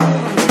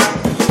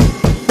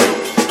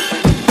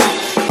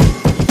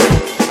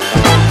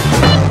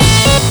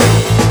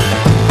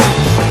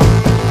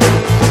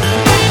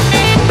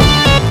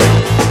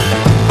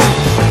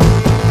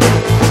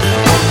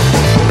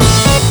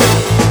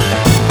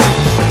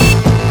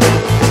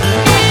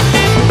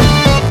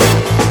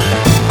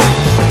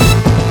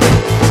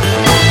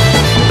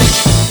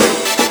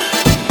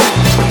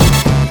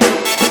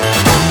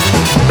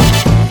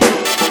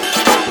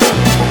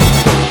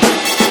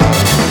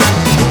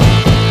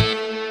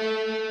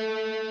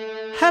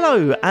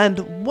Hello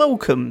and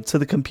welcome to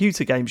the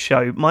Computer Game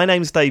Show. My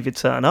name's David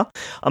Turner.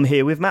 I'm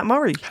here with Matt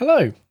Murray.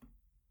 Hello.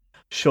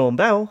 Sean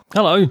Bell.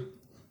 Hello.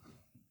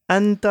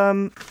 And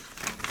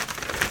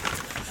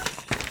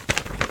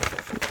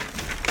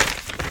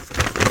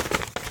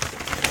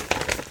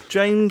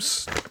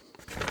James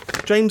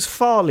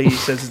Farley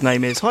says his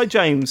name is. Hi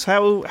James,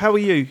 how are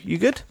you? You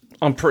good?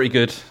 I'm pretty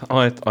good.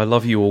 I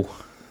love you all.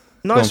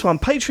 Nice one.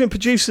 Patreon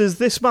producers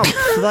this month,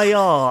 they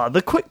are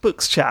the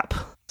QuickBooks chap,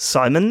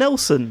 Simon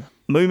Nelson,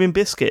 Moomin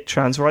Biscuit,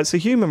 Trans Rights are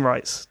Human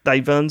Rights,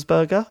 Dave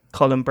Ernsberger,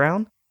 Colin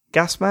Brown,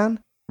 Gasman,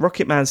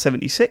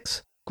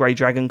 Rocketman76, Grey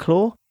Dragon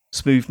Claw,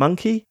 Smooth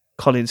Monkey,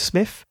 Colin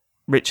Smith,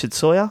 Richard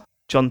Sawyer,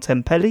 John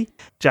Tempelli,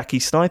 Jackie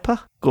Sniper,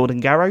 Gordon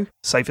Garrow,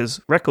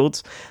 Safers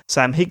Records,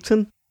 Sam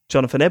Higton,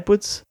 Jonathan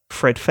Edwards,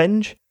 Fred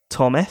Fenge,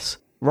 Tom S.,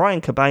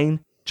 Ryan Cobain,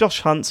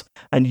 Josh Hunt,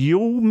 and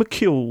Yul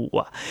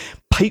McCule.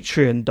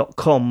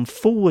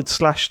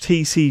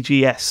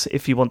 Patreon.com/TCGS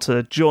if you want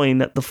to join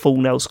the Full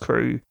Nels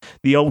crew.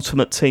 The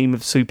ultimate team of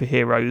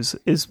superheroes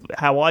is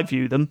how I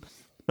view them. I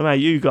don't know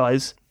you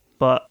guys,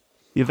 but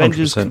the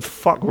Avengers 100%. can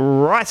fuck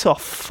right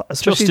off,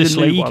 especially Justice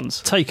the new League,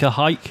 ones. take a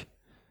hike.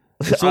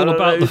 It's I all don't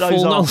know about who the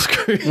those Full are. Nels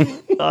crew.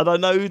 I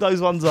don't know who those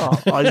ones are.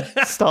 I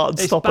start and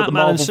It's stop at the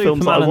Batman and Marvel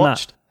films that I Superman and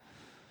watched.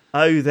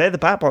 Oh, they're the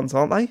bad ones,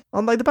 aren't they?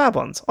 Aren't they the bad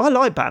ones? I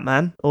like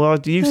Batman, or I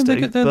used to.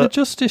 They're the but...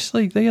 Justice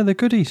League. They are the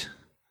goodies.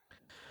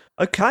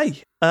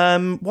 Okay.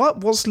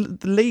 What's the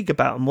league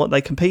about and what they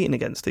competing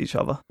against each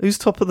other? Who's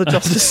top of the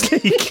Justice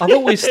League? I've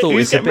always thought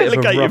Who's it's a getting bit of a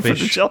relegated from the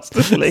rubbish.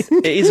 Justice League?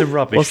 It is a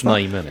rubbish What's that?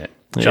 name, isn't it?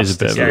 It is a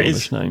bit of Yeah, a it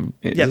is. rubbish name.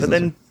 Yeah, but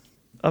then,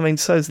 I mean,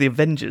 so's the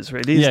Avengers,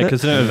 really. Yeah, Isn't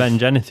because it? they don't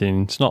avenge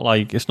anything. It's not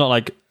like this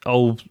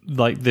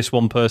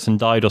one person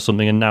died or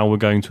something, and now we're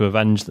going to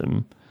avenge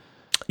them.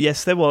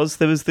 Yes, there was.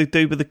 There was the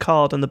dude with the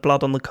card and the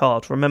blood on the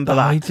card. Remember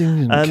that? I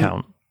didn't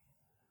count.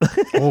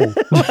 Oh,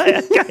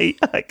 okay.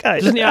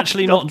 Doesn't he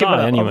actually not I've given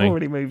die up. anyway? I've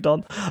already moved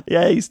on.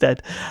 Yeah, he's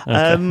dead.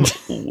 Okay.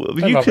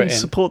 You rub can it in.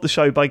 support the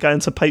show by going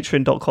to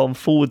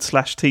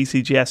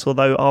patreon.com/TCGS,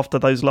 although after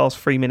those last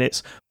 3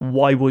 minutes,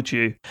 why would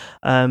you?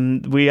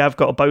 We have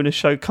got a bonus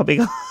show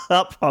coming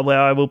up where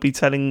I will be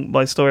telling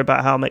my story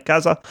about how I met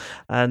Gaza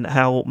and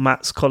how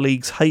Matt's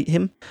colleagues hate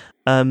him.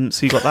 So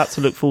you've got that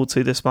to look forward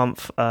to this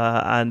month,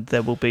 and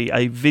there will be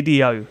a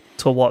video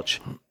to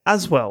watch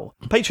as well.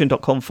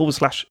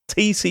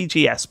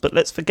 Patreon.com/TCGS. But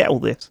let's forget all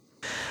this.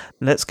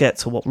 Let's get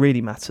to what really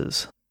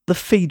matters. The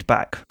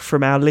feedback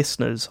from our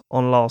listeners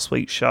on last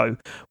week's show,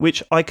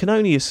 which I can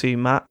only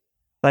assume, Matt,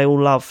 they all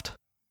loved.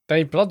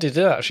 They bloody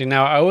did, actually.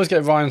 Now, I always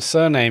get Ryan's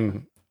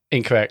surname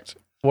incorrect.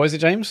 What is it,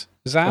 James?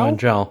 Zhao? Ryan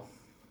Zhao.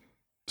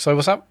 So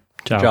what's up?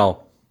 Ciao. Zhao.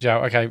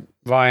 Zhao. Okay,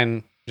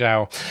 Ryan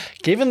Zhao.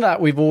 Given that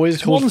we've always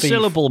It's called one Thief...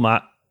 syllable,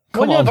 Matt.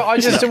 Well, Come yeah, on. but I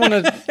just didn't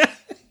want to...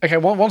 Okay,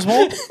 once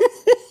more?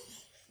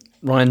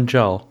 Ryan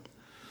Zhao.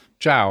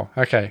 Zhao.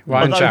 Okay,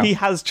 Ryan Although Zhao. he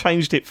has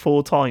changed it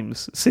 4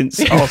 times since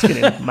asking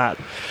him, Matt.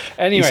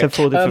 Anyway, said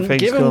 4 different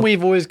things, go given on.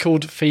 we've always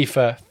called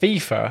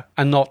FIFA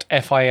and not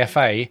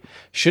FIFA,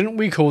 shouldn't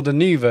we call the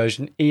new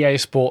version EA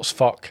Sports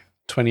Fuck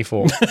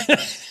 24?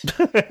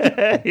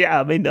 Yeah,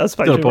 I mean, I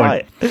suppose Got a you're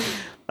right. point.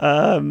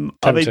 I mean,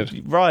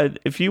 Tempted. Ryan,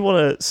 if you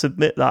want to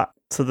submit that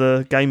to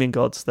the gaming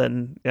gods,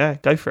 then yeah,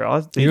 go for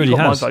it. He already You've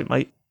got has. my vote,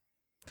 mate.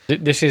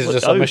 This is Oh.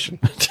 the submission.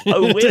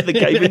 Oh, we're the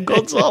gaming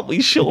gods, aren't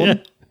we,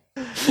 Sean?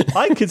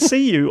 I could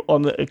see you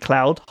on a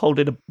cloud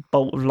holding a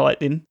bolt of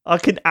lightning. I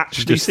can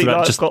actually see that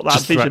I've got that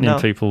just vision threatening now.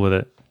 people with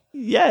it.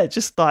 Yeah,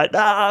 just like,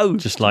 no.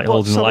 Just like watch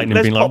holding the something lightning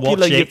less and being like, watch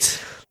popular, you-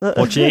 it.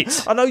 Watch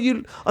it. I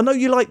know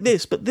you like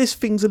this, but this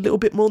thing's a little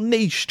bit more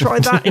niche. Try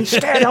that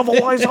instead,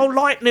 otherwise I'll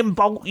lightning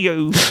bolt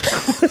you.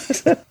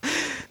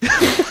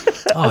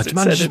 Oh, As do it you imagine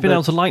said just in being the-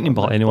 able to lightning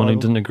bolt anyone who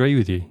doesn't agree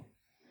with you?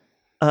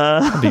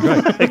 That'd be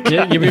great.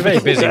 You'd be very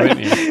busy,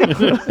 wouldn't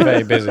you?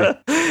 Very busy.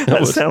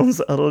 That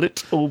sounds a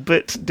little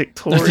bit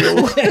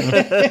dictatorial,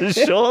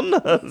 Sean.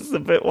 That's a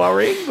bit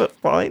worrying, but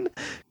fine.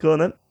 Go on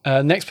then.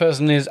 Next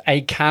person is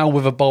a cow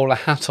with a bowler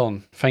hat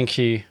on. Thank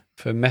you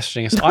for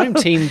messaging us. I'm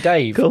Team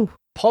Dave. Cool.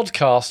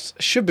 Podcasts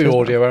should be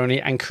audio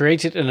only and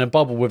created in a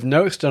bubble with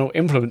no external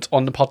influence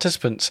on the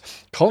participants.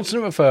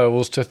 Constant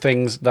referrals to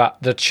things that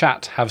the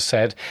chat have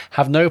said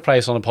have no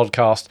place on a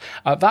podcast.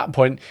 At that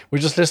point, we're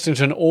just listening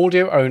to an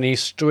audio only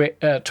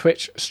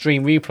Twitch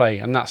stream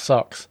replay, and that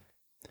sucks.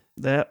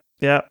 Yeah,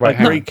 Right, I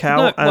agree, no, Cal.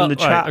 no, and well, the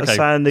chat right, are okay.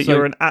 saying that So-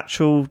 you're an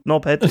actual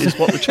knobhead. Is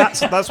what the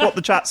chat's. That's what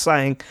the chat's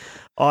saying.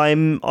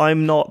 I'm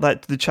not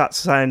that. The chat's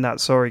saying that.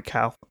 Sorry,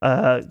 Cal.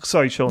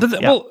 Sorry, Sean. Yeah.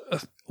 Well,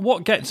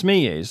 what gets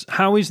me is,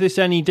 how is this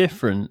any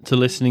different to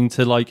listening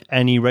to like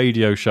any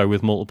radio show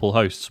with multiple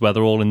hosts where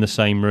they're all in the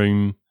same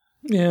room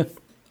Yeah.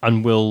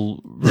 and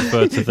will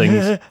refer to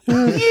things?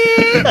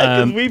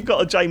 Because we've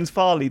got a James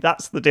Farley.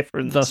 That's the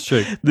difference. That's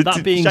true.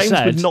 That being James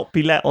said, would not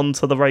be let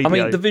onto the radio. I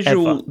mean, the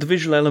ever.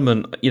 visual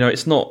element. You know,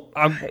 it's not.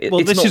 well,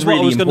 it's this not is what I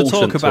really was going to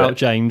talk important about, it,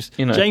 James.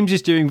 you know. James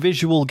is doing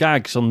visual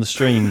gags on the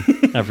stream,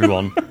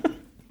 everyone,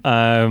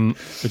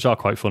 which are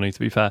quite funny, to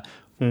be fair.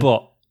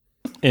 But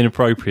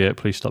inappropriate.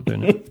 Please stop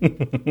doing it.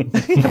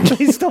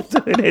 Please stop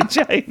doing it,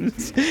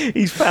 James.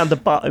 He's found a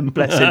button,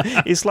 bless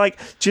him. It's like,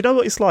 do you know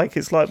what it's like?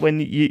 It's like when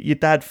your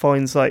dad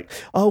finds like,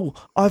 oh,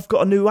 I've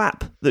got a new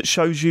app that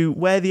shows you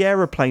where the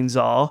aeroplanes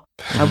are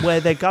and where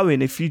they're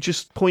going. If you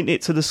just point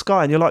it to the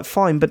sky, and you're like,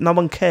 fine, but no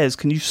one cares.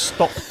 Can you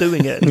stop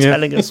doing it and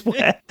telling us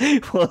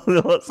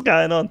what's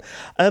going on?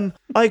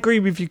 I agree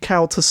with you,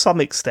 Cal, to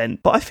some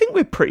extent, but I think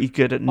we're pretty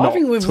good at not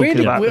talking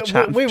about the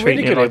chat. We're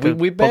really good at it.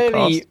 We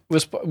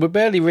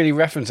barely really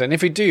reference it, and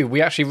if we do,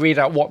 we actually read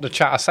out what the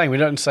chat are saying. We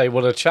don't say,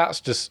 well, the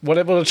chat's just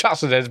whatever the chat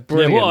said is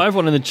brilliant. Yeah, well,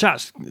 everyone in the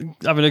chat's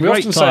having a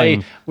great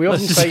time. We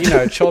often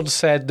say, Chod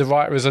said the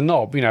writer is a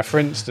knob, for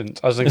instance,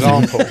 as an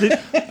example.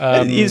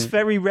 It's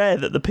very rare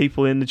that the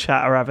people in the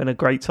chat are having a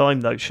great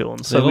time, though,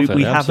 Sean. So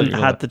we haven't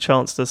had the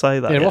chance to say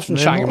that. Yeah, they're often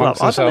chatting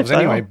amongst themselves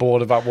anyway,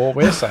 bored about what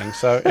we're saying.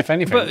 So, if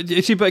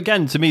anything, but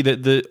again, to me,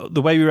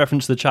 the way we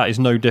reference the chat is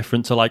no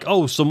different to like,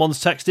 oh, someone's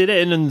texted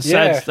in and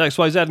said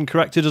XYZ and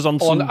corrected us on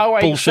some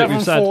bullshit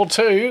we've said.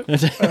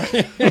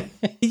 08742.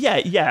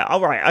 Yeah,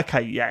 all right,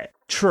 okay, yeah,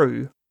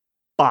 true,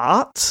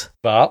 but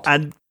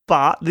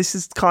this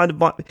is kind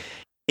of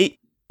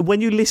when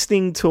you're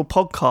listening to a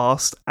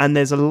podcast and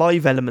there's a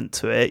live element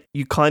to it,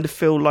 you kind of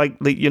feel like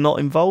you're not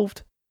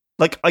involved.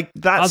 Like I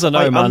don't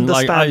know, man.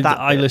 Like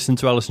I listen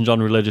to Ellis and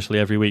John religiously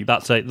every week. The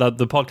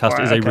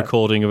podcast is a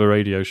recording of a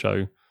radio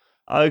show.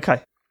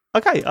 Okay.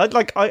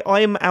 I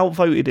am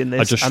outvoted in this.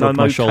 I just shrug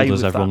my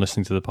shoulders. Everyone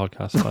listening to the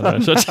podcast.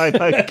 I'm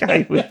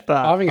okay with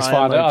that. I think it's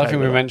fine. I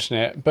think we mention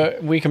it,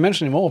 but we can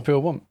mention it more if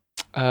people want.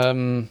 See,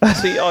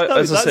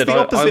 as I said,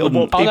 I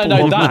wouldn't.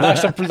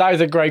 That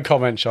is a great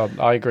comment, Sean.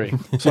 I agree.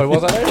 So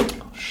was that?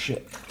 Oh,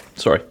 shit.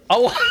 Sorry.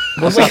 Oh,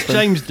 what's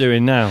James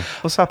doing now?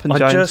 What's happened,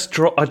 James?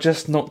 I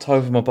just knocked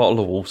over my bottle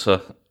of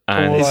water.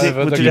 And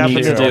did you have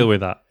to deal with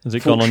that? Has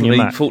it gone on your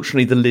Mac?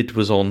 Fortunately, the lid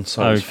was on,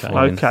 so it's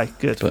fine. Okay,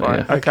 good.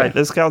 Right. Okay,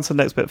 let's go on to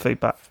the next bit of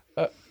feedback.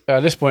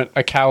 At this point,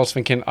 a cow's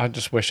thinking, I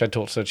just wish I'd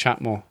talked to the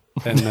chat more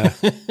than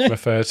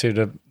refer to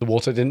the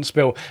water didn't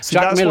spill. So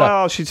Jack Miller. Why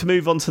I asked you to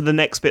move on to the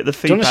next bit of the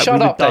feedback. We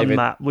were done,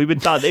 Matt. We were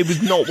done. It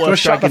was not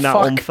worth dragging that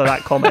on for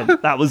that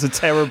comment. That was a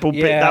terrible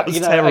bit. That was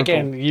terrible.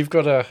 Again, you've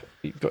got to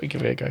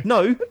give it a go.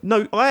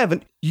 No, I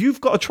haven't. You've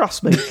got to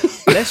trust me.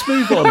 Let's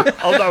move on.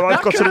 Oh no,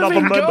 I've got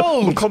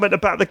another comment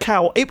about the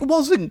cow. It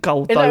wasn't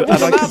gold though. It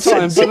wasn't that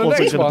time, but the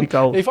next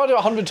one, if I do it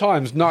 100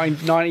 times,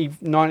 90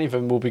 of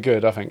them will be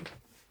good, I think.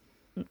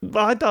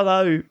 I don't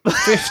know.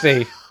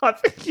 50. I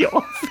think you're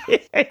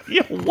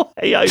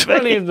way over.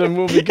 20 of them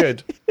will be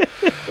good.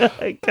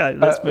 Okay,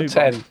 let's move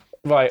 10. on.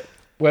 Right.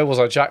 Where was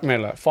I? Jack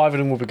Miller. 5 of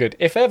them will be good.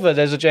 If ever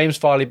there's a James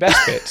Farley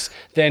best bits,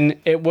 then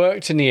it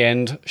worked in the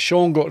end.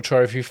 Sean got a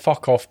trophy.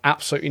 Fuck off.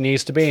 Absolutely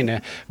needs to be in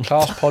there.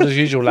 Class pod as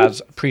usual, lads.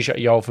 Appreciate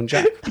y'all from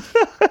Jack.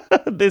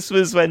 This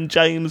was when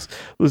James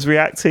was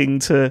reacting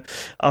to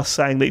us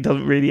saying that he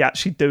doesn't really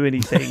actually do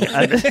anything.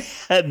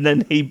 And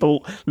then he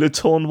brought Le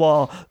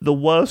Tournoi, the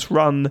worst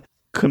run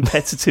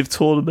competitive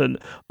tournament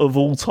of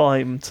all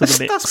time, to the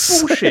mix.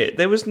 That's bullshit.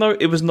 It was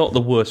not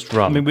the worst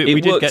run. I mean,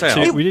 we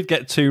did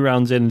get 2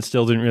 rounds in and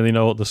still didn't really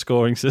know what the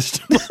scoring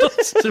system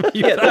was.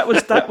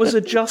 that was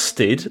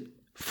adjusted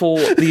for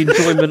the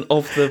enjoyment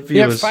of the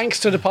viewers. Yeah, thanks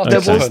to the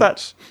participants. There was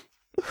that.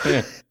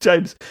 Yeah.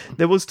 James,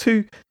 there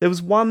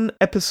was one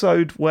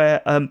episode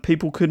where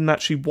people couldn't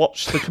actually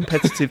watch the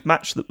competitive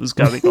match that was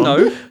going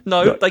on.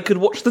 No, they could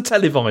watch the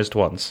televised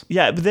ones.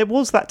 Yeah, but there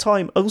was that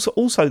time.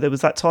 Also, there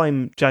was that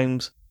time,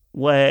 James,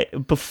 where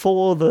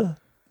before the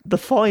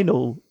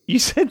final, you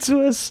said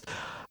to us,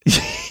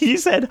 you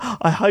said,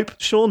 I hope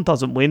Sean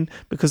doesn't win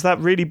because that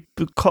really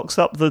cocks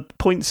up the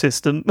point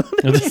system.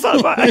 So,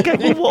 like,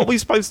 okay, well, what are we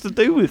supposed to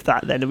do with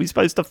that then? Are we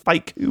supposed to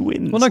fake who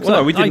wins? Well,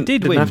 no, we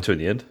didn't win. Have to in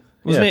the end.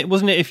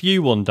 Wasn't it if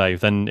you won,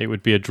 Dave, then it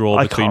would be a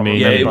draw between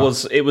me and it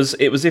was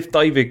if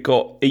David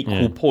got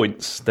equal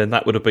points, then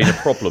that would have been a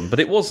problem,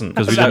 but it wasn't.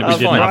 Because we didn't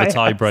have a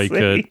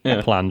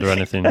tiebreaker planned or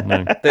anything.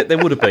 No. There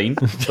would have been,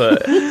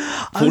 but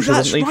fortunately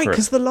that's right,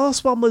 because the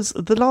last one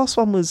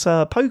was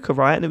poker,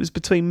 right? And it was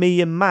between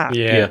me and Matt.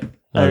 Yeah.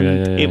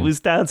 It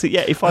was down to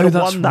if I'd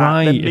won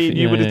that, then me and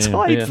you would have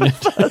tied for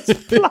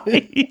first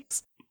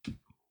place.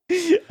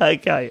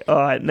 Okay, all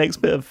right, next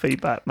bit of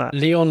feedback, Matt.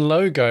 Leon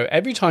Logo.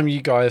 Every time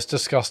you guys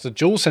discuss the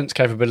DualSense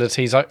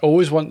capabilities, I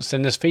always want to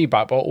send this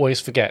feedback, but I always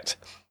forget.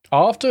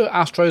 After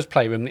Astro's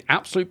Playroom, the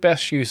absolute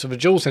best use of a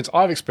DualSense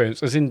I've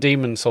experienced is in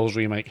Demon's Souls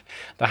Remake.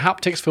 The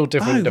haptics feel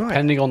different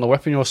depending on the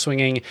weapon you're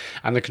swinging,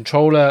 and the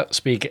controller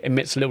speaker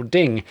emits a little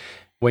ding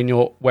when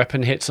your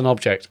weapon hits an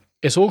object.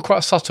 It's all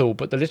quite subtle,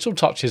 but the little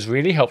touches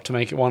really help to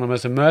make it one of the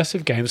most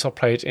immersive games I've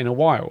played in a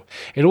while.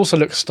 It also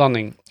looks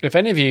stunning. If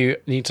any of you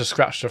need to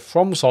scratch the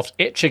FromSoft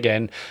itch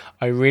again,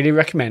 I really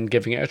recommend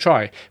giving it a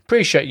try.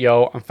 Appreciate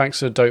y'all, and thanks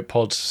for the dope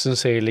pods.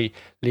 Sincerely,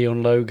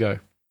 Leon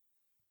Logo.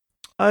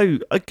 Oh,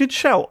 a good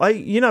shout. I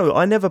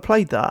never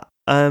played that.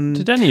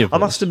 Did any of us? I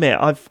must admit,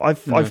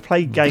 I've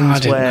played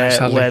games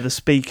where the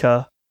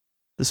speaker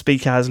the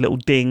speaker has a little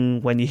ding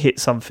when you hit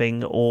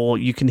something, or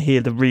you can hear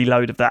the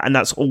reload of that, and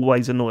that's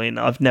always annoying.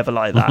 I've never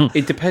liked that.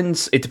 It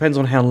depends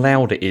on how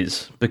loud it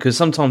is, because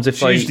sometimes if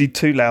It's usually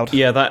too loud.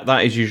 Yeah,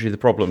 that is usually the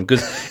problem,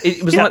 because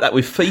it was like that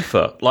with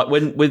FIFA. Like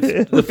with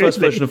the first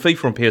version of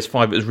FIFA on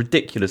PS5, it was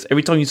ridiculous.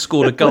 Every time you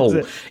scored a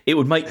goal, it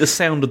would make the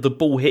sound of the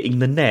ball hitting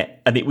the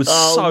net, and it was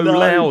so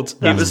loud.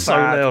 It was so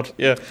loud.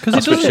 Yeah, because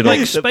it doesn't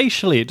like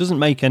spatially, it doesn't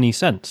make any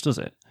sense, does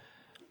it?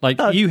 Like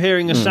you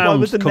hearing a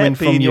sound coming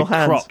from your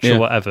crotch or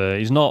whatever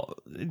is not.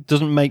 It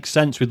doesn't make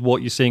sense with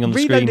what you're seeing on the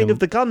screen. Reloading of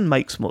the gun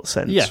makes more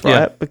sense,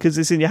 right? Because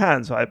it's in your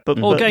hands, right? But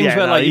games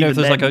where if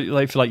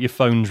there's like your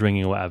phone's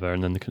ringing or whatever,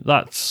 and then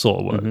that sort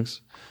of works.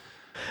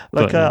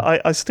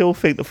 I still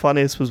think the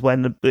funniest was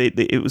when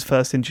it was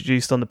first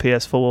introduced on the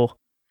PS4,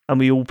 and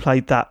we all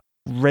played that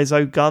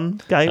Rezo gun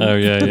game. Oh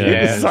yeah.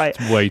 It was like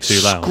way too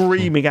loud,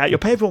 screaming at your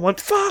people. Everyone went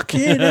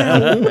fucking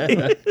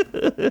hell.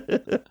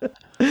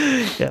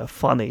 Yeah,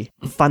 funny.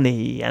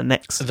 And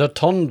next, the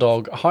Ton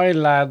Dog. Hi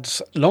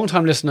lads, long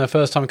time listener,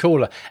 first time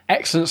caller.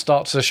 Excellent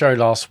start to the show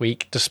last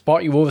week,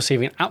 despite you all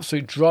receiving an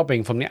absolute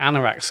drubbing from the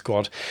Anorak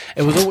squad.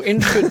 It was all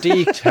intricate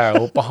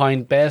detail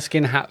behind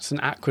bearskin hats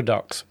and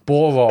aqueducts.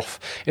 Bore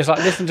off. It's like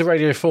listening to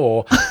Radio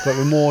 4, but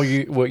with more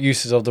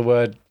uses of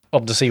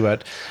the C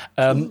word.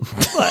 I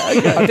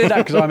did that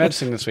because I'm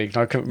editing this week and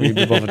I couldn't really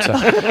be bothered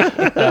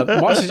to.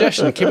 My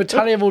suggestion, keep a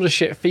tally of all the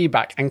shit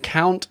feedback and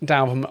count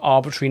down from an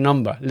arbitrary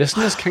number.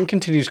 Listeners can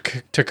continue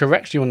to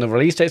correct you on the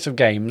release dates of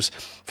games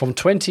from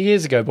 20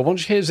 years ago, but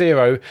once you hit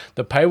 0,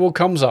 the paywall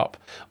comes up,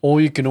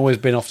 or you can always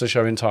bin off the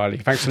show entirely.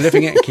 Thanks for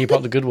living it and keep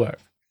up the good work.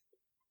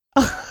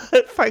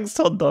 Thanks,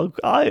 Todd Dog.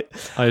 I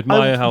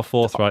admire how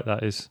forthright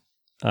that is.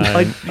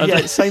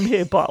 Same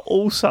here, but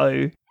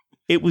also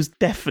it was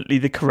definitely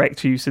the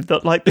correct use of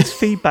that. Like, this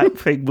feedback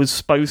thing was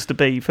supposed to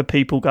be for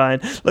people going,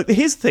 like,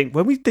 here's the thing,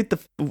 when we did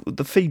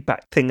the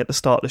feedback thing at the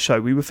start of the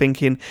show, we were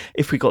thinking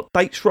if we got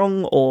dates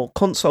wrong or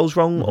consoles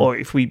wrong, or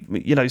if we,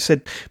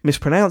 said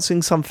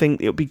mispronouncing something,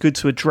 it would be good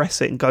to address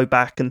it and go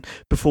back and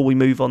before we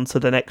move on to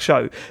the next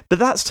show. But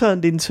that's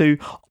turned into,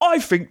 I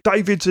think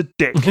David's a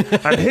dick,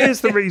 and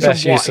here's the reason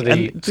why.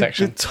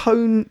 The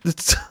tone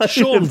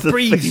Sean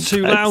breathes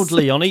too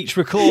loudly on each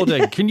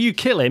recording. Can you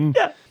kill him?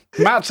 Yeah.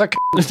 Matt's a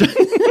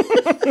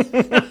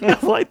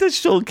Why does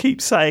Sean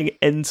keep saying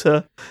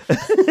enter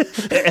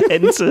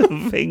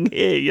thing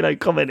here,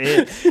 comment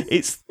here?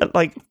 It's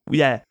like,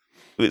 yeah.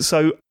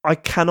 So I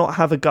cannot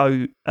have a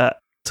go at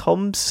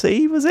Tom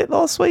C, was it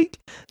last week?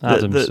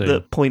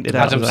 That pointed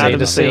out.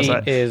 Adam C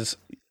is...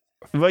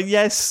 Well,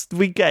 yes,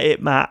 we get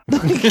it, Matt.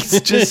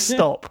 Just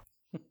stop.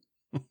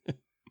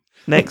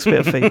 Next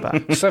bit of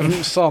feedback.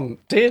 Seventh Son,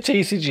 dear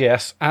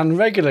TCGS and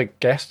regular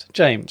guest,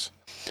 James.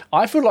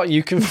 I feel like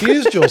you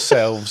confused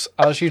yourselves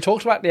as you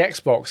talked about the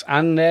Xbox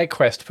and their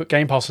quest to put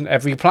Game Pass on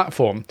every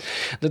platform.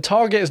 The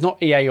target is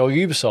not EA or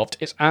Ubisoft,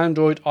 it's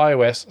Android,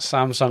 iOS,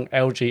 Samsung,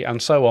 LG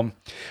and so on.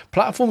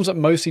 Platforms that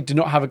mostly do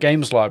not have a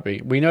games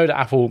library. We know that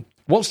Apple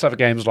wants to have a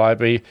games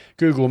library,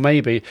 Google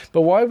maybe,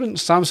 but why wouldn't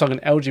Samsung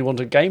and LG want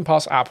a Game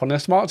Pass app on their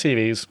smart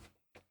TVs?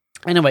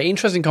 Anyway,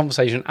 interesting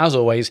conversation as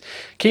always.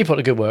 Keep up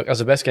the good work as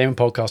the best gaming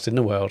podcast in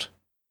the world.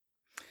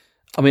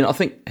 I mean, I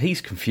think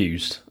he's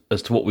confused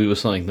as to what we were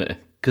saying there.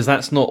 Because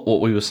that's not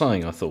what we were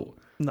saying, I thought.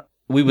 No,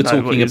 we were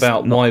talking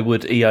about why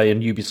would EA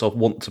and Ubisoft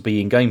want to be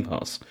in Game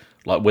Pass,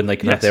 like when they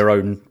can have their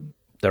own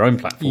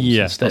platforms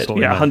instead. That's what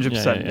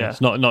 100%. Yeah.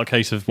 It's not a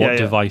case of what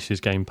devices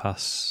Game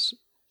Pass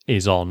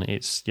is on.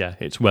 It's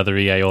whether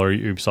EA or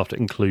Ubisoft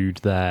include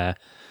their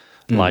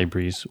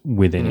libraries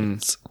within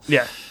it.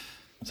 Yeah.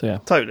 So yeah,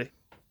 totally.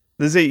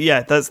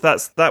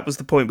 That was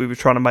the point we were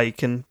trying to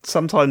make, and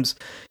sometimes,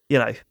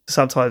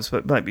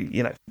 but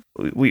maybe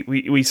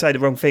we say the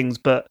wrong things,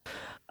 but.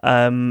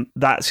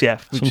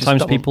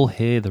 Sometimes people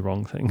hear the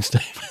wrong things,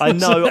 Dave. I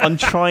know. I'm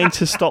trying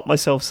to stop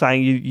myself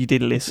saying you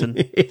didn't listen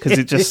because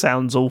it just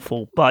sounds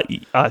awful. But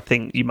I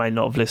think you may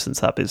not have listened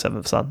to that bit,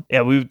 Seventh Son.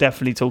 Yeah, we were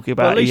definitely talking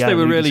about. Well, at least they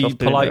were really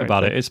polite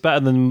about it. It's better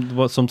than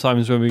what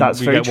sometimes when we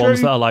get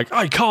ones that are like,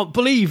 I can't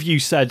believe you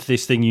said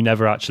this thing you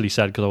never actually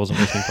said because I wasn't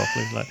listening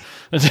properly. Like,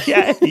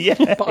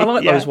 yeah. But I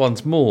like those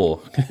ones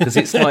more because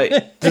it's like,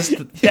 cause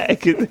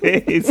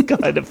it's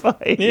kind of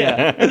funny.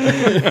 Yeah,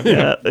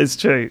 it's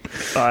true.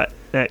 All right.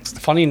 Next.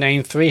 Funny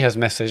Name 3 has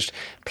messaged,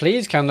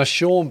 please can the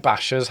Sean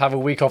Bashers have a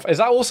week off? Is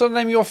that also the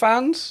name of your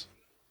fans?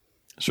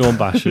 Sean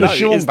Bashers. No,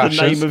 Sean Bashers.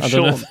 The name of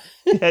Sean.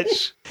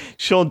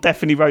 Sean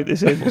definitely wrote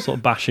this in. What sort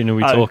of bashing are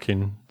we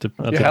talking?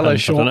 Hello,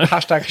 Sean.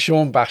 Hashtag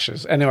Sean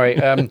Bashers. Anyway,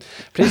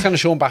 please can the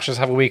Sean Bashers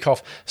have a week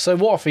off? So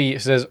what if he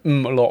says a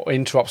lot,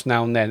 interrupts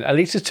now and then? At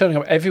least he's turning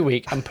up every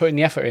week and putting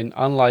the effort in,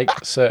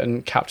 unlike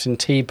certain Captain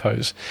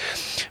T-pose.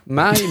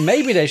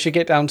 Maybe they should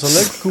get down to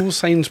local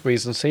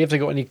Sainsbury's and see if they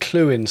got any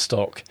Clue in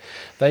stock.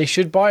 They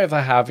should buy if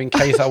they have, in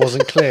case that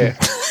wasn't clear.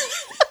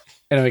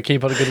 Anyway,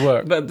 keep up the good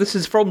work. But this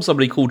is from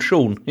somebody called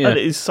Sean. Yeah. And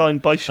it is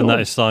signed by Sean. And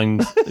that is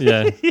signed,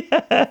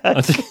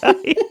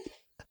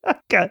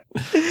 Okay.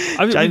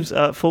 James,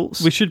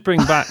 thoughts? We should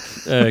bring back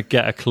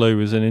Get a Clue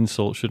as an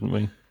insult, shouldn't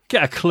we?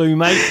 Get a clue,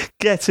 mate.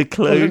 Get a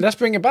clue. Well, let's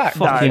bring it back.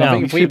 No, I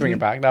think if we bring it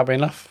back, that'll be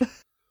enough.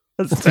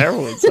 That's a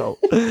terrible insult.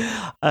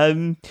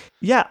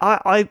 Yeah,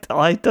 I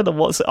don't know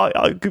what's...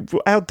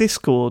 our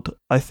Discord,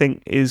 I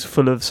think, is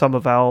full of some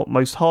of our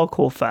most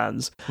hardcore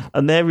fans,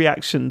 and their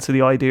reaction to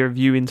the idea of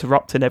you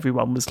interrupting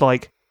everyone was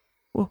like,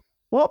 well,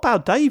 what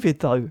about David,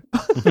 though?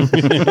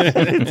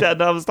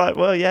 And I was like,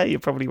 well, yeah, you're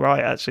probably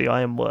right, actually.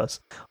 I am worse.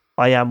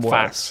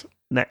 Facts.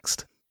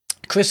 Next.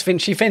 Chris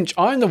Finchy Finch,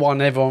 I'm the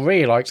one everyone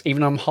really likes,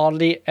 even though I'm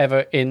hardly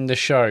ever in the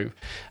show.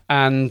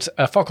 And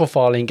fuck off,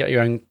 Farley, and get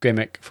your own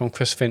gimmick from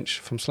Chris Finch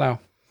from Slough.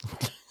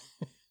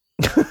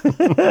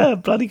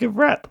 Bloody good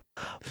rap.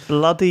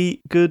 Bloody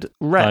good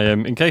rap.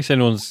 In case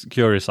anyone's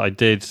curious, I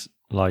did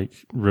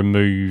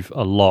remove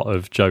a lot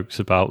of jokes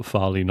about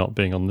Farley not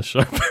being on the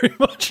show very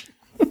much.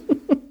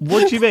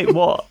 What do you mean?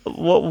 What?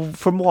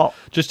 From what?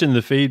 Just in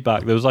the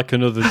feedback, there was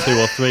another 2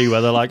 or 3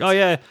 where they're like, oh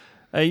yeah,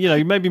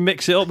 maybe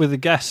mix it up with the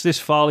guests. This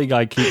Farley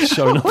guy keeps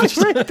showing up. I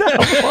read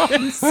that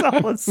one.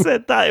 Someone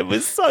said that. It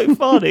was so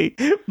funny.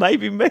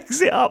 Maybe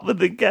mix it up with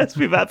the guests.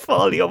 We've had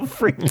Farley on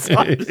 3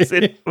 times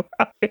in a row.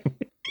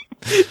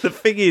 The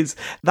thing is,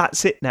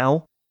 that's it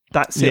now.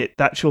 That's it.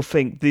 That's your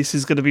thing. This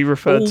is going to be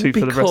referred to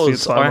for the rest of your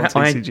time on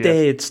TCGS. I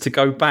dared to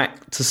go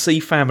back to see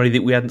family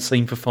that we hadn't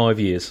seen for 5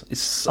 years.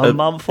 It's a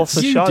month off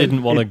the show. You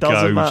didn't want to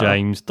go, matter.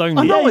 James. Don't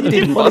I know I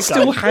didn't, but I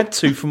still had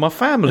to for my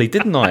family,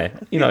 didn't I?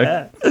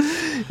 Yeah,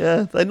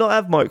 they not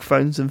have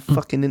microphones and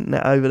fucking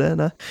internet over there,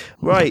 no.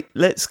 Right,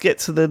 let's get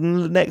to the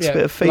next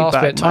bit of feedback.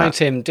 Last bit. Tiny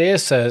Tim, dear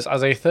sirs,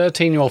 as a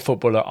 13-year-old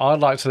footballer, I'd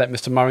like to let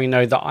Mr. Murray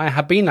know that I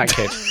have been that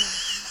kid.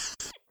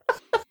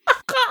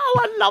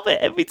 I love it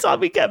every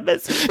time we get a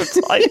message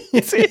from Tiny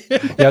Tim.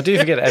 Yeah, I do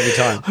forget it every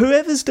time.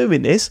 Whoever's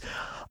doing this,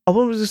 I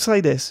wanted to say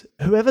this.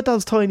 Whoever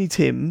does Tiny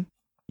Tim,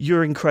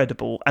 you're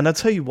incredible. And I'll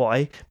tell you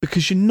why.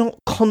 Because you're not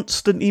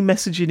constantly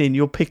messaging in.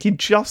 You're picking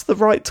just the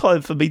right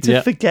time for me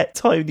to forget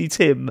Tiny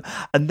Tim.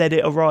 And then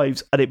it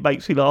arrives and it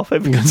makes me laugh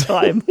every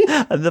time.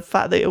 And the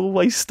fact that it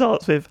always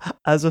starts with,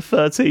 as a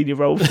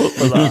 13-year-old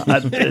footballer.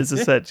 And as I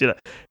said,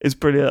 it's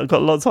brilliant. I've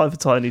got a lot of time for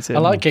Tiny Tim. I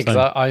like it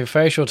because I'm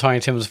very sure Tiny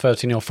Tim was a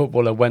 13-year-old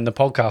footballer when the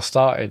podcast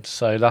started.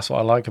 So that's what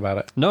I like about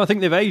it. No, I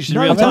think they've aged in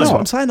real time. That's what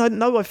I'm saying.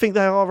 I think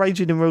they are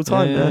aging in real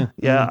time.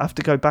 Yeah, I have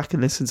to go back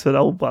and listen to an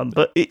old one.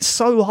 But it's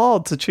so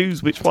hard to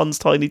choose which one's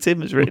Tiny Tim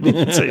has written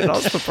into.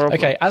 That's the problem.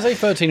 Okay, as a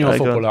 13-year-old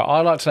footballer,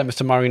 I like to let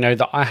Mr. Murray know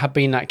that I have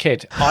been that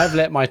kid. I've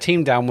let my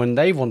team down when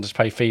they've wanted to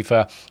play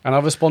FIFA, and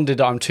I've responded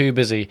that I'm too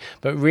busy.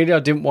 But really, I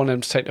didn't want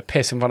them to take the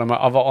piss in front of my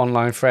other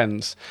online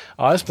friends.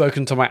 I've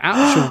spoken to my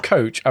actual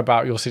coach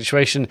about your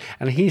situation,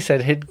 and he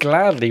said he'd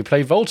gladly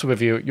play Volta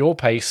with you at your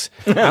pace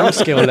and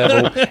skill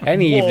level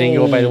any evening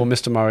you're available,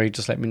 Mr. Murray.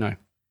 Just let me know.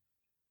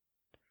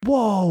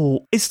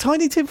 Whoa, is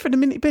Tiny Tim from the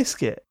Minty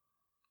Biscuit?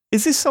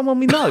 Is this someone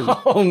we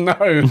know? Oh,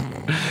 no.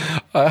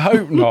 I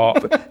hope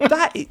not.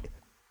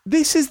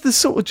 This is the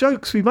sort of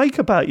jokes we make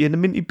about you in the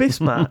Minty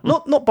Biscuit.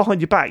 Not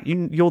behind your back.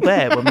 You're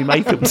there when we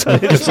make them. So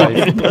it's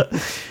fine.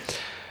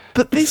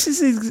 But this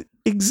is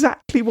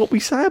exactly what we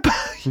say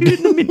about you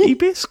in the Minty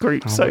Biscuit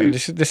group. So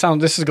this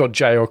has got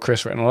Jay or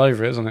Chris written all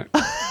over it, hasn't it?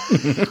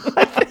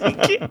 I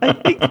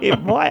think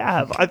it might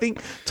have. I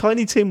think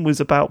Tiny Tim was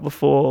about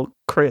before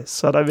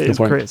Chris. I don't think it's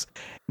Chris.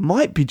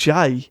 Might be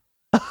Jay.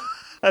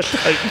 I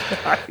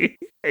don't know.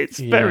 It's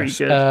very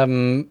good.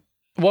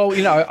 Well,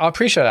 I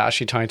appreciate that,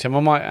 actually, Tiny Tim. I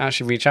might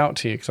actually reach out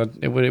to you because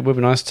it would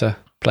be nice to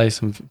play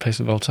some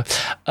Volta.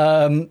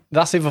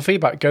 That's it for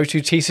feedback. Go to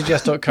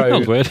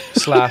tcgs.co/dear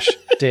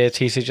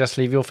TCGS.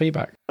 Leave your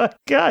feedback.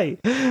 Okay,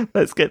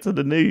 let's get to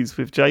the news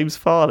with James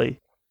Farley.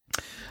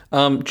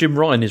 Jim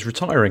Ryan is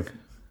retiring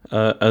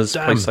as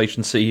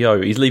PlayStation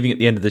CEO. He's leaving at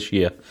the end of this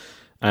year,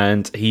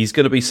 and he's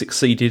going to be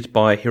succeeded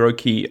by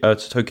Hiroki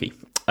Totoki,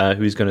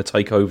 who is going to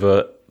take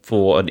over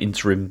for an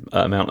interim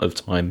amount of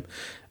time,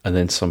 and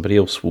then somebody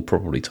else will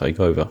probably take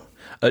over.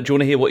 Do you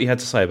want to hear what he had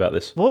to say about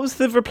this? What was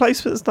the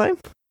replacement's name?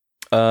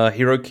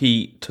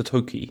 Hiroki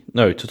Totoki.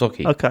 No,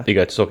 Totoki. Okay. There you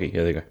go, Totoki.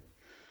 Yeah, there you go.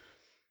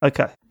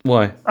 Okay.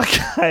 Why?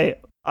 Okay.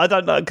 I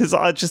don't know, because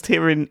I just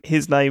hearing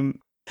his name...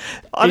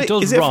 It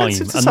does rhyme,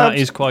 and that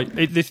is quite...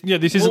 This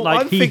isn't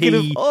like he's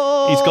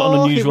got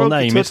an unusual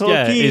name. There's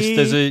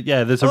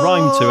a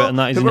rhyme to it, and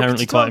that is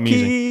inherently quite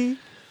amusing.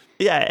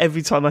 Yeah,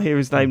 every time I hear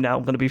his name now,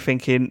 I'm going to be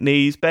thinking,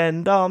 knees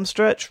bend, arms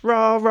stretch,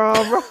 rah,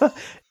 rah, rah.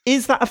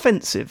 Is that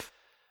offensive?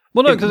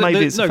 Well, no, because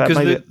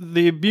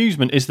the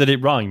amusement is that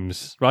it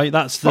rhymes, right?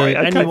 That's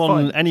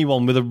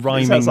anyone with a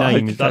rhyming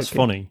name, that's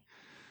funny.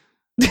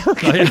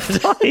 Okay,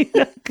 fine,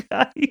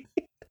 okay.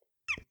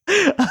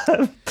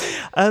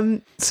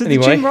 So the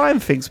Jim Ryan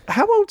things.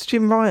 How old's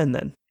Jim Ryan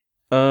then?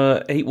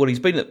 He's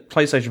been at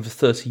PlayStation for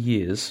 30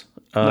 years.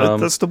 No,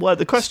 that's the word.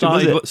 The question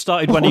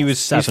started when he was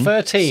 7. He's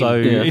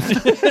 13.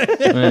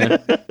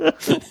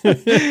 So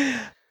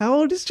How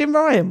old is Jim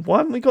Ryan? Why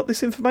haven't we got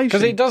this information?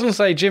 Because it doesn't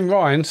say Jim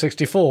Ryan,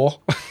 64.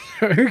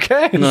 Who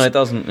cares? No, it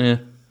doesn't. Yeah.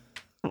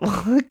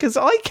 Because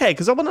I care,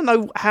 because I want to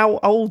know how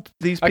old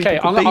these people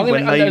could be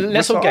when they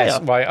let's all retire.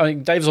 guess. Right, I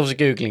think Dave's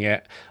obviously Googling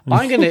it.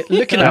 I'm going to,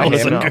 looking at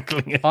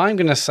him, I'm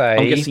going to say...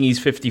 I'm guessing he's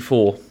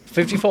 54.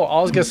 54.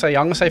 I'm going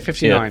to say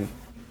 59. Yeah.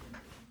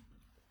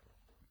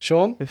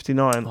 Sean?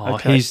 59. Oh,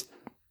 okay. His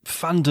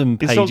fandom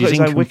page is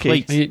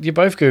incomplete. You're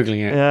both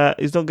Googling it. Yeah,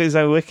 he's not got his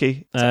own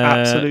wiki. It's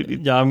absolutely...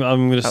 Yeah, I'm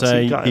going to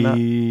say...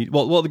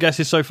 What are the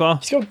guesses so far?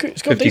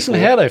 He's got decent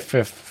hair, though, for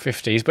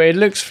 50s, but it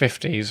looks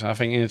 50s, I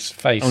think, in his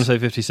face. I'm going to say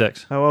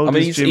 56. How old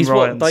is Jim he's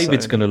Ryan, what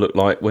David's going to look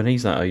like when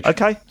he's that age.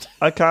 Okay,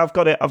 I've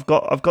got it. I've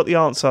got the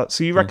answer.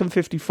 So you reckon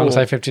 54? I'm going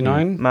to say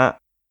 59. Matt?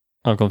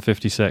 I've gone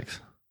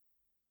 56.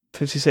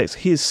 56.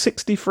 He is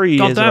 63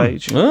 years of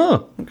age.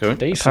 Oh, okay.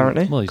 Decent.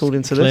 Apparently,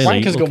 according to this.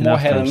 Frank has got more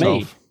hair than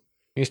me.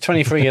 He's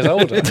 23 years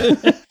older.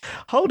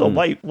 Hold on,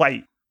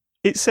 wait.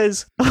 It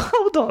says,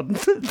 hold on.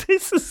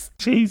 This is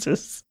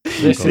Jesus.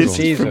 This is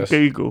Jesus. From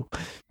Google.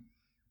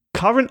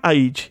 Current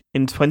age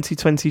in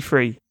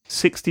 2023,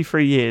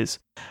 63 years.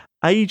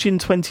 Age in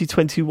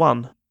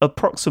 2021,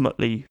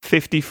 approximately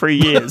 53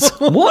 years.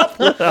 What?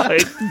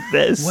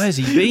 Where's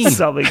he been?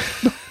 Something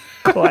not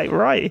quite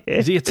right here.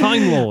 Is he a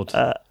Time Lord?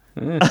 I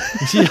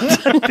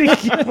think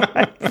he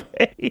might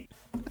be.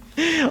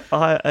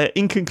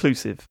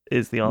 Inconclusive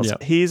is the answer.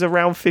 Yep. He is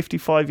around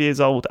 55 years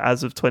old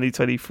as of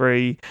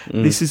 2023.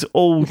 This is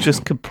all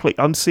just complete.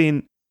 I'm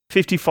seeing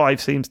 55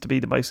 seems to be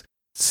the most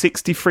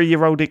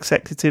 63-year-old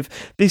executive.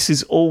 This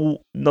is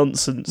all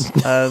nonsense,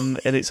 and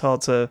it's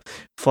hard to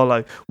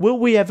follow. Will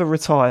we ever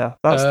retire?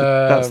 That's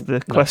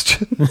the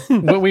question.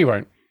 Well, we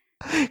won't.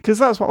 Because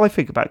that's what I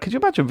think about. Could you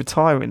imagine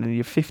retiring in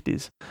your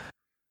 50s?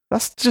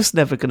 That's just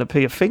never going to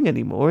be a thing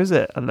anymore, is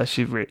it? Unless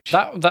you're rich.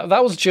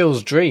 That was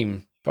Jill's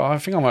dream. But I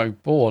think I might be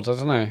bored. I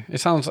don't know.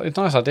 It's a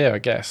nice idea, I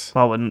guess.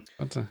 I wouldn't.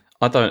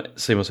 I don't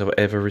see myself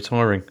ever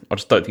retiring. I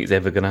just don't think it's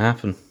ever going to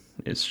happen.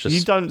 It's just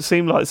you don't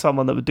seem like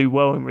someone that would do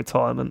well in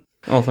retirement.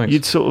 Oh,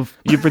 thanks.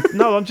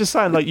 No, I'm just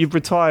saying, like you'd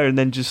retire and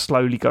then just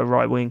slowly go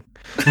right wing.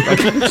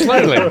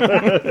 Slowly.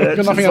 You've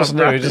got nothing else to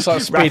do. Just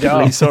like speed rapidly,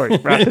 it up. Sorry,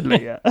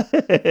 rapidly. Yeah.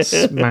 It's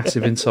a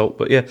massive insult,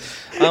 but yeah.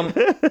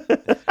 Do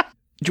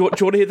you want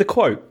to hear the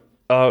quote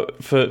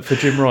for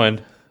Jim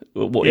Ryan?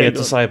 What he had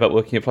to say about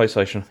working at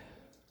PlayStation?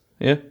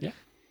 Yeah? Yeah.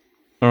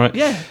 All right.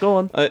 Yeah, go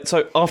on.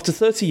 So, after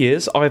 30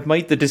 years, I have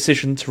made the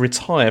decision to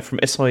retire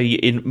from SIE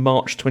in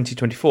March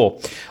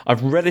 2024.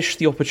 I've relished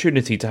the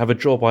opportunity to have a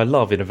job I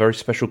love in a very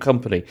special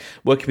company,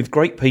 working with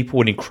great people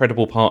and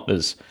incredible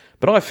partners.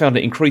 But I found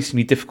it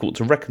increasingly difficult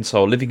to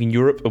reconcile living in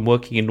Europe and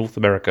working in North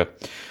America.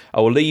 I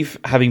will leave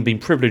having been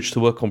privileged to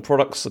work on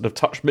products that have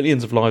touched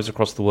millions of lives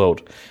across the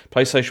world.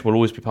 PlayStation will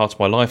always be part of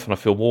my life, and I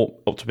feel more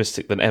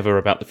optimistic than ever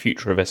about the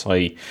future of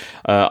SIE.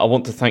 I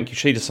want to thank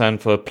Yoshida-san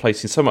for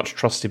placing so much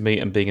trust in me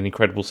and being an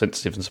incredible,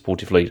 sensitive and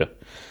supportive leader.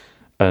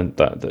 And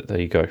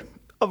there you go.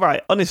 All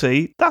right,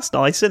 honestly, that's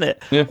nice, isn't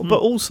it? Yeah.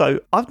 But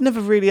also, I've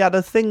never really had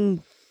a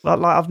thing... Like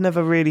I've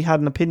never really had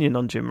an opinion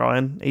on Jim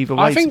Ryan either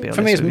way. I think to be honest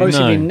for me it's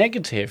mostly been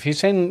negative. He's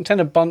sent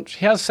a bunch.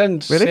 He has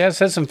said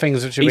some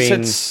things which have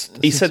been.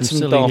 He said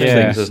some daft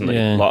things, hasn't he?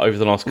 Yeah. Like over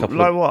the last couple.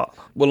 Like what?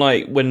 Well,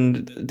 like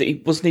when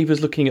he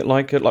was looking at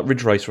like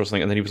Ridge Racer or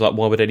something, and then he was like,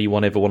 "Why would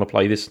anyone ever want to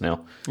play this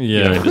now?" Yeah,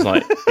 you know, it was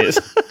like it's.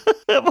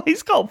 Well,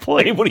 he's got a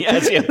point. Well, he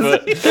has, yeah,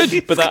 but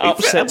that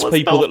upsets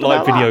people that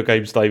like video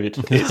games, David.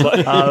 It's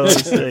like, oh, I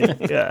see.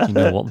 Yeah. You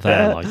know what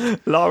they're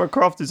like. Lara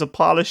Croft is a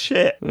pile of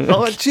shit.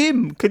 Like,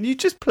 Jim, can you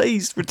just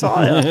please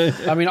retire?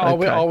 I mean, are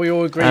we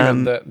all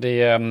agreement that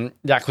the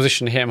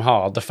acquisition hit him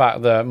hard? The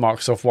fact that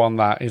Microsoft won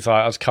that, he's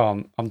like, I just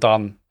can't. I'm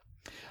done.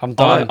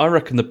 I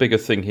reckon the bigger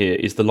thing here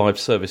is the live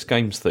service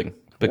games thing.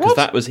 Because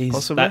that was his.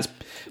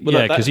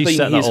 Because he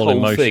set that all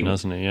in motion,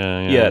 hasn't he?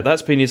 Yeah,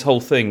 that's been his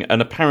whole thing.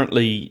 And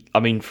apparently,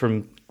 I mean,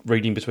 from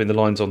reading between the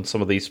lines on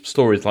some of these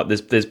stories, like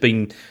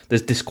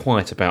there's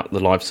disquiet about the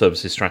live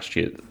services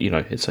strategy. You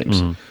know, it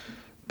seems.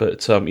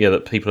 But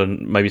that people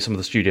and maybe some of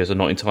the studios are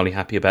not entirely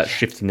happy about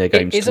shifting their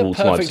games towards live services. It's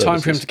a perfect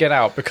time for him to get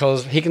out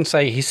because he can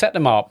say he set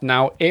them up.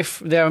 Now, if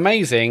they're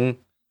amazing,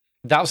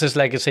 that's his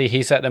legacy.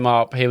 He set them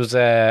up. He was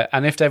there,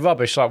 and if they're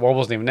rubbish, like I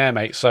wasn't even there,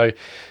 mate. So.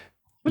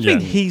 What do you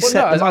mean he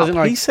set them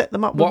up? He set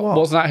them up with what?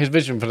 Wasn't that his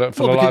vision for the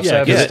live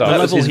service stuff?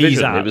 That was his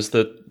vision. It was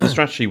the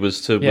strategy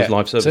was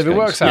live service. So if it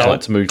works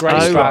out, to move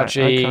great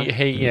strategy. Right,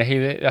 okay.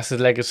 He that's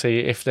his legacy.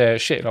 If they're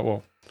shit, like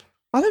well,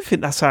 I don't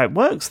think that's how it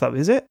works, though,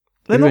 is it?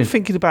 They're not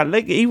thinking about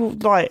he will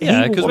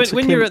because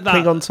when you're at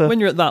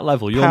that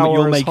level,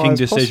 you're making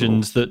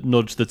decisions that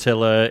nudge the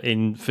tiller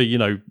in for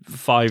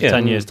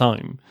 5-10 years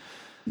time.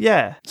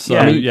 Yeah. So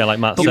like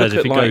Matt says,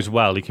 if it goes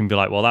well, he can be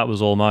like, well, that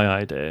was all my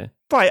idea.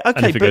 Right, okay.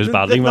 And if it goes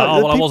badly,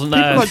 I wasn't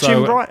there. Like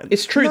so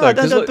it's true though,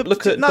 because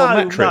look at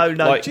Don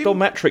Matrick. Don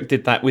Matrick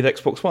did that with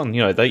Xbox One.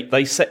 You know,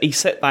 he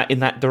set that in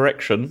that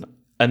direction,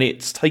 and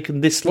it's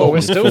taken this long. We're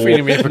still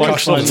feeling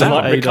Microsoft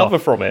to recover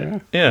from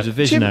it. Yeah, he's a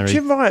visionary.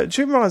 Jim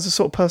Ryan's the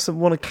sort of person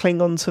who want to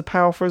cling on to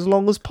power for as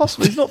long as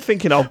possible. He's not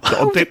thinking,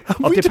 I'll dip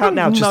out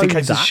now just in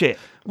case of shit.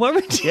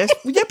 Yes,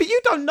 yeah, but you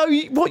don't know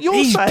what you're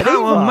He's saying. He's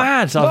power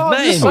mad. I've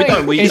met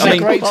him. It's a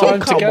great time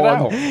to get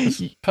out.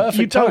 Perfect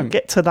you don't time.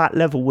 get to that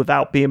level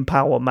without being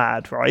power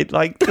mad, right?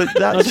 Like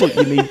that's what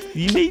you need.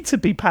 You need to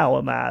be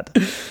power mad.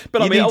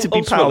 But I mean,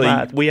 ultimately,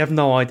 we have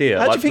no idea.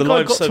 How do you think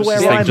I got to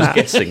where I'm just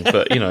guessing,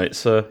 but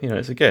it's a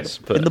guess.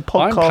 But in the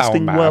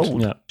podcasting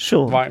world,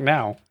 sure, right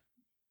now.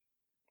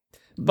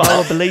 But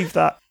I believe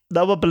that.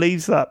 No one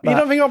believes that. You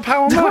don't think I'm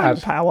power mad? I'm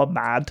power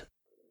mad.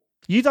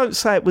 You don't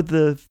say it with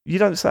the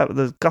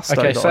gusto.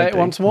 Okay, say it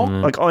once more.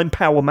 Like I'm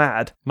power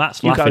mad.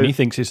 Matt's laughing. He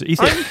thinks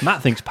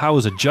Matt thinks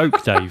power's a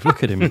joke. Dave,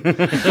 look at him. I'm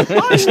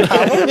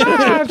power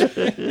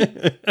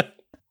mad.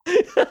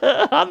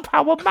 I'm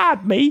power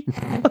mad, me.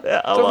 Don't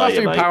have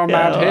to be power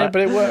mad here,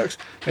 but it works.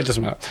 It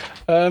doesn't matter.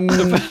 I mean,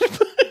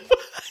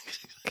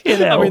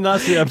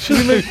 that's the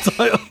episode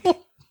title.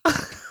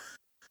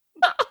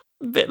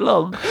 Bit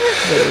long.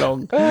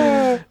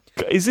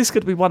 Is this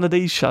going to be one of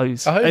these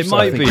shows? It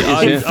might be.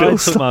 I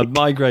took my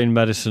migraine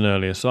medicine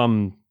earlier, so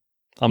I'm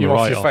You're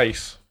right off your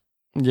face.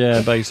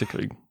 Yeah,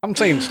 basically. I'm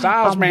seeing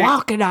stars, man.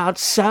 Walking out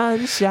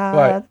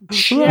sunshine.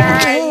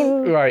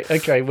 Right.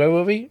 Okay. Where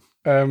were we?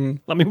 I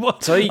mean,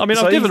 what?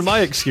 I've given my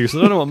excuse.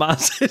 I don't know what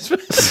Matt says.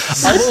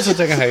 I've also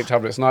taken headache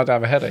tablets, and I don't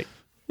have a headache.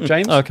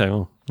 James? Okay.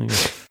 Well.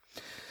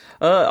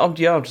 I'm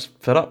just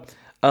fed up.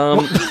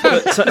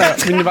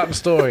 Thinking about the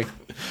story.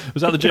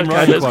 Was that the Jim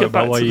Ryan quote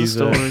about why he's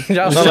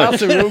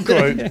that's a real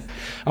quote.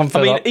 I'm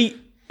fed up.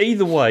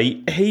 Either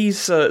way,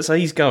 he's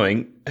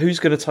going. Who's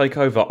going to take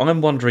over?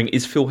 I'm wondering,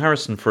 is Phil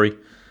Harrison free?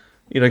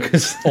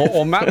 Because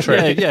or Matt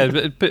Trick. Yeah.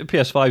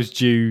 PS5's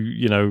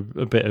due,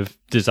 a bit of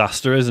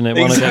disaster, isn't it?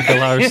 Want to get Phil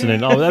Harrison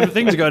in? Oh,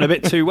 things are going a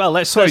bit too well.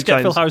 Let's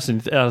get Phil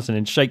Harrison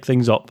in, shake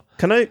things up.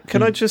 Can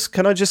I just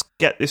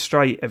get this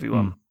straight,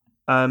 everyone?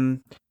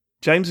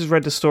 James has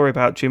read the story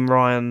about Jim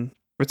Ryan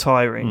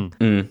retiring.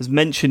 Has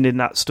mentioned in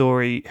that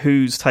story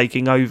who's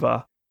taking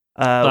over.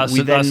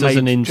 We then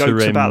made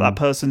jokes about that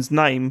person's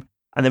name,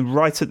 and then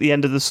right at the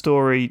end of the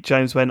story,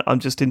 James went, "I'm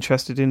just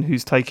interested in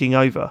who's taking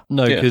over."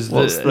 No, because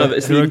it's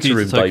the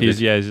interim, David.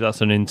 Yeah,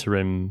 that's an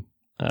interim.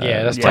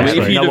 That's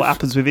if you know what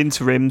happens with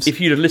interims. If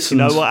you'd have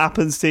listened, you know what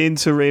happens to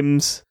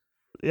interims.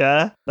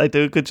 Yeah, they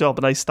do a good job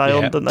and they stay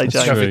on, don't they,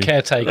 James? True.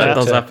 Caretaker. That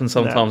does happen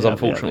sometimes,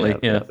 unfortunately.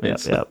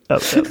 Next.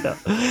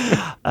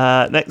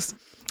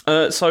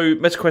 So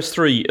MetaQuest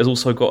 3 has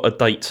also got a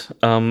date.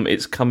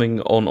 It's coming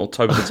on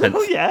October the 10th.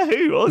 Oh yeah,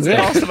 who was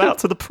asked about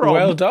to the prom?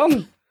 Well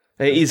done.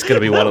 It is going to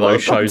be one of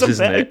those shows,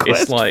 isn't it?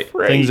 It's like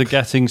 3. Things are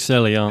getting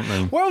silly, aren't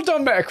they? Well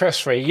done,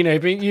 MetaQuest 3.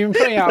 You've been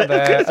putting out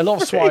there a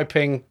lot of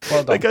swiping.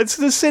 Well done. They go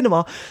to the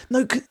cinema.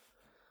 No,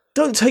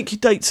 don't take your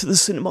date to the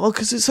cinema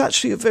because it's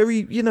actually a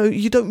very,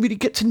 you don't really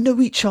get to know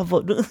each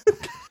other.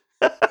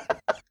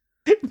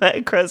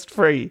 MetaQuest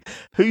 3.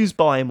 Who's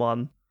buying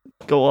one?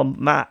 Go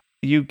on, Matt.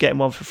 You getting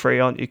one for free,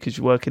 aren't you? Because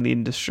you work in the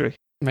industry.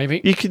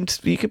 Maybe you could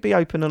be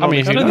open and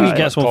honest. I don't think he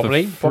gets one for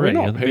free. Probably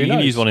not. He can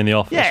use one in the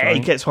office. Yeah, right?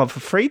 He gets one for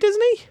free,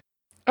 doesn't he?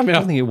 I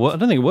don't think it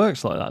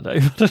works like that,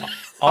 Dave.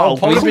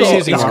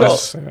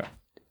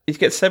 He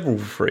gets several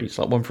for free. It's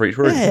like one for each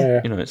room.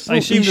 Yeah. I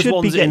assume there's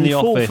ones in the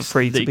office for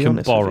free that you can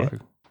borrow.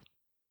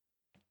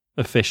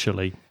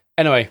 Officially.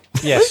 Anyway,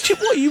 yes.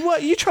 What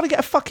are you trying to get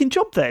a fucking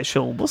job there,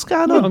 Sean? What's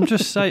going on? I'm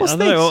just saying. I don't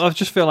know. I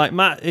just feel like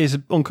Matt is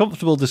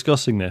uncomfortable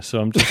discussing this,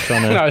 so I'm just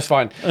trying to. No, it's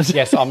fine.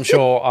 Yes, I'm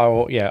sure.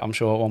 I'm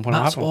sure at one point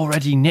Matt's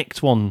already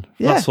nicked one.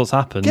 Yeah. That's what's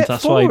happened. Get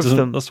that's why he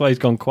doesn't. That's why he's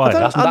gone quiet.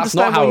 I don't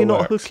understand why you're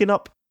not hooking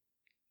up.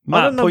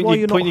 Matt, point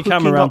your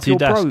camera around to your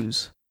desk.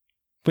 Bros.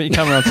 Put your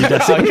camera around to your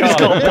desk. He's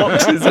got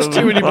boxes. There's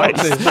too many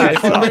boxes.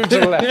 If I move to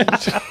the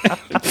left,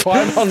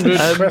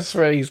 500 Quest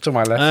 3s to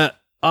my left.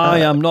 I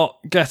am not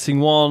getting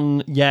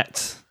one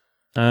yet.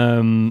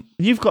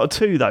 You've got a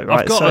 2 though, right?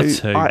 I've got a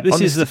 2. This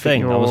is the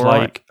thing. I was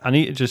like, I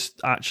need to just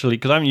actually,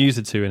 because I haven't used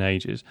the 2 in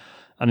ages,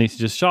 I need to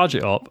just charge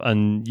it up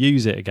and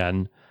use it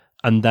again.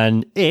 And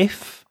then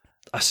if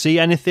I see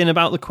anything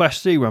about the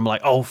Quest 3 where I'm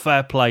like, oh,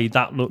 fair play,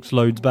 that looks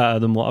loads better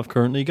than what I've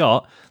currently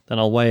got, then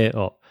I'll weigh it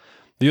up.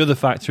 The other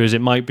factor is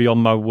it might be on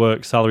my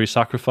work salary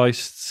sacrifice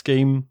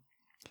scheme.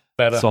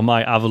 Better. So I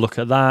might have a look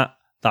at that.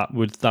 That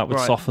would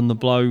soften the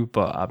blow,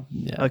 but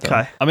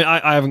okay. I mean,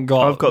 I haven't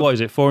got, what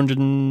is it,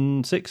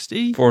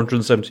 460?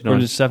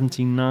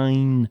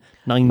 479.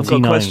 99. I've got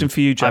a question for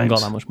you, James. I haven't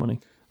got that much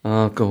money.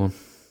 Oh, go on.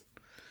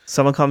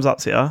 Someone comes up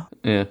to you,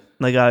 and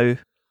they go,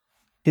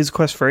 "Here's a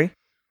Quest 3.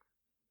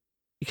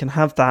 You can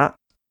have that,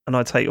 and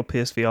I take your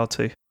PSVR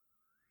 2."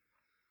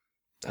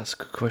 That's a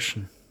good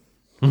question.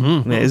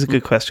 Mm-hmm. It is a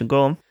good question.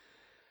 Go on.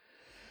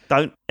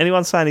 Don't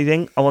anyone say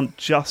anything. I want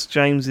just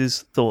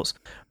James's thoughts.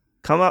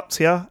 Come up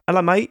to you.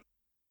 Hello, mate.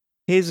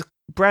 Here's a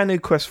brand new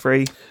Quest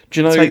 3. Do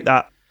you know, take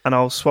that, and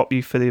I'll swap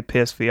you for the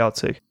PSVR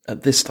 2.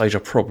 At this stage, I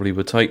probably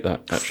would take that,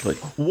 actually.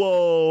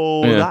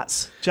 Whoa,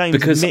 that's James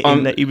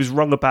admitting that he was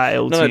wrong about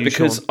LTE. No,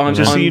 because Sean.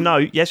 Just so you know,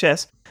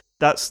 yes.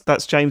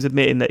 That's James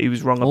admitting that he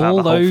was wrong about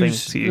all the whole thing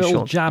those to you, little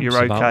Sean. jabs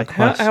You're about okay. the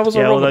Quest. How was I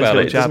Yeah, all wrong those about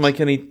little it? It doesn't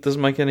jabs.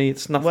 make any.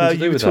 It's nothing Well, to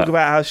do you with talk that.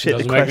 about how shit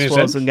the Doesn't make Quest any was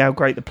sense. and how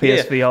great the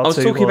PSVR 2 was. I was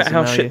talking about how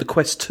and shit the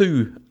Quest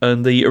 2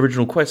 and the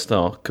original Quest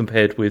are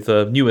compared with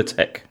newer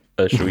tech.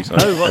 Shall we say?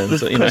 Oh, what,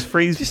 the And, Quest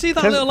 3's... Did you see that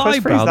Quest little 3's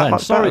eyebrow that then?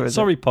 much better, isn't it?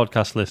 Sorry,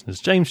 podcast listeners.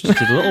 James just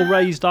did a little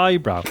raised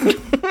eyebrow.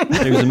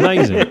 It was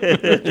amazing.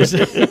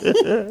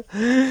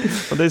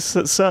 Well, there's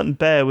a certain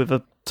bear with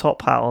a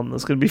top hat on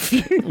that's going to be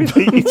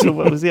fuming.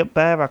 What was he, a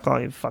bear? I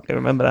can't even fucking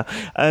remember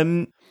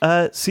now.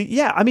 So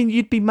yeah, I mean,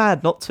 you'd be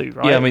mad not to,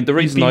 right? Yeah, I mean, the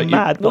reason you'd be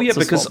mad not to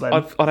because swap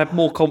them. I'd have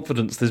more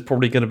confidence there's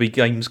probably going to be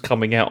games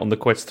coming out on the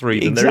Quest 3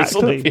 than there is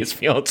on the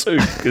PSVR 2.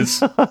 Because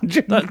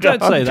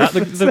Don't say that.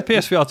 The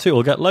PSVR 2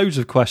 will get loads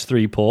of Quest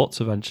 3 ports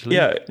eventually.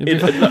 yeah,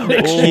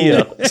 next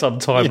year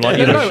sometime, like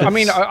you know. No, I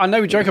mean, I know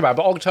we joke about it,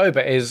 but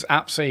October is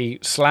absolutely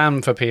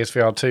slam for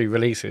PSVR 2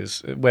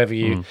 releases, whether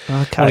you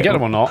want to get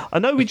them or not. I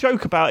know we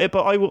joke about it,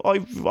 but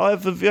I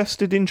have a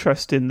vested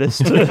interest in this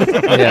too.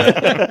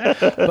 Yeah.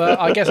 But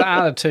I guess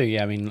out of 2,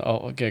 yeah, I mean,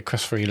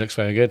 Quest 3 looks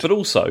very good. But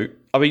also,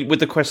 I mean, with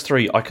the Quest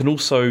 3, I can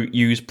also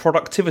use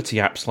productivity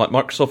apps like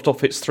Microsoft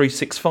Office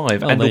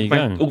 365 and there you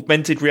go.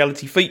 augmented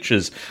reality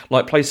features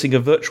like placing a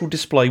virtual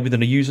display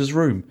within a user's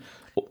room.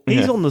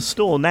 He's on the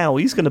store now.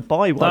 He's going to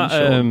buy one.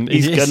 Sean.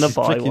 He's going to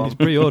buy one. He's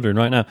pre-ordering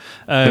right now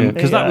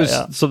because that was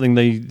something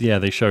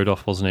they showed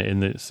off, wasn't it? In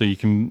that, so you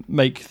can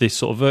make this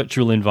sort of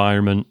virtual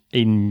environment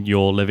in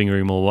your living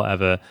room or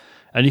whatever,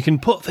 and you can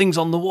put things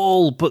on the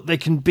wall, but they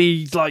can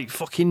be like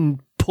fucking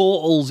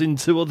portals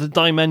into other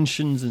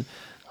dimensions, and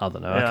I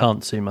don't know. I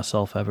can't see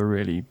myself ever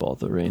really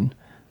bothering.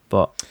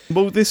 But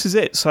well, this is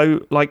it.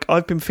 So, like,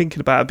 I've been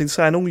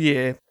saying all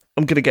year,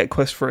 I'm going to get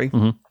Quest 3.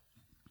 Mm-hmm.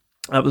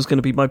 That was going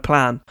to be my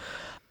plan.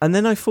 And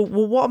then I thought,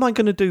 well, what am I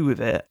going to do with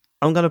it?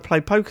 I'm going to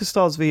play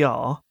PokerStars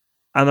VR,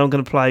 and I'm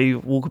going to play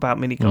Walkabout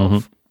Mini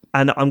Golf,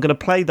 and I'm going to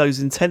play those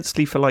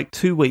intensely for like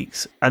 2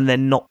 weeks, and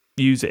then not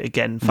use it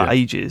again for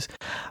ages.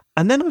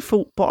 And then I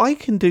thought, but I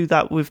can do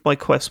that with my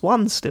Quest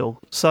 1 still.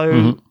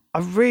 So I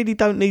really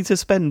don't need to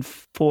spend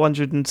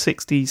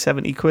 460,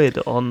 70 quid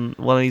on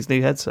one of these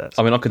new headsets.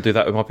 I mean, I could do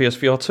that with my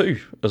PSVR 2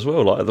 as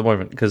well, like at the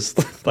moment, because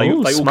they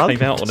all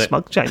came out on it.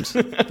 Smug James.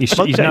 he's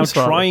now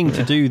trying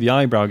to do the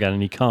eyebrow again,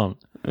 and he can't.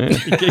 It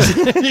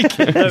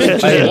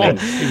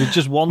was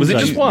just one. Was it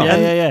just one?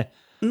 Yeah.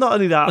 Not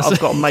only that, I've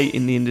got a mate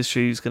in the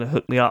industry who's going to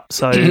hook me up.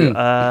 So, I'll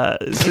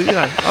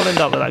end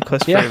up with that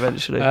Quest 3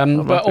 eventually.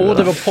 But all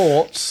the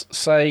reports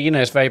say,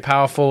 it's very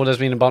powerful. There's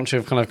been a bunch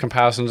of kind of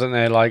comparisons, isn't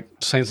there? Like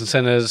Saints and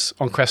Sinners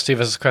on Quest 2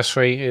 versus Quest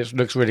 3. It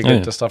looks really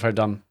good, the stuff I've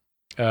done.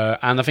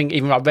 And I think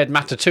even Red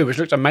Matter 2, which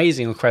looked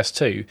amazing on Quest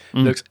 2,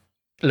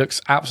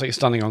 looks absolutely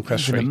stunning on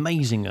Quest 3. Even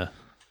amazinger.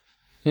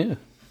 Yeah.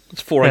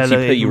 It's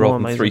 480p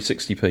rather than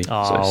 360p.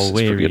 Oh, so it's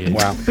weird.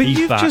 Wow. But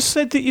you've just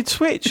said that you'd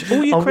switch.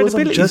 All your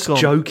credibility's just gone.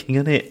 joking,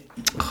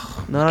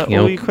 innit? No,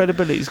 all your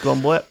credibility's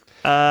gone. What?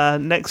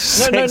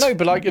 Next. No.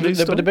 But like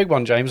the big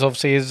one, James,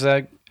 obviously is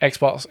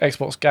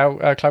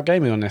Xbox Cloud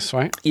Gaming on this,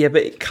 right? Yeah,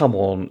 but come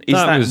on, is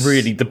that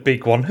really the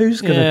big one? Who's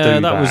going to do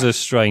that? That was a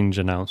strange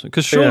announcement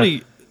because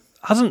surely.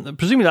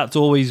 Presumably that's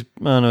always.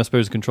 I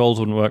suppose the controls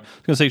wouldn't work. I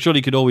was going to say surely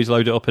you could always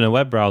load it up in a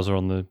web browser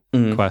on the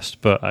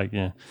Quest, but I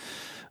don't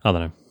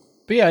know.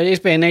 But yeah, it's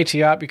being an AT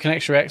app. You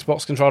connect your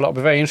Xbox controller. I'll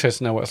be very interested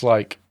to know what it's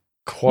like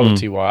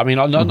quality wise. I mean,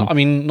 I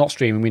mean, not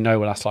streaming. We know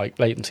what that's like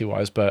latency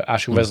wise, but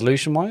actual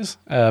resolution wise.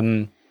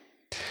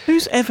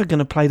 Who's ever going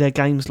to play their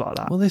games like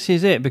that? Well, this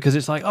is it because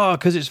it's like,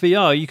 because it's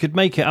VR, you could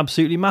make it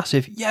absolutely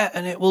massive,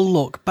 and it will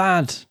look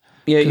bad.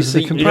 Yeah, you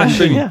see,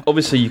 compression.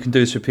 Obviously, you can do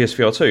this with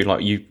PSVR 2.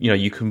 Like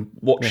you can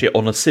watch it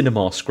on a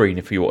cinema screen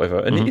if you whatever,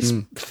 and it's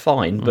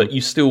fine. But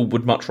you still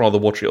would much rather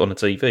watch it on a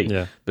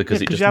TV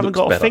because it just you haven't looks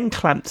got better. a thing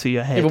clamped to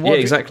your head. Yeah,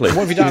 exactly. What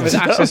have you done with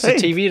access to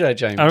TV though,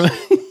 James?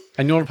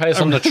 And you want to play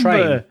this on the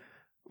train?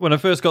 When I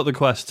first got the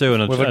Quest 2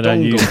 and I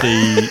dongle. used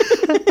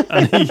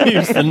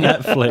the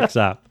Netflix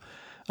app,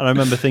 and I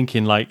remember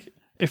thinking, like,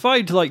 if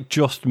I'd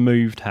just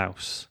moved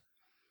house,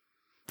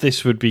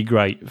 this would be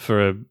great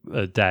for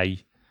a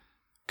day.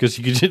 Because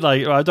you could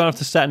I don't have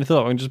to set anything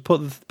up. I can just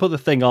put the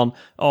thing on.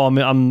 Oh,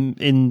 I'm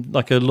in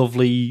like a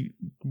lovely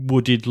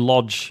wooded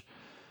lodge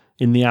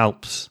in the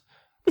Alps,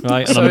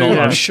 right? And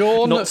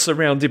I'm not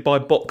surrounded by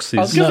boxes.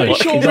 I was going to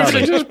say, Sean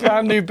Ridley just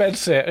brand new bed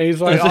set. And he's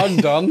like, I'm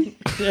done.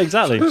 Yeah,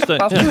 exactly.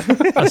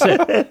 That's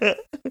it.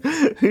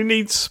 Who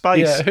needs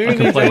space? Yeah, who I can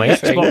needs play my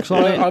anything? Xbox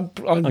on it.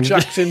 I'm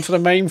jacked into the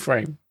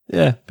mainframe.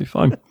 Yeah, be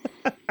fine.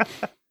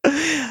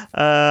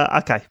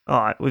 Okay,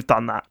 all right, we've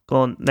done that. Go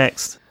on,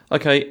 next.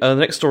 Okay, the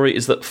next story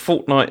is that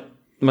Fortnite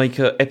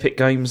maker Epic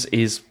Games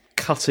is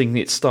cutting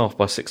its staff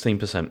by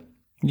 16%.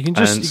 You can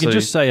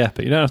just say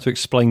Epic. You don't have to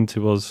explain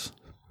to us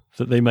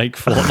that they make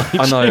Fortnite.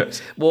 I know.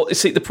 Well,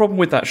 see, the problem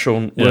with that,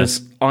 Sean,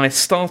 was I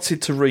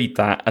started to read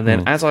that, and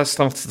then as I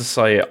started to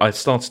say it, I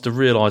started to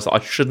realise that I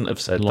shouldn't have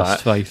said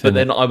Lost that. faith but in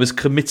then I was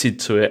committed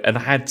to it and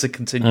had to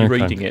continue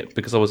reading it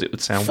because otherwise it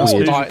would sound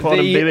weird.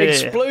 Fortnite, the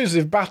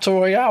explosive battle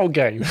royale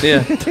game.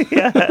 Yeah.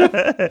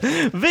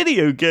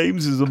 Video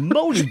games is a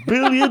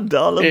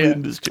multi-billion-dollar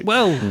industry.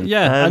 Well,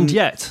 and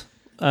yet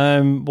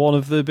One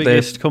of the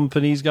biggest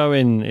companies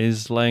going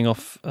is laying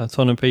off a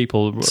ton of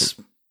people.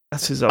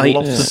 That is a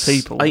lot of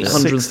people.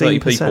 830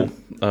 people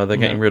they're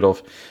getting rid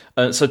of.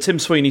 So Tim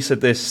Sweeney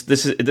said this.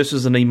 This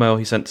was an email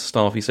he sent to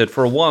staff. He said,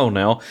 "For a while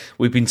now,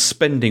 we've been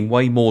spending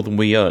way more than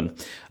we earn,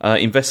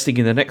 investing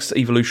in the next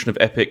evolution of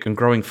Epic and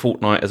growing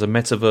Fortnite as a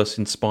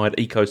metaverse-inspired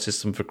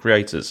ecosystem for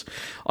creators.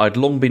 I'd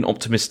long been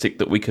optimistic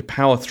that we could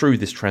power through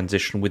this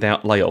transition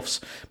without layoffs,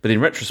 but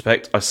in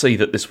retrospect, I see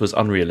that this was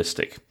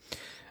unrealistic."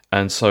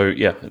 And so,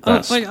 yeah,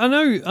 that's... I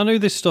know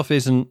this stuff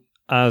isn't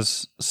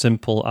as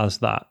simple as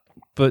that.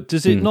 But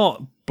does it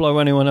not blow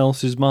anyone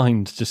else's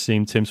mind just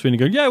seeing Tim Sweeney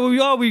go, yeah,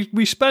 well,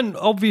 we spent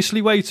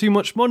obviously way too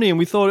much money and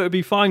we thought it would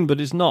be fine, but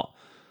it's not.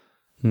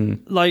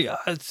 Like,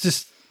 it's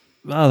just,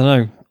 I don't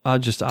know. I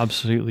just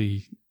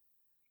absolutely...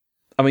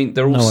 I mean,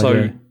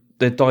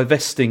 they're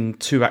divesting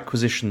 2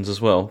 acquisitions as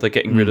well. They're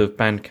getting rid of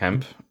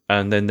Bandcamp,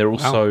 and then they're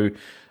also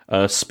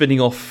spinning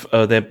off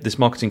this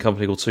marketing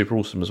company called Super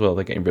Awesome as well.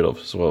 They're getting rid of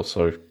as well,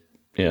 so,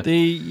 yeah.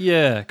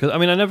 Because, I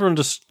mean, I never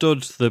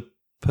understood the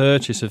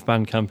purchase of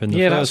Bandcamp in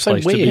the first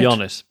place, to be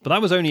honest. But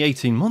that was only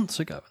 18 months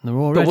ago, and they're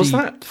already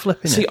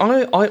flipping it. See,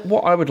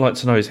 what I would like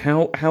to know is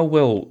how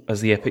well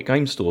has the Epic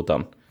Game Store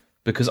done?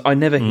 Because I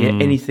never hear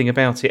anything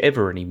about it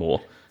ever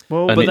anymore.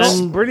 Well, and but that's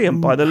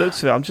brilliant by the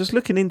looks of it. I'm just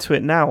looking into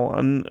it now,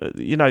 and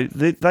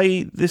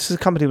this is a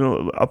company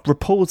that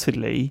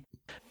reportedly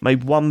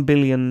made $1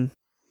 billion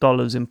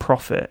in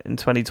profit in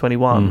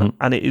 2021,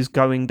 and it is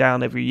going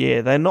down every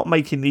year. They're not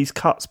making these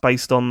cuts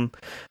based on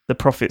the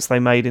profits they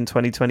made in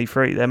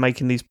 2023. They're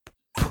making these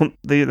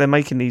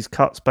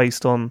cuts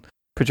based on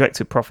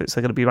projected profits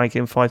they're going to be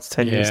making in 5 to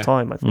 10 years'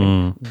 time, I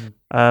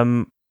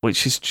think.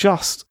 Which is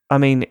just, I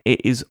mean,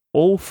 it is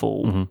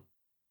awful.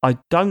 I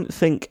don't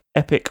think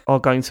Epic are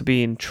going to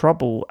be in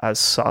trouble as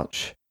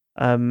such,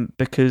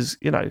 because,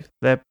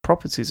 their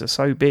properties are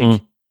so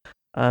big.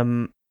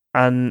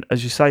 And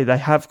as you say, they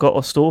have got a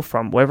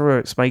storefront. Whether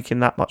it's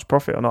making that much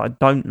profit or not, I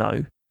don't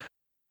know.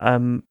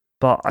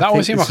 But that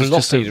always seemed like a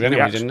loss leader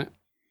anyway, didn't it?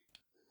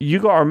 You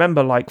got to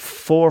remember, like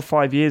 4 or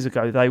 5 years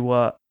ago, they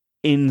were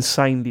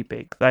insanely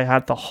big. They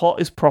had the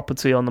hottest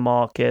property on the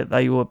market.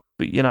 They were,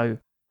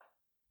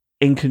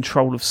 in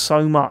control of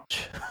so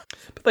much.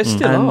 But they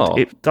still are.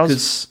 It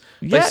does.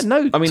 I mean,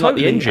 totally. like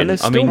the engine. And they're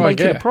still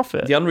making a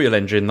profit. The Unreal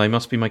Engine, they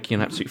must be making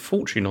an absolute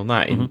fortune on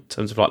that in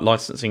terms of like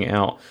licensing it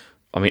out.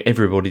 I mean,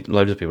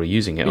 loads of people are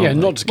using it. Yeah,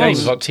 not just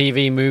games, like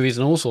TV, movies,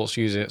 and all sorts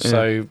use it.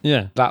 So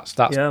that's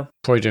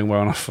probably doing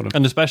well enough for them.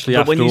 And especially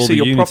but after when you all see the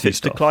your Unity profits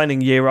stuff declining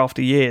year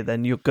after year,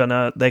 then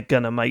they're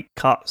gonna make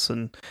cuts,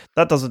 and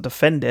that doesn't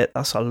defend it.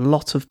 That's a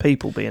lot of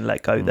people being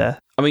let go there.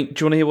 I mean,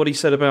 do you want to hear what he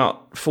said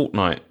about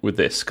Fortnite with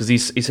this? Because he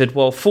said,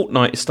 while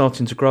Fortnite is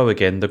starting to grow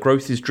again, the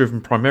growth is driven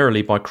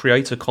primarily by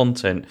creator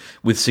content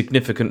with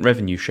significant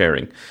revenue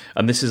sharing.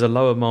 And this is a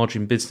lower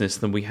margin business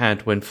than we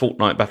had when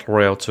Fortnite Battle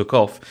Royale took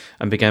off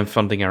and began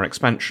funding our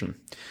expansion.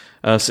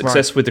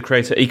 Success with the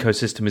creator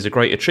ecosystem is a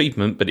great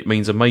achievement, but it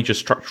means a major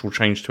structural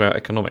change to our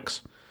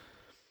economics.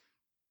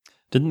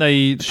 Didn't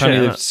they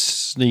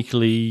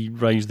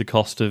sneakily raise the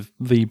cost of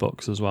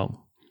V-Bucks as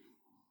well?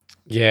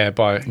 Yeah,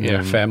 by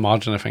a fair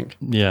margin, I think.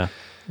 Yeah.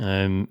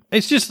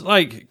 It's just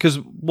like, because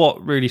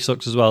what really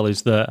sucks as well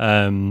is that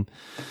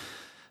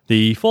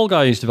the Fall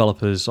Guys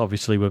developers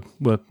obviously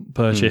were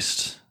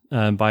purchased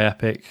by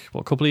Epic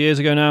a couple of years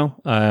ago now,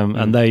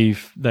 and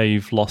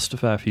they've lost a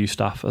fair few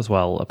staff as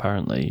well,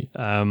 apparently.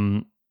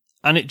 And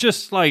it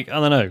just, like, I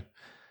don't know.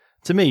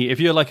 To me, if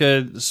you're like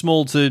a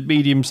small to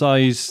medium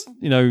size,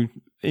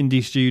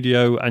 indie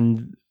studio,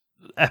 and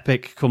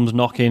Epic comes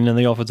knocking and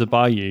they offer to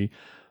buy you,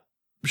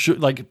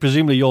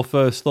 presumably your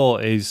first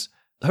thought is,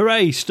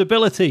 hooray,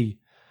 stability.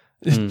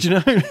 Do you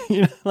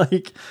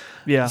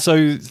know?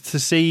 So to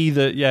see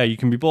that, you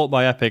can be bought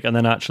by Epic, and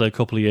then actually a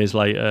couple of years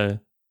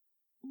later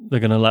they're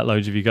going to let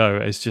loads of you go.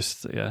 It's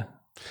just, I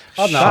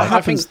don't know.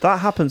 That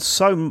happens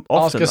so often. I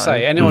was going to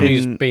say, anyone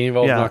who's been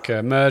involved in like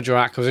a merger or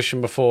acquisition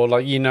before,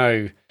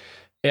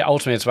 it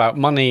ultimately it's about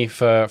money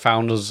for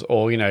founders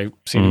or,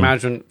 senior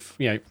management,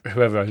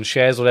 whoever owns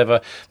shares or whatever.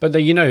 But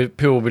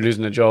people will be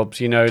losing their jobs.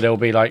 There'll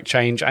be like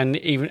change. And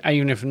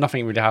even if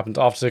nothing really happens,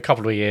 after a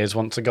couple of years,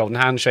 once the golden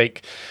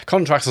handshake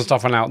contracts and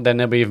stuff run out, then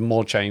there'll be even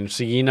more change.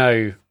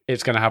 So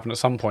it's going to happen at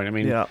some point. I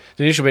mean, the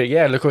initial bit,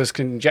 look at this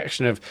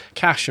injection of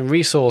cash and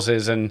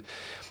resources. And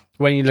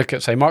when you look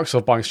at, say,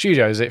 Microsoft buying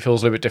studios, it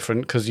feels a little bit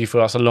different because you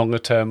feel that's a longer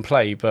term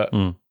play. But,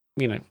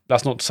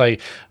 that's not to say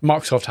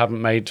Microsoft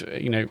haven't made,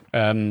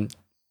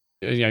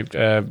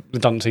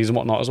 redundancies and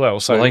whatnot as well.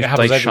 So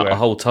they shut a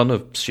whole ton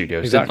of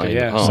studios, exactly,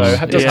 didn't they? So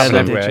it does happen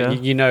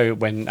everywhere.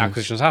 When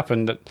acquisitions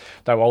happen, that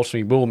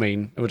ultimately will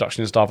mean a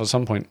reduction in staff at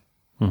some point.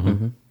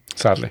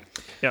 Sadly.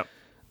 Yeah.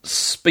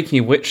 Speaking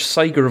of which,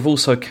 Sega have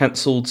also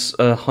cancelled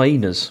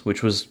Hyenas,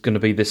 which was going to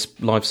be this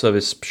live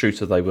service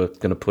shooter they were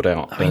going to put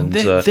out. I mean,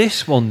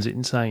 this one's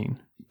insane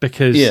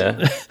because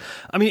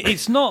I mean,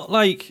 it's not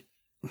like,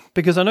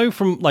 because I know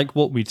from like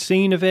what we'd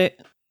seen of it,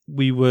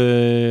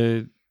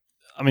 I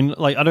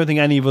don't think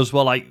any of us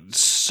were like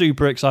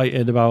super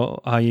excited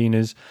about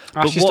Hyenas.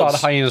 I actually started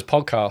a Hyenas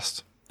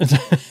podcast.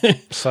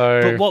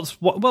 So,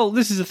 but well,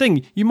 this is the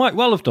thing. You might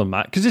well have done,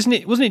 Matt, because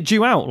wasn't it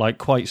due out like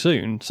quite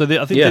soon? So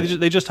I think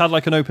they just had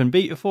like an open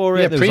beta for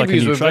it. yeah, There was, like, a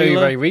previews new were very,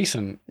 trailer. very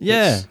recent.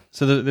 Yeah,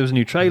 so there was a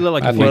new trailer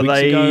like a few Were weeks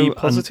they ago.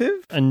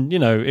 positive? And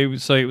it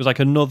was like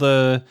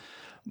another.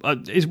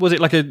 Was it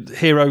like a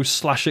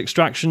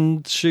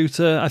hero/extraction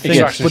shooter? I think,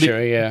 Extraction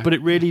shooter, yeah. But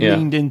it really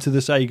leaned into the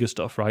Sega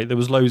stuff, right? There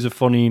was loads of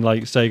funny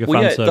like Sega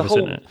fan service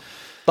in it.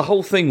 The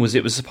whole thing was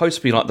it was supposed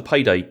to be like the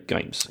Payday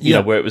games, you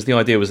know, where it was the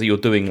idea was that you're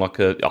doing like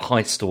a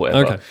heist or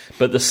whatever,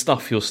 but the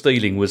stuff you're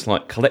stealing was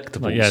like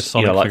collectibles, Like,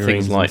 Sonic like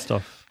figurines things like and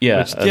stuff. Yeah,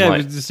 Which,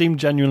 like, it seemed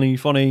genuinely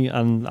funny,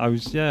 and I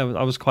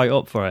was quite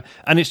up for it.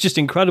 And it's just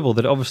incredible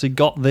that it obviously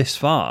got this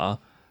far,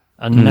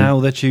 and now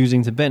they're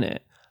choosing to bin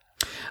it.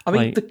 I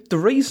mean, the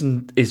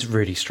reason is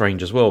really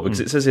strange as well, because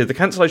it says here the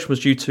cancellation was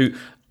due to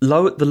the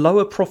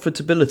lower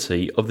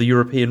profitability of the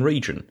European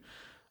region.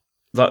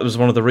 That was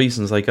one of the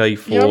reasons they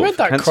gave for I read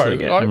that cancelling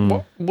quote. it.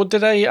 Like, what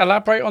did they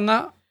elaborate on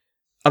that?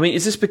 I mean,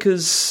 is this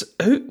because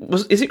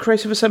is it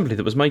Creative Assembly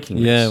that was making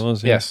this? Yeah, it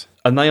was. Yeah. Yes.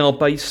 And they're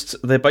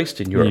based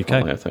in Europe, UK.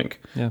 aren't they, I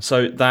think. Yeah.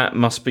 So that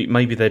must be,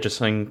 maybe they're just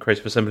saying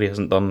Creative Assembly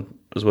hasn't done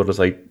as well as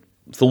they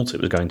thought it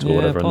was going to, or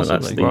whatever, possibly.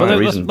 and that's the But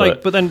reason.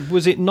 but then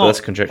was it not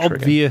that's conjecture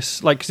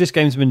obvious? Like, because this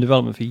game's been in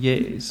development for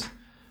years.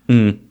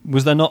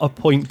 Was there not a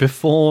point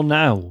before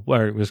now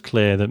where it was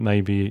clear that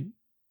maybe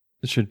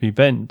it should be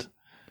bent?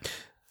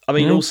 I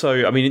mean, also,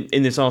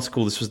 in this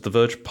article, this was The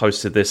Verge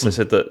posted this. They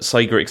said that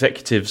Sega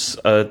executives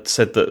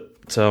said that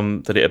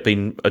that it had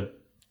been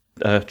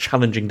a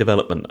challenging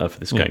development for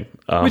this game,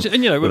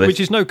 which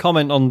is no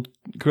comment on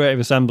Creative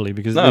Assembly,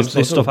 because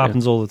this stuff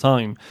happens all the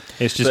time.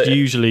 It's just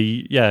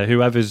usually,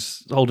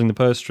 whoever's holding the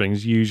purse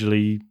strings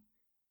usually,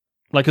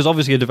 like, because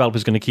obviously a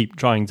developer's going to keep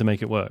trying to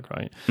make it work,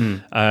 right?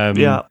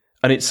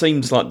 And it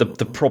seems like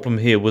the problem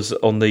here was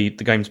on the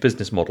game's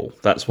business model.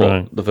 That's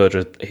what The Verge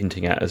are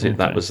hinting at, as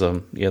that was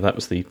that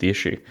was the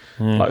issue,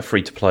 like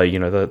free to play.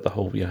 The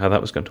whole how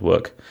that was going to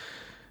work.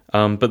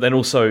 But then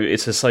also it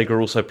says Sega are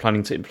also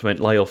planning to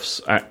implement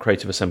layoffs at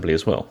Creative Assembly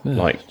as well.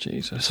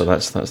 Jesus. So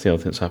that's the other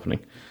thing that's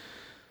happening.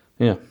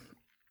 Yeah,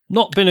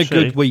 not been a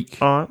good week.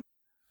 All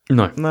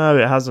right. No,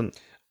 it hasn't.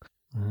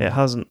 It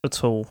hasn't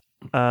at all.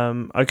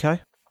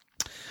 Okay.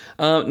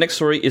 Next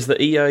story is that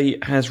EA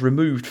has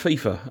removed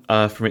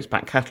FIFA from its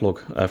back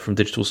catalogue from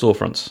digital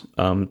storefronts.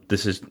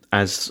 This is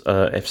as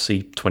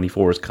FC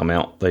 24 has come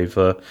out. They've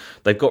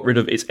got rid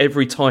of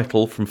every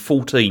title from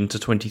 14 to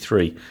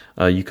 23.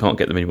 You can't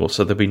get them anymore,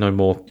 so there'll be no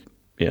more.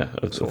 Yeah,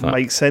 sort of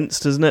makes sense,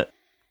 doesn't it?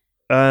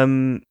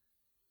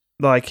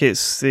 Like they're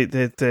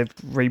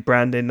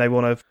rebranding. They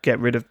want to get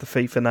rid of the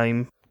FIFA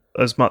name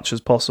as much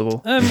as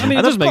possible.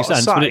 It does make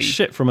sense, but it's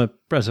shit from a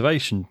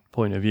preservation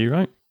point of view,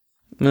 right?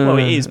 Well,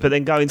 it is, but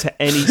then going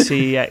to any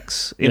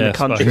CEX in the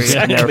country,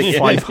 and there are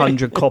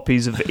 500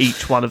 copies of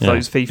each one of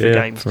those FIFA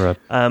games.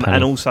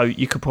 And also,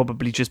 you could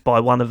probably just buy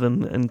one of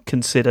them and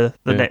consider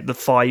the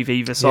 5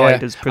 either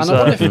side as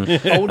preserved. And I wonder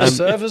if older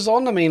servers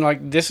on. I mean,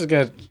 like, this is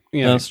going to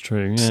that's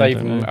true. save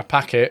them a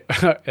packet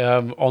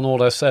on all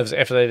those servers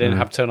if they didn't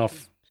have to turn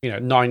off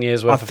 9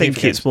 years worth of FIFA I think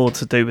games. it's more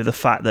to do with the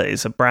fact that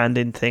it's a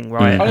branding thing,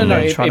 right? I don't know.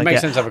 It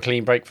makes sense to have a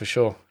clean break for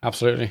sure.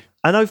 Absolutely.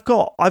 And I've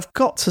got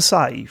to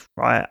say,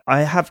 right?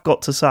 I have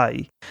got to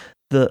say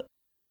that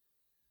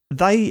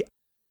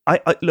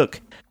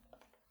look,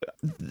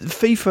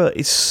 FIFA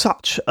is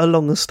such a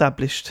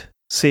long-established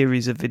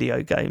series of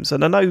video games,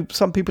 and I know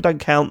some people don't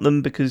count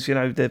them because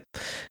they're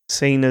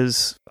seen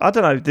as, I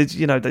don't know,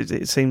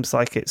 it seems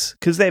like it's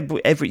because they're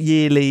every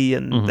yearly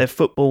and they're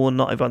football, and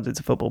not everyone's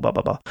into football, blah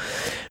blah blah.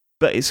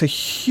 But it's a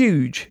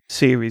huge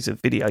series of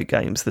video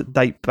games that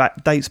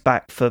dates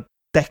back for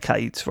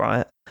decades,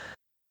 right?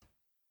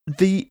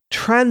 The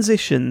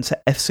transition to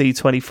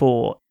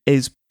FC24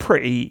 is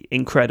pretty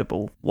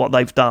incredible, what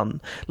they've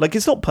done. Like,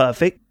 it's not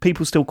perfect.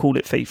 People still call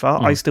it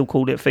FIFA. I still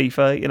call it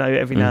FIFA,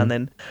 every now and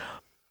then.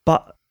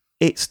 But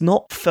it's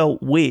not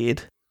felt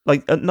weird.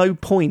 Like, at no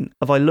point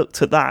have I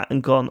looked at that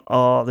and gone,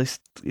 oh, this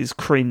is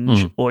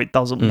cringe, or it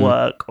doesn't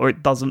work, or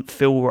it doesn't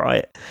feel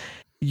right.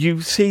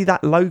 You see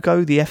that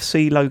logo, the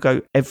FC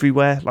logo,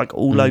 everywhere, like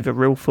all over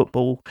real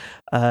football.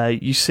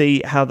 You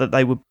see how that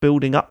they were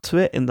building up to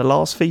it in the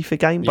last FIFA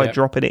game by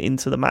dropping it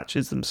into the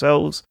matches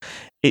themselves.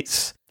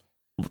 It's,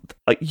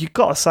 you've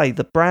got to say,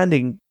 the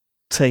branding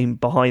team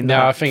behind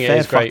that, I think fair it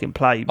is great. fucking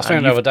play, man. I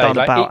think You've done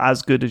about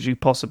as good as you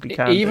possibly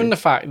can. Even the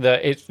fact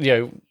that it's,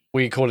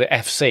 we call it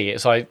FC.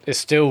 It's like it's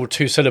still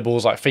 2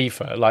 syllables like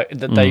FIFA. Like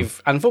that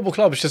they've, and Football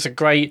Club is just a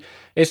great.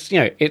 It's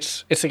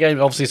it's a game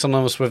obviously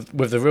synonymous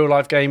with the real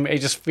life game. It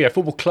just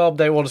Football Club,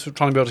 they want to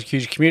try and build a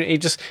huge community.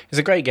 It's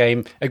a great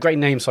game, a great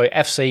name. So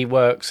FC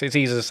works. It's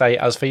easy to say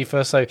as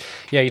FIFA. So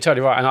yeah, you're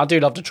totally right. And I do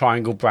love the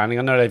triangle branding.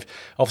 I know they've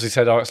obviously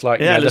said it's like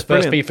the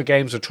first FIFA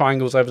games with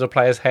triangles over the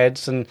players'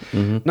 heads. And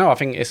no, I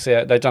think it's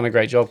they've done a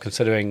great job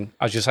considering,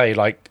 as you say,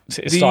 like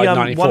it started in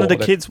 94.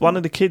 One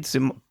of the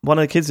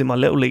kids in my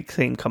little league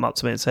team come up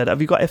to me and said, "Have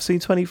you got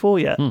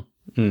FC24 yet?"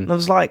 And I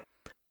was like,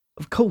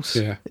 of course.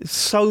 It's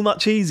so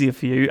much easier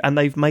for you, and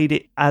they've made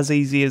it as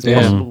easy as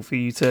possible for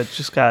you to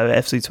just go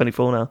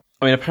FC24 now.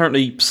 I mean,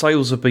 apparently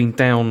sales have been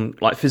down,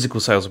 like physical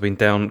sales have been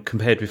down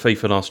compared with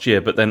FIFA last year,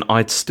 but then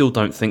I still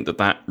don't think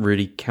that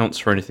really counts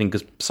for anything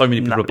because so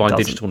many people are buying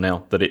digital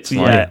now that it's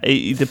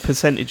the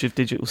percentage of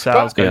digital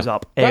sales goes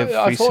up every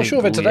single year. I thought sure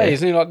of it today.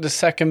 Isn't it like the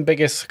second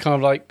biggest kind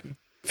of like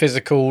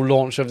physical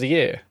launch of the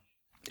year?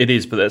 It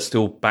is, but that's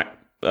still back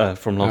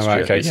from last year.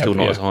 Okay. It's still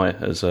not as high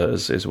as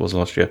it was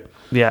last year.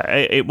 Yeah,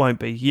 it won't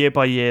be. Year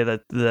by year,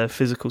 the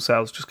physical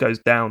sales just goes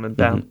down and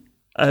down. Mm-hmm.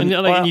 And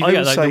you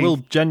get there will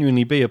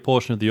genuinely be a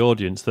portion of the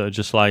audience that are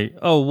just like,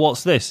 oh,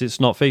 what's this? It's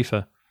not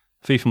FIFA.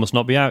 FIFA must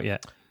not be out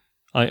yet.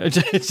 I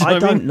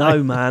don't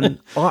know, man.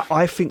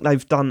 I think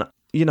they've done,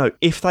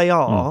 if they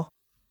are,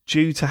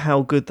 due to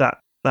how good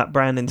that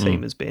branding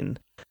team has been,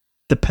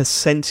 the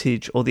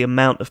percentage or the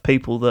amount of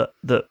people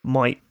that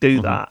might do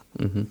that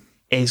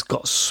has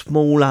got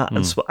smaller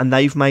and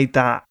they've made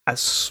that as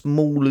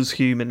small as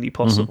humanly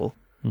possible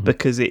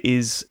because it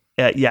is...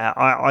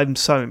 I'm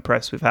so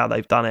impressed with how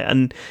they've done it.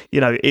 And,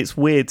 it's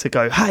weird to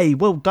go, hey,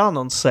 well done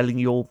on selling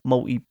your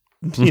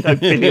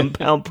multi-billion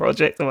pound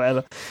project or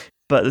whatever.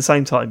 But at the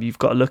same time, you've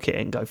got to look at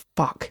it and go,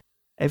 fuck,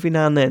 every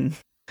now and then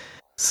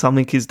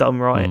something is done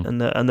right. And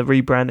the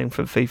rebranding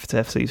from FIFA to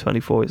FC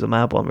 24 is a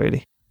mad one,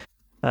 really.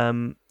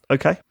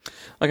 Okay.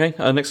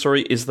 Next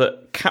story is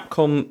that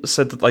Capcom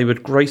said that they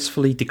would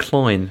gracefully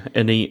decline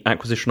any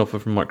acquisition offer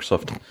from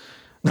Microsoft.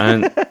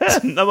 And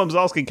no one's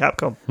asking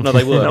Capcom. No,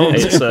 they were.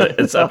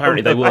 It's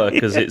apparently they were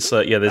because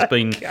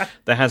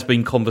there has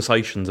been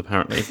conversations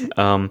apparently.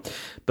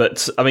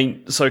 But I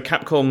mean, so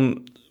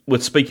Capcom were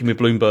speaking with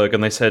Bloomberg,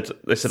 and they said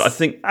I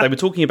think they were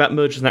talking about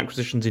mergers and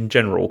acquisitions in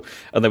general,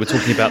 and they were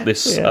talking about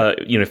this, for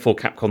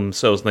Capcom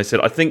themselves. And they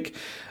said, I think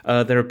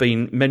there have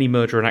been many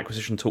merger and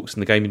acquisition talks in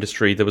the game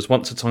industry. There was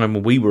once a time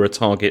when we were a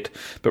target,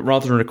 but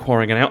rather than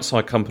acquiring an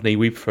outside company,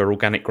 we prefer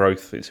organic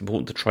growth. It's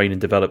important to train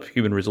and develop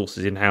human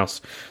resources in-house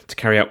to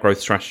carry out growth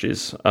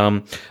strategies.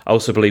 I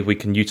also believe we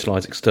can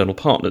utilise external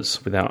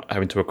partners without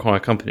having to acquire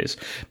companies.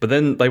 But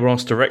then they were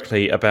asked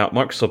directly about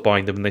Microsoft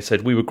buying them, and they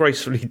said, we would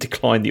gracefully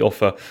decline the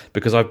offer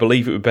because I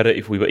believe it would be better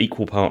if we were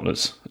equal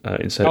partners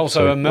instead.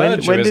 Also, a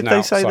merger is an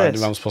outside the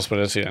realms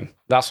possibility then.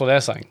 That's what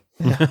they're saying.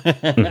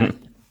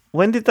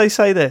 When did they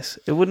say this?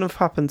 It wouldn't have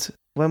happened.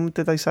 When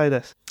did they say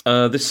this?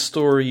 This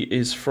story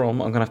is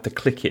from... I'm going to have to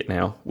click it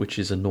now, which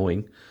is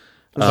annoying.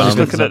 I was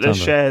looking at the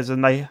shares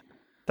and they have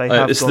gone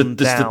down. It's the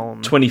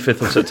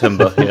 25th of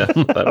September. Yeah,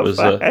 that was...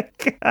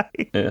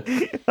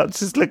 I'm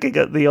just looking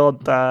at the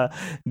odd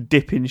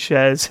dip in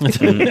shares. No,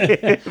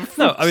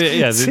 I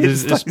mean,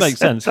 this makes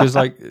sense because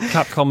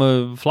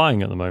Capcom are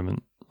flying at the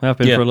moment. They have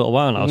been for a little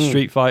while now.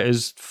 Street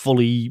Fighter's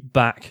fully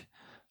back.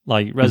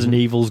 Resident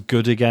Evil's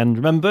good again.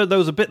 Remember, there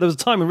was a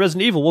time when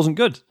Resident Evil wasn't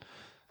good,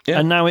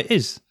 and now it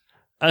is.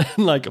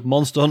 And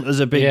Monster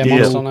Hunter's a big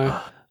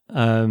deal.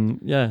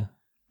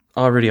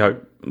 I really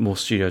hope more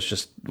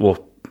studios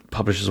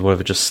publishers or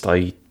whatever just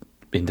stay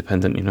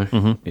independent.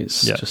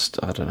 It's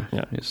just I don't know.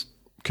 Yeah.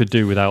 Could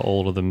do without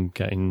all of them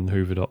getting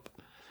hoovered up.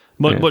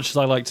 Much as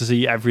I like to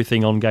see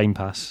everything on Game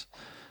Pass,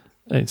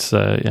 it's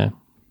You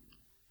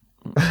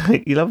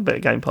love a bit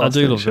of Game Pass. I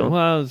do love it.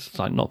 Well, it's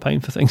like not paying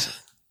for things.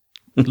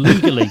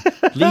 Legally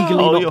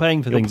not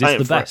paying for things.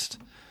 It's the best.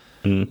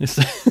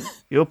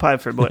 You're paying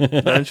for it, boy.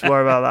 Don't you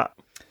worry about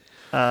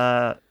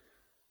that.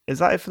 Is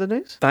that it for the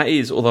news? That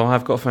is, although I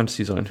have got a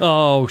Fantasy Zone.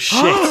 Oh,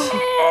 shit.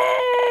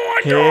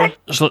 Here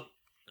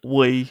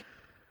we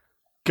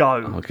go.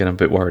 I'm getting a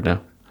bit worried now.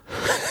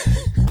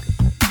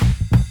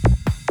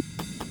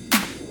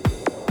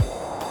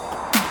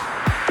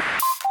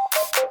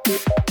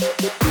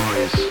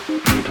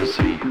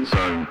 Fantasy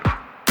Zone.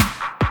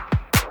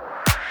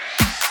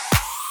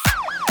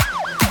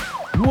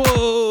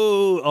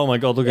 Whoa! Oh my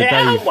god, look at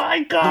Dave. Oh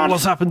my god! Look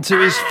what's happened to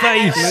his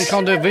face? He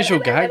can't do a visual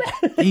gag.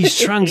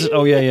 He's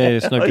Oh yeah,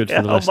 it's no good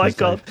for the listeners. Oh my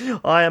god, Dave.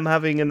 I am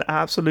having an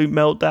absolute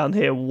meltdown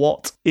here.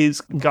 What is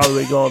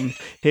going on?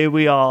 Here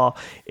we are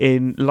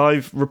in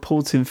live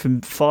reporting from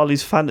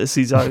Farley's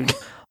Fantasy Zone.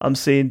 I'm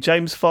seeing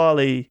James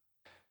Farley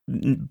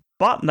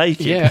butt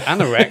naked. Yeah,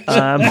 and erect.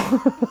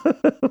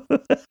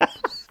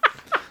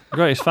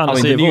 Greatest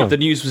fantasy of all. The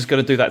news was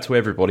going to do that to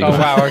everybody. Oh,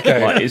 wow,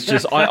 okay. It's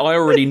just, I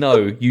already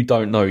know you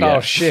don't know yet.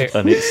 Oh, shit.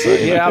 And it's,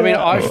 I mean,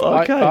 I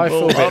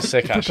feel a bit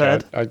sick,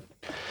 actually.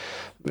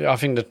 I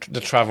think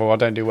the travel, I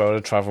don't do well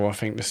with the travel. I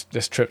think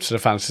this trip to the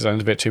Fantasy Zone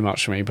is a bit too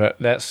much for me, but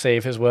let's see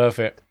if it's worth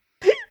it.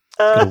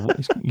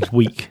 He's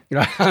weak.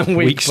 I'm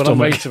weak, but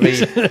I'm ready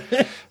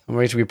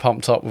to be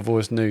pumped up with all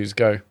this news.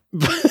 Go.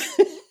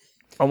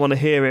 I want to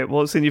hear it.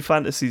 What's in your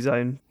Fantasy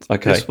Zone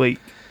this week?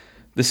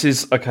 This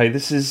is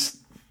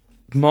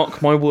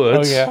mark my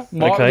words. Oh, yeah.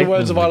 Mark the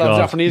words of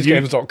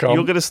ILoveJapaneseGames.com.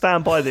 You're going to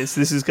stand by this.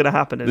 This is going to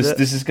happen, is it?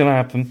 This is going to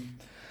happen.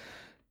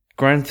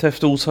 Grand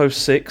Theft Auto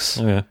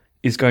 6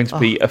 is going to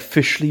be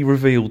officially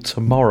revealed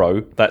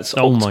tomorrow. That's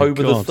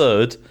October the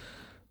 3rd.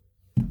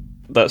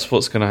 That's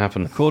what's going to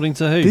happen. According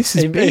to who? This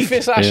is big. If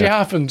this actually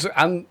happens,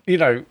 and,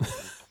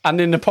 and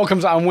then the pod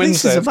comes out on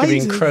Wednesday, it's going to be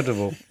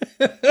incredible.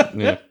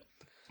 Yeah.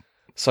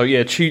 So,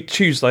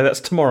 Tuesday,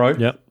 that's tomorrow.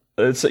 Yep.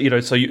 This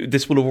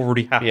will have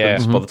already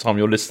happened by the time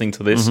you're listening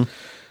to this.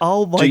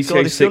 Oh my GTA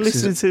god! If you're 6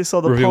 listening to this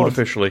on the revealed pod,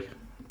 officially.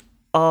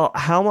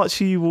 how much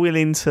are you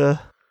willing to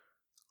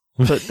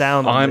put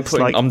down on I'm this?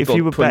 putting. Like, I'm if not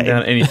you were putting betting,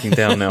 down anything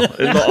down now. Not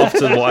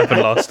after what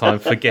happened last time.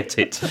 Forget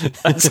it.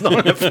 That's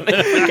not happening.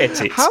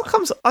 Forget it. how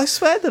comes? I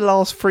swear the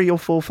last 3 or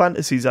 4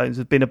 fantasy zones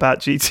have been about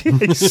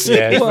GTA 6.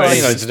 Yeah, it's Well, very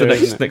you know, easy it's to the do,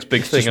 isn't it? next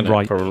big thing, Just isn't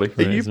right. it? Probably.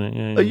 Isn't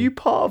it? Are you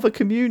part of a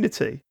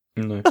community?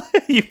 No. Are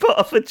you part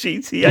of a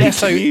GTA Yeah,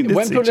 so community?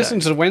 when people Jack? listen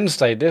to the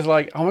Wednesday, they're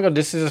like, "Oh my god,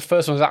 this is the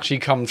first one that's actually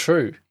come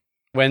true."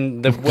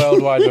 When the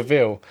worldwide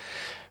reveal,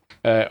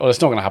 well,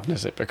 it's not going to happen,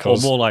 is it? Or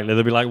Because more likely,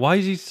 they'll be like, "Why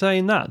is he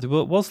saying that?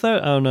 Was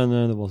there? Oh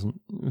no, there wasn't."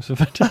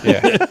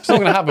 yeah, it's not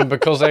going to happen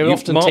because they would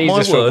often mark tease my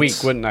this for a words.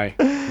 week, wouldn't they?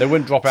 They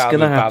wouldn't drop out of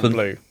the gonna bad happen.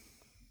 blue.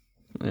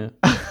 Yeah.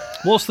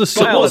 What's the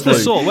Well, what's the Blue.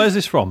 sort? Where's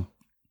this from?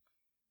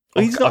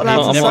 He's not I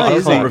allowed to can't, say, I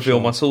is can't he? reveal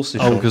my sources.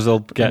 Oh, Sean. because they'll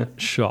get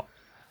shot.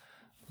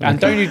 And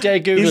don't you dare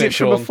Google Is it, it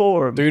from a Sean.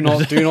 forum? Do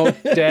not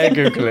dare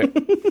Google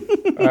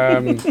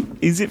it.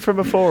 Is it from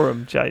a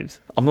forum, James?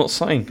 I'm not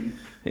saying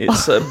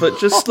it's, but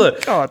just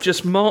look, God.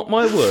 just mark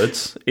my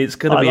words. It's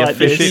going to I be like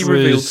this. officially It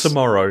revealed was-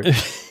 tomorrow.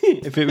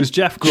 If it was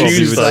Jeff Grubb, he would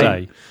Tuesday.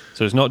 say.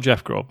 So it's not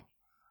Jeff Grubb.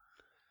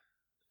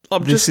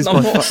 I'm This is I'm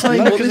my not fu- saying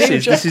No, what because this even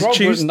is. Jeff This is Grubb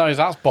Tuesday. knows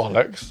that's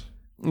bollocks.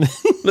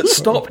 Let's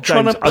stop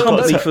trying to I've got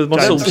pump to- me for my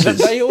James, sources.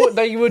 They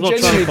would Not genuinely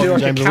trying do to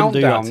like a James, I wouldn't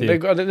do that countdown. to you.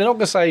 They're not going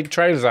to say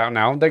trailers out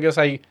now. They're going to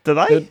say. Do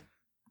they?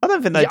 I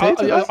don't think they Yeah, do.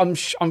 do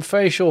they? I'm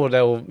very sure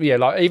they'll. Yeah,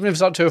 like even if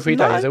it's like 2 or 3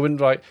 No. days, they wouldn't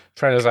like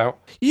trailers out.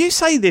 You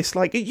say this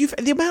like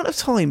the amount of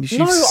times you've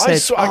No, said, I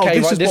swear, "Oh, okay,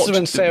 this right, is this what is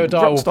when Sarah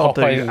Dye will Rockstar pop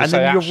do," in and and say,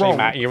 then you're "Actually, wrong.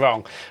 Matt, you're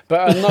wrong."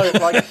 But no,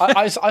 like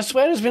I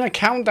swear there's been a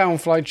countdown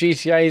for like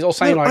GTA's or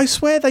saying No, like I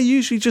swear they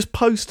usually just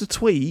post a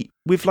tweet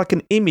with like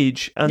an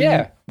image and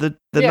Yeah. the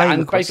yeah, name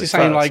and across basically it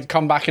saying first. like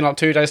come back in like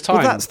 2 days time.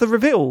 Well, that's the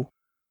reveal.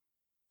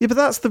 Yeah, but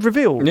that's the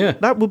reveal. Yeah.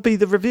 That would be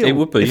the reveal. It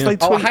would be, if yeah. they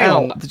tweet hang out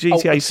on. the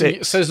GTA Oh,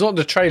 6. So it's not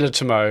the trailer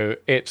tomorrow.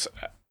 It's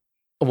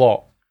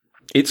what?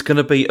 It's going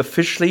to be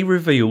officially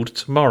revealed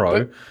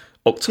tomorrow,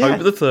 October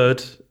Yeah. the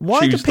 3rd,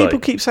 Why Tuesday. do people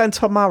keep saying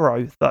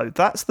tomorrow though?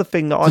 That's the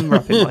thing that I'm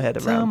wrapping my head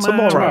around.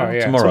 Tomorrow,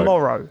 yeah.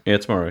 Tomorrow. Yeah,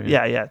 tomorrow.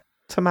 Yeah.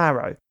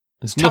 Tomorrow.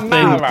 There's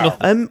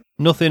Tomorrow.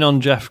 nothing on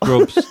Jeff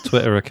Grubb's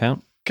Twitter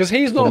account. Because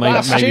he's not Well,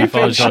 that maybe stupid,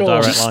 find our Sean.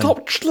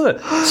 direct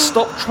line.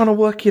 Stop trying to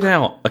work it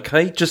out,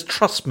 okay? Just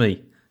trust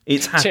me.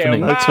 It's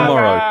happening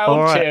tomorrow. All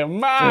right.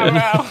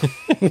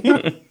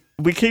 Tomorrow.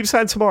 We keep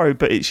saying tomorrow,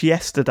 but it's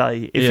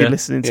yesterday if Yeah. you're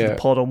listening to Yeah. the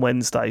pod on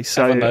Wednesday.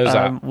 So Everyone knows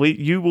that.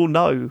 you will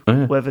know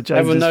whether James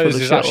Everyone is knows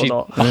full of there's shit or actually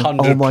not.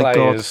 100 Oh my God.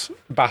 players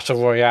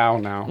battle royale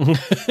now.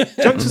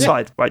 Jokes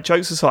aside, right?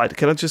 Jokes aside,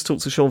 can I just talk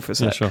to Sean for a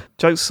sec? Yeah, sure.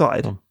 Jokes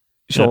aside, Go on.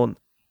 Sean,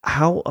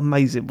 how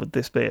amazing would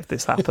this be if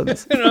this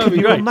happens? That'd Can be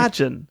you great.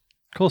 imagine?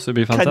 Of course, it'd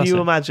be fantastic. Can you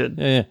imagine?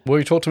 Yeah. Will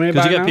you talk to me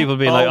Because about you it get now? people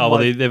being Oh like, "Oh, well,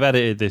 my- they've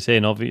edited this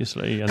in,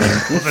 obviously," and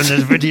then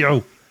there's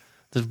video.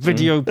 There's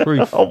video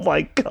proof. Oh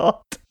my God,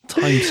 I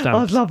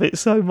Timestamps. love it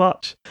so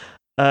much.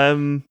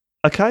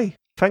 Okay,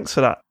 thanks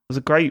for that. It was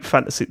a great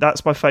fantasy.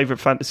 That's my favourite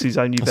fantasy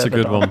zone you've That's a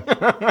ever good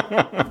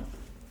done. one.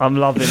 I'm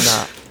loving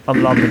that.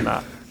 I'm loving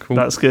that. Cool.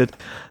 That's good.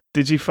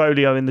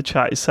 Digifolio in the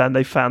chat is saying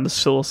they found the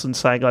source and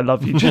saying "I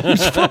love you,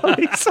 James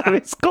Foley," so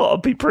it's got to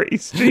be pretty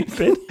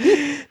stupid.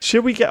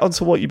 Should we get on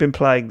to what you've been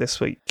playing this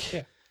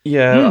week?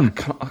 Yeah, I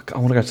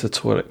want to go to the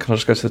toilet. Can I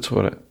just go to the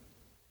toilet?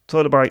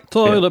 Toilet break.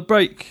 Toilet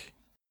break.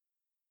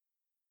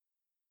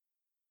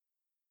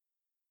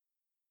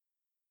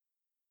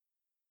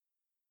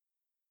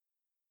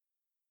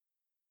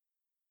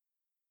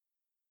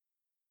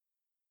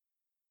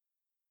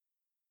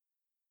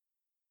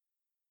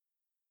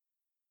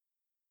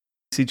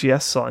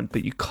 CGS sign,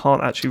 but you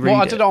can't actually read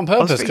Well, I it. did it on was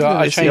purpose thinking of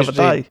because I this the changed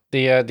other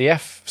day. the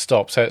F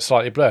stop so it's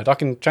slightly blurred. I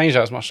can change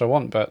that as much as I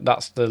want, but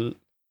that's the.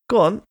 Go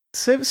on,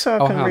 see if so I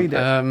can hang on. read it.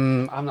 I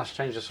haven't actually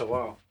changed this for a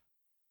while.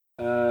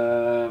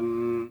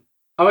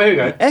 Oh, here we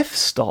go. F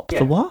stop. Yeah.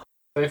 The what?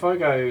 So if I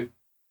go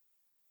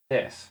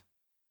this,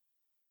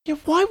 Yeah,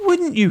 why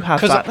wouldn't you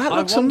have because that? That I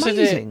looks wanted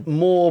amazing. it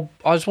more.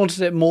 I just wanted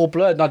it more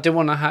blurred, and I didn't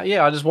want to have.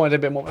 Yeah, I just wanted a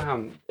bit more.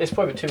 It's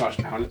probably too much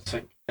now. Let's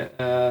see.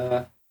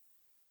 But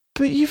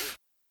you've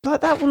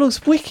like that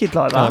looks wicked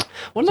like that.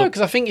 Well, no,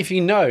 because I think if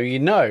you know, you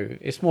know.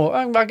 It's more.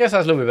 I guess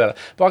that's a little bit better.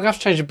 But I'm gonna have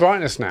to change the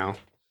brightness now.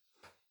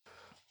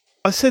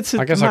 I said to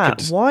I guess I Matt, could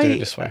just why do it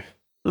this way.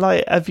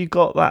 like have you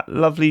got that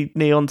lovely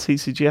neon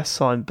TCGS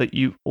sign, but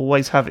you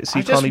always have it so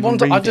you can't even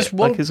read it?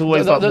 Like it's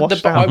always like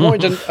washed I out.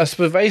 wanted a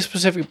very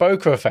specific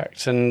bokeh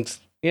effect, and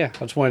yeah, I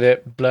just wanted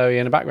it blurry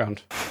in the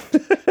background.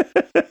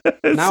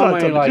 Now So I'm I only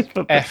don't like just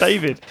put F.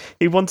 David.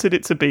 He wanted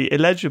it to be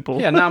illegible.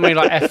 Yeah, now I'm only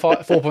like F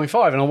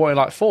 4.5, and I wanted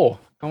like 4.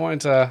 I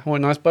wanted a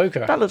nice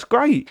bokeh. That looks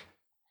great.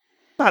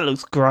 That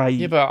looks great.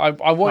 Yeah, but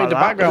I wanted the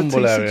Like that background with a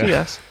blurry.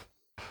 TCGS.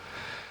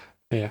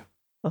 Yeah.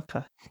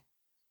 Okay.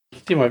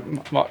 See,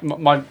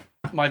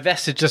 my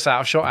vest is just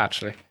out of shot,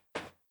 actually.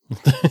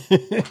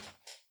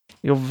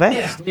 Your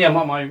vest. Yeah,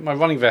 my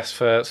running vest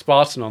for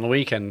Spartan on the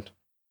weekend.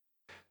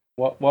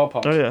 Well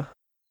pumped. Oh yeah.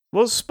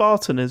 What's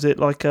Spartan? Is it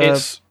like a?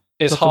 It's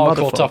Tough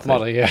Mudder hardcore fight tough thing?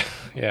 mudder, yeah.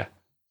 yeah.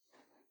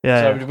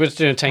 So we're just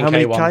doing a How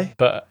many 10k one, K?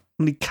 but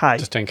many K?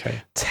 Just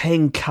 10k.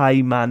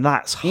 10k, man.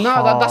 That's hard.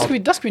 No, that's gonna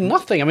be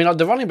nothing. I mean, like,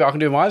 the running bit I can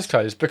do with my eyes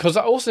closed because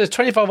also there's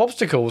 25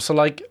 obstacles. So,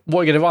 like,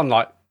 what are you going to run?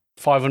 Like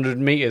 500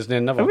 meters and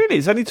then another. Oh, really?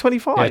 It's only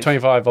 25. Yeah,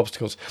 25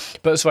 obstacles.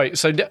 But sorry,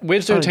 so we're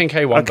just doing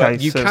 10k one. Okay,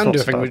 but you so can do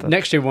a it's not thing. so bad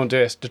Next year we want to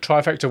do this. The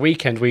trifecta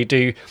weekend.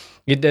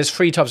 There's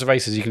 3 types of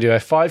races. You can do a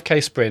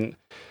 5k sprint,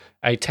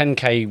 a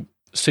 10k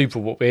super,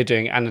 what we're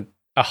doing, and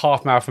a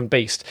half marathon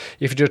beast.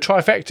 If you do a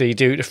trifecta, you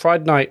do the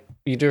Friday night.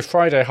 You do a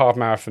Friday half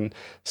marathon,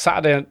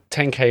 Saturday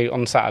 10k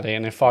on Saturday,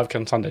 and then 5k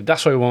on Sunday.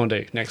 That's what we want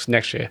to do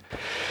next year.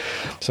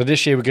 So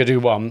this year we're going to do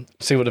one,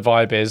 see what the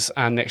vibe is,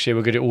 and next year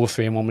we're going to do all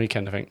 3 in one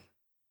weekend. I think.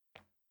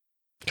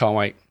 Can't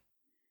wait.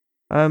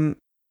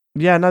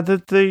 Yeah, no,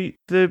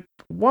 the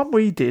one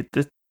we did,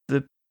 the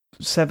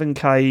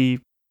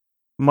 7k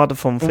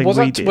Muddathon thing was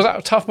did. Was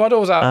that Tough Mudder or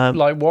was that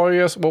like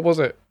Warriors? What was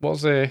it?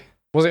 Was it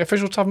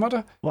official Tough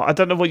Mudder? Well, I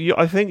don't know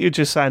I think you're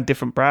just saying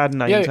different brand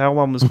names. Yeah. Our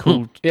one was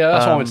called... Yeah,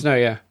 that's what I wanted to know,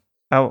 yeah.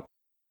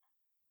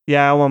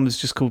 Our one was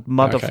just called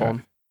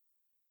Muddathon.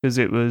 Because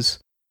it was...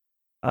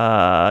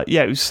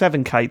 it was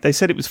 7k. They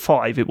said it was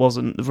 5. It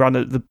wasn't.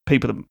 The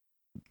people that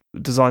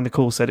designed the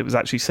course said it was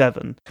actually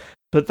 7.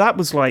 But that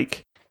was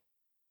like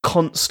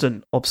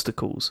constant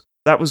obstacles.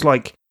 That was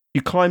like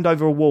you climbed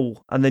over a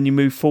wall and then you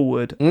moved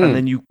forward and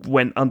then you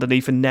went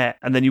underneath a net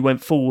and then you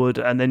went forward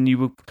and then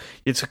you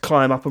had to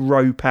climb up a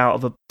rope out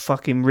of a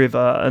fucking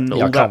river and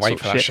all that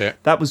sort of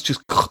shit. That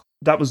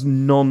was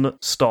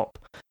non-stop.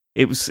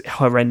 It was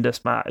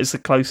horrendous, Matt. It's the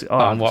closest.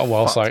 By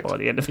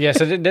the end of it. Yeah,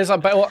 so there's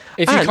like,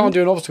 if you can't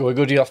do an obstacle, you've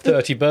got to do like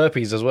 30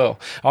 burpees as well.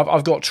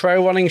 I've got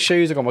trail running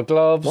shoes. I've got my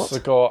gloves.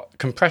 I've got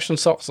compression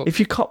socks. If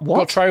you cut what?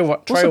 I've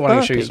got trail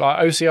running shoes, like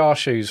OCR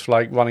shoes for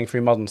like running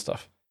through mud and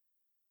stuff.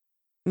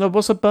 No,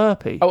 what's a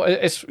burpee? Oh,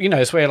 it's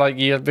it's where like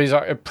you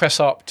like press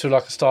up to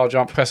like a star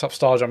jump, press up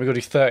star jump. You've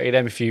got to do 30 of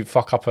them if you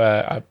fuck up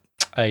a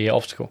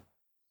obstacle.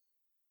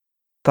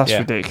 That's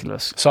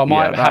ridiculous. So I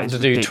might have to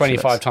do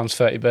 25 times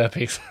 30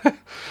 burpees.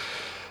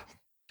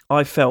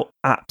 I felt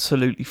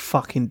absolutely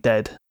fucking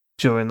dead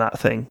during that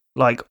thing.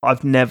 Like,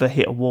 I've never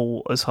hit a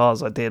wall as hard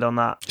as I did on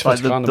that.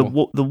 Like,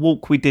 the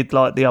walk we did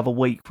like the other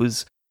week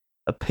was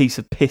a piece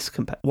of piss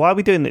compared. Why are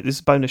we doing it? This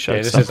is bonus show.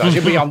 Yeah, this is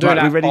actually. I'm doing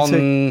it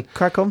to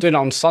crack on? Doing it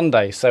on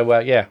Sunday. So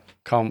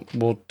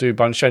we'll do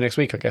bonus show next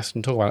week, I guess,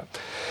 and talk about it.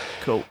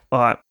 Cool. All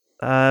right.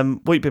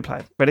 What you been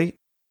playing? Ready?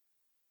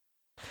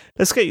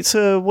 Let's get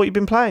to what you've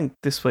been playing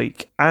this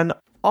week. And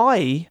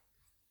I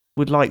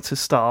would like to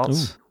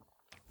start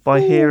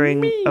by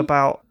hearing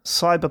about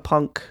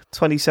Cyberpunk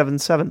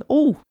 2077.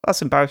 Oh,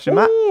 that's embarrassing,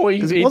 Matt.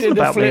 It wasn't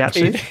about me,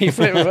 actually. He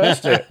flip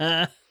reversed it.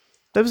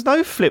 There was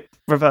no flip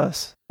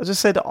reverse. I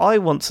just said I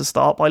want to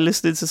start by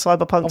listening to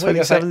Cyberpunk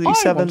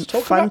 2077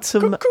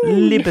 Phantom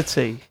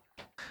Liberty.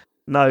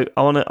 No,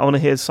 I want to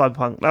hear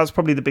Cyberpunk. That's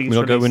probably the biggest.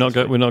 We're not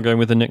going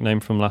with the nickname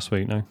from last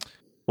week. No.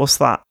 What's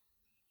that?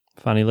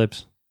 Fanny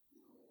Libs.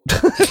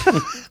 No,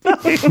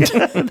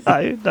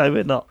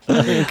 we're not.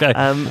 Okay.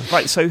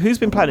 Right, so who's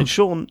been playing it?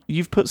 Sean,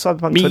 you've put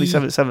Cyberpunk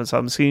 2077, so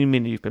I'm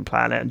assuming you've been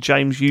playing it. And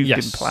James, you've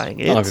been playing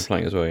it. I've been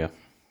playing it as well, yeah.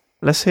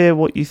 Let's hear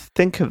what you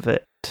think of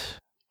it.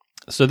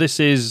 So this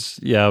is,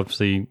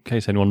 obviously, in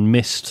case anyone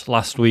missed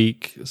last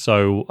week,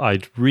 so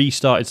I'd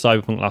restarted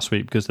Cyberpunk last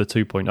week because the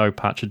 2.0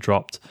 patch had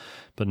dropped,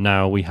 but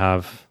now we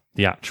have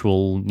the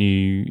actual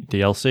new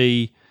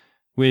DLC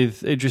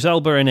with Idris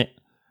Elba in it.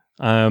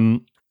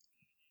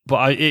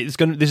 But this is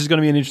going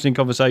to be an interesting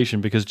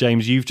conversation because,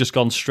 James, you've just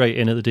gone straight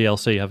in at the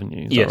DLC, haven't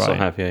you? Yes, right? I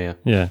have,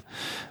 yeah.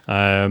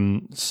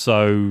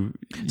 So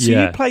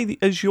you play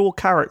as your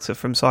character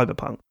from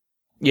Cyberpunk?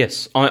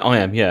 Yes, I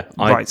am, yeah.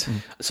 Right.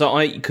 So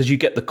because you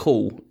get the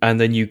call and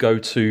then you go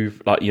to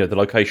the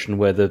location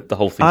where the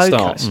whole thing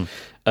starts.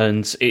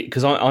 And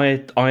because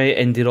I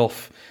ended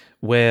off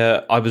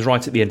where I was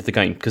right at the end of the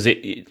game because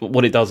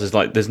what it does is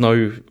like there's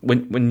no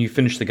when you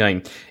finish the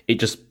game it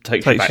just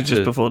takes you back to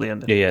just before the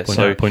end.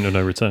 Point of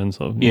no return.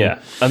 So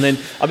and then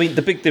I mean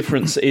the big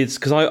difference is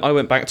because I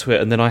went back to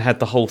it and then I had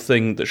the whole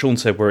thing that Sean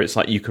said where it's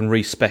like you can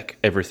respec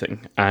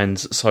everything, and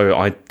so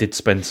I did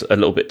spend a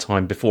little bit of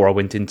time before I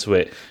went into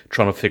it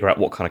trying to figure out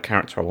what kind of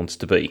character I wanted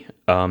to be.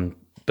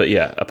 But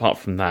yeah, apart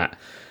from that,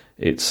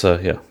 it's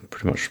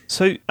pretty much.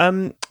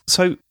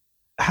 So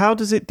how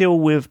does it deal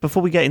with,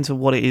 before we get into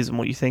what it is and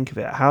what you think of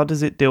it, how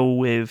does it deal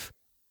with,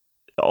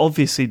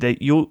 obviously,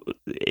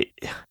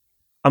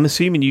 I'm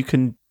assuming you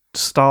can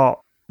start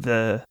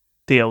the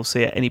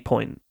DLC at any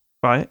point,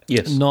 right?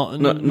 Yes. Not at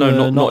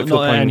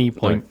any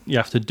point. No. You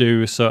have to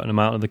do a certain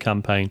amount of the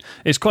campaign.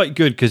 It's quite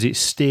good because it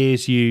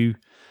steers you,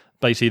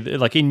 basically,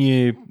 like in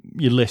your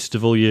list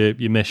of all your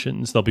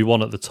missions, there'll be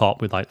one at the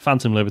top with like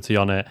Phantom Liberty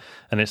on it,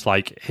 and it's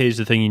like, here's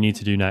the thing you need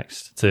to do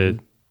next to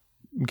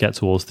get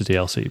towards the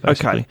DLC,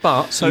 basically. Okay,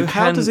 but so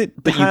how does it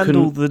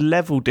handle the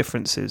level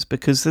differences?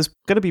 Because there's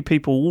going to be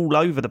people all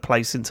over the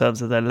place in terms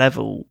of their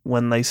level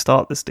when they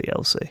start this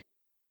DLC.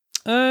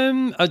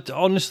 I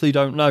honestly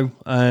don't know.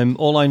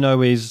 All I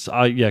know is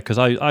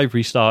I've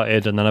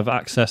restarted and then I've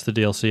accessed the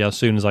DLC as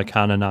soon as I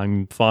can, and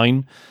I'm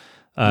fine.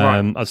 So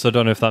I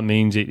don't know if that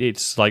means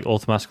it's like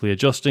automatically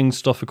adjusting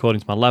stuff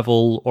according to my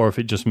level, or if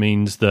it just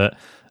means that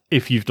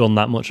if you've done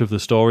that much of the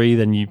story,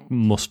 then you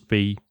must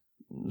be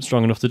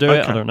strong enough to do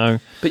it. I don't know.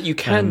 But you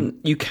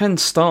can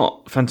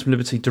start Phantom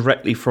Liberty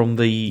directly from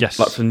the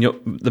from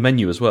the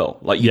menu as well.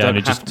 Like you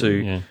don't have to.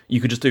 Yeah.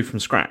 You could just do from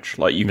scratch.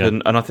 Like you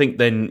can, and I think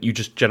then you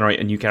just generate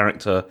a new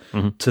character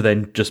to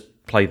then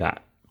just play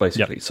that.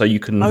 Basically, so you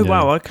can. Oh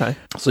wow! Okay.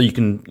 So you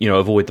can,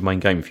 avoid the main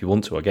game if you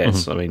want to. I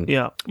guess. I mean,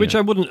 which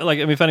I wouldn't like.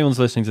 I mean, if anyone's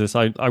listening to this,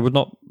 I would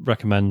not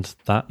recommend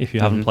that if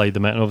you haven't played the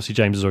meta. And obviously,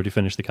 James has already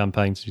finished the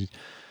campaign, so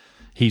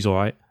he's all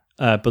right.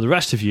 But the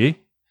rest of you,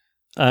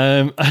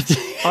 I've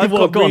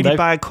got really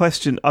bad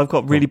question. I've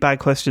got really bad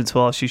question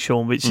to ask you,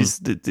 Sean, which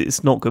is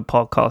it's not good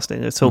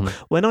podcasting at all.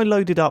 When I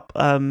loaded up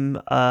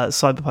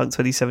Cyberpunk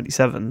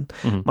 2077,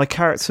 my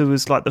character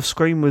was like the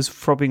screen was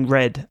throbbing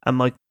red, and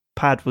my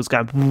pad was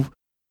going.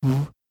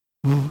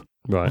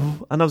 Right.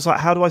 And I was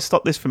like, how do I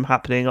stop this from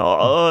happening?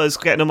 Oh, it's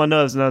getting on my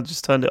nerves, and I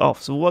just turned it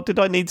off. So what did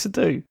I need to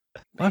do?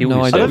 I have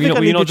no idea.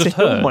 You're not just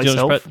hurt. You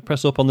just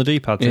press up on the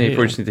D-pad. You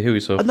probably just need to heal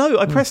yourself. No,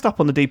 I pressed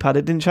up on the D-pad.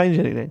 It didn't change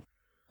anything.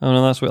 Oh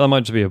no, that might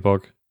just be a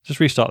bug. Just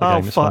restart the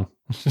game. It's fine.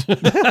 I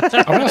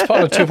mean, that's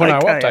part of the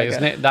 2.0 update,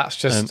 isn't it? That's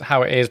just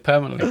how it is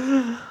permanently.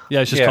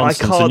 Yeah, it's just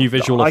constant. It's a new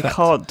visual effect. I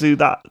can't do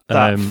that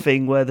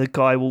thing where the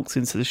guy walks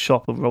into the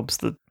shop and robs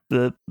the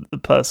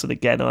person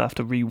again. I have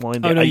to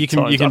rewind it. Oh no, you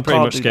can pretty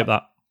much skip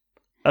that.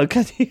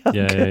 Okay.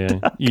 Yeah.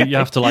 You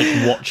have to like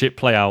watch it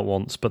play out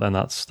once, but then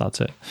that's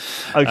it.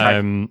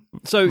 Okay.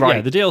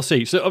 The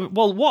DLC. So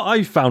what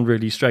I found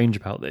really strange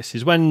about this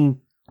is when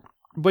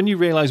you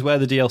realise where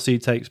the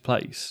DLC takes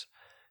place,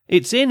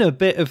 it's in a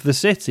bit of the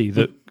city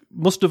that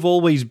must have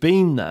always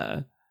been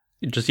there.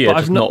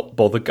 I've not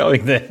bothered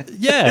going there.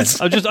 Yeah,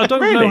 I don't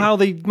know how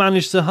they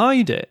managed to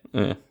hide it.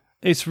 Yeah.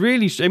 It's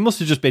really. It must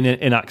have just been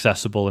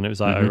inaccessible, and it was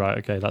like, oh right,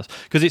 okay, that's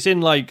because it's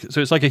in like so.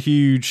 It's like a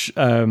huge.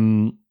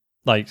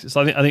 I think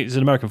it's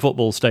an American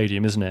football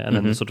stadium, isn't it? And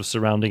then the sort of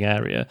surrounding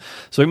area.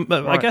 So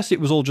I guess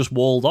it was all just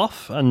walled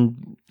off,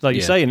 and like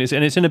you say, and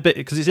it's in a bit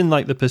because it's in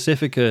like the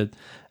Pacifica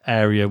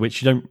area,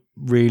 which you don't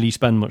really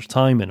spend much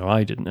time in, or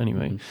I didn't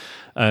anyway.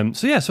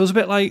 So I was a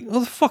bit like,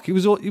 oh the fuck,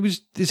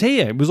 it's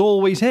here. It was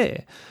always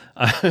here.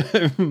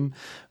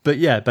 But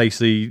yeah,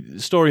 basically,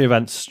 story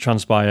events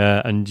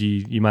transpire, and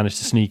you manage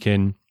to sneak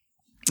in.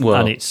 Well,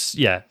 and it's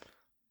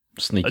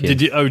sneak in.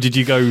 Did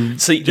you go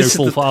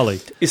full Farley?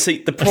 You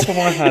see, the problem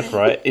I had,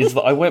 right, is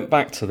that I went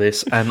back to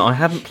this and I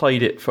hadn't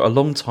played it for a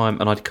long time,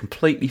 and I'd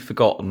completely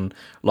forgotten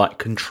like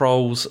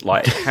controls,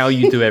 like how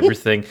you do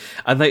everything.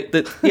 And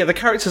the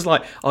characters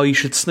like, oh, you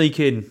should sneak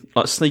into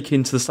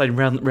the stadium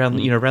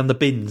round the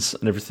bins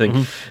and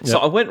everything. So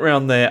I went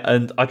round there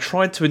and I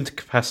tried to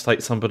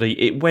incapacitate somebody.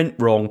 It went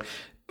wrong.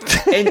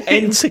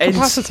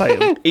 Incapacitate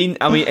them.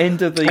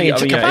 End of the. I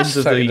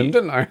incapacitated them,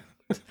 didn't I?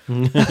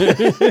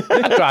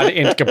 I tried to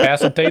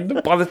incapacitate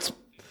them. By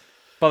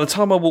the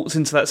time I walked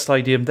into that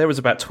stadium, there was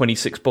about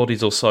 26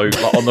 bodies or so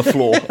like, on the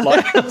floor.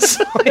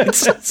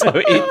 So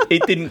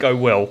it didn't go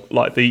well.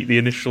 Like the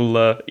initial,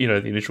 the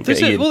initial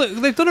getting in. Well,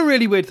 they've done a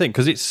really weird thing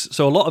because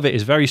a lot of it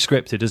is very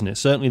scripted, isn't it?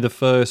 Certainly the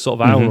first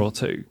sort of hour or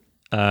two.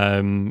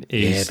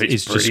 Is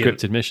just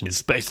scripted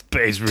missions.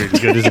 It's really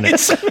good, isn't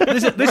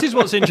it? This is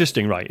what's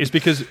interesting, right? Is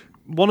because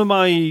one of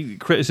my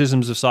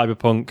criticisms of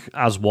Cyberpunk,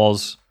 as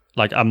was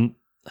like I'm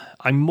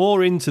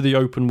more into the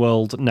open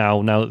world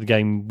now that the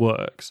game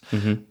works.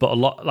 But a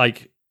lot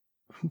like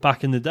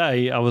back in the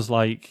day, I was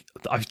like,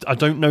 I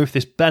don't know if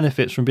this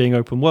benefits from being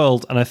open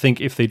world. And I think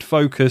if they'd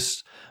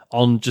focus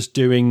on just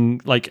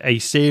doing like a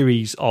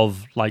series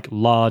of like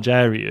large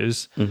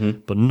areas,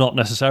 but not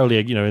necessarily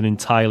an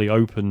entirely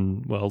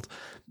open world,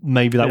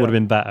 maybe that would have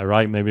been better,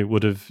 right? Maybe it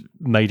would have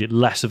made it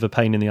less of a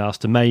pain in the ass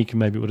to make, and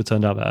maybe it would have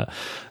turned out better.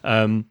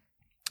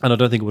 And I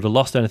don't think it would have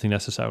lost anything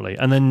necessarily.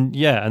 And then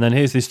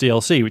here's this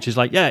DLC, which is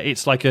like,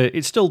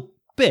 it's still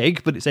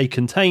big, but it's a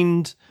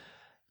contained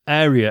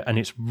area, and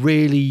it's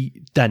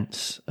really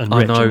dense and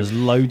rich, and there's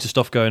loads of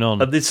stuff going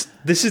on. And this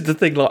is the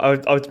thing, like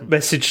I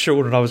messaged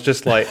Sean and I was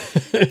just like,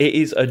 it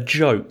is a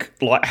joke,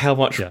 like how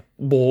much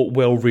more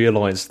well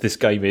realised this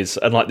game is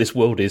and like this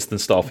world is than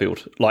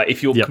Starfield. Like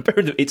if you're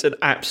comparing them, it's an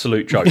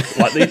absolute joke.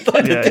 Like the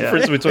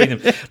difference between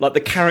them. Like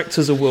the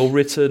characters are well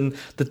written,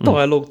 the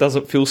dialogue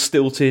doesn't feel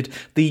stilted,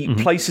 the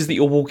places that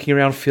you're walking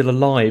around feel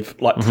alive,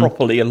 like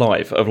properly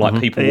alive, of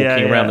like people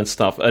walking around and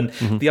stuff. And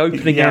the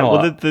opening hour.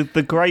 Well,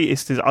 the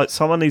greatest is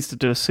someone needs to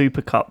do a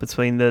supercut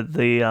between the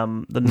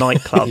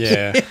nightclubs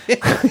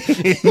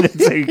in the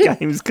two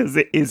games, because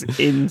it is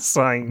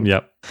insane.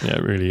 Yeah,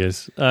 it really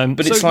is. But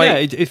it's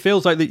like it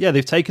feels like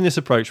they've taken this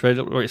approach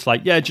where it's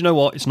like, do you know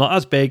what? It's not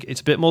as big.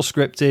 It's a bit more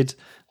scripted,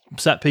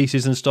 set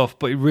pieces and stuff,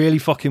 but it really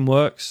fucking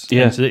works.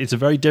 Yeah, it's a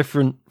very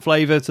different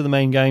flavour to the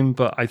main game,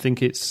 but I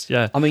think it's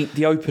I mean,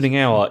 the opening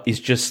hour is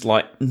just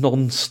like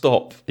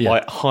non-stop,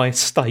 like high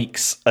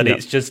stakes, and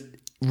it's just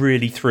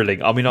really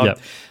thrilling. I mean,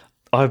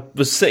 I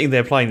was sitting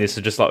there playing this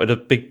and just like with a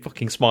big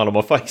fucking smile on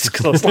my face,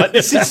 because I was like,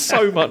 this is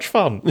so much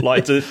fun, to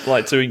engage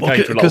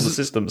with a lot of the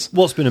systems.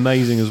 What's been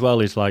amazing as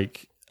well is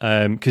like,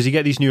 because you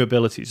get these new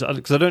abilities.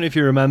 Because I don't know if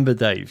you remember,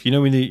 Dave. You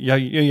know when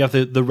you have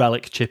the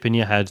relic chip in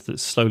your head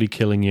that's slowly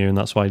killing you, and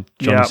that's why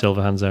Johnny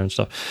Silverhand's there and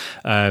stuff.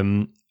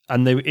 And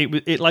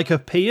it like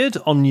appeared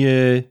on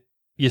your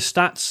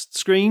stats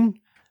screen,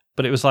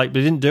 but it was like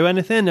they didn't do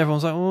anything.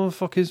 Everyone's like, "Oh,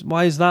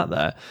 why is that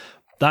there?"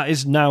 That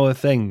is now a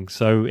thing.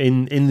 So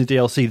in the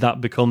DLC,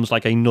 that becomes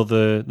like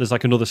there's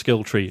like another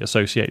skill tree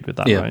associated with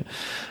that, right?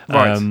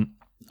 Right.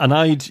 And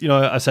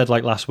I said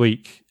like last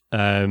week,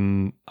 I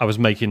was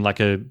making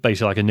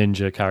basically like a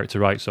ninja character,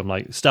 right? So I'm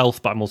like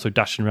stealth, but I'm also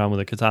dashing around with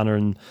a katana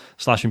and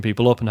slashing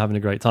people up and having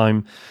a great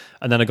time.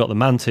 And then I got the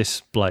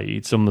mantis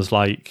blade. Some was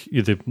like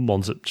the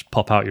ones that just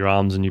pop out your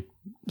arms and you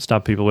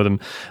stab people with them.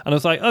 And I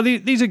was like, oh,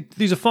 these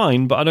are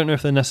fine, but I don't know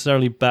if they're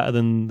necessarily better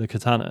than the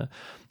katana.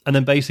 And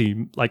then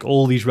basically, like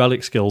all these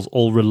relic skills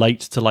all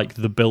relate to like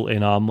the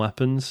built-in arm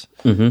weapons.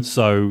 Mm-hmm.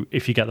 So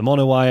if you get the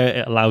monowire,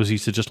 it allows you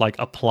to just like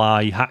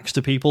apply hacks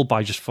to people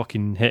by just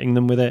fucking hitting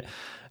them with it.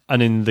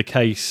 And in the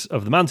case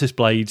of the mantis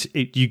blades,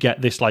 you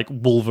get this like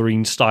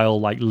Wolverine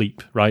style like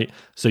leap, right?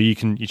 So you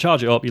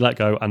charge it up, you let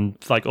go, and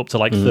like up to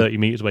like 30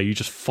 meters away, you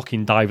just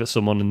fucking dive at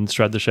someone and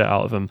shred the shit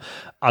out of them.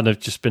 And I've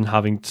just been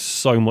having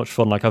so much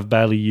fun. Like I've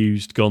barely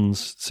used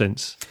guns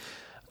since.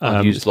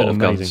 I've used a lot of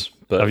guns.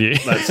 But have you?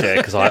 That's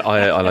because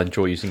I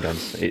enjoy using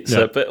guns. It's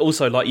but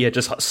also like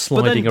just like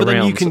sliding but around.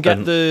 Then you can get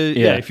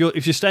if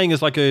you're staying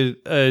as like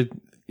a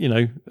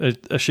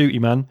shooty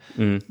man,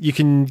 you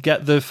can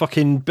get the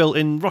fucking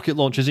built-in rocket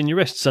launchers in your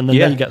wrists, and then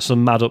you get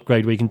some mad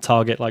upgrade where you can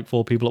target like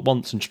 4 people at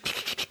once. And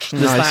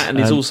there's that, and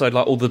there's also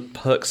like all the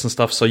perks and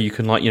stuff, so you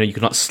can like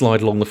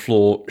slide along the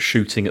floor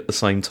shooting at the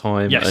same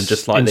time, and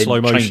just like in slow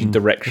motion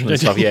direction and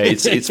stuff. Yeah,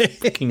 it's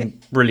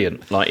fucking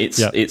brilliant. Like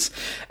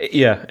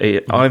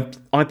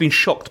I've been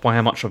shocked by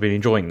how much I've been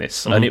enjoying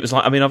this, and it was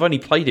like I've only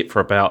played it for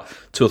about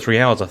 2 or 3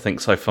 hours I think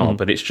so far,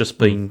 but it's just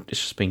been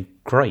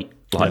great.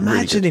 Like,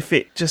 imagine if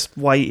it just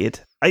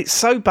waited. It's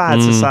so bad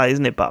to say,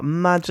 isn't it? But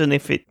imagine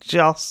if it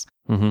just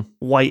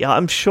waited.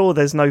 I'm sure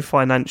there's no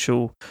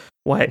financial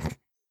way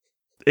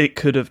it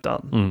could have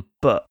done.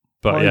 But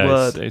my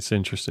word. It's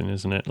interesting,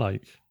 isn't it?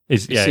 Like,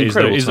 is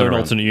there an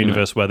alternate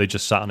universe where they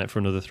just sat on it for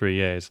another 3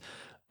 years,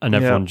 and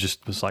everyone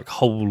just was like,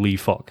 "Holy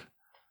fuck!"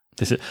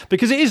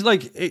 Because it is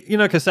like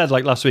like I said,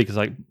 like last week, it's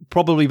like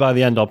probably by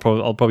the end I'll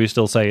probably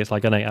still say it's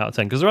like an 8 out of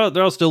 10 because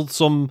there are still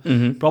some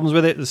problems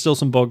with it. There's still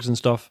some bugs and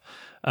stuff.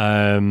 But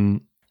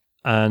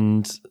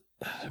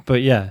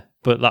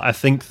like, I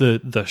think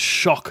the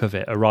shock of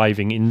it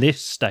arriving in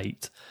this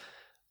state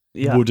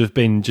would have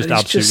been just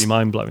absolutely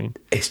mind blowing.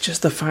 It's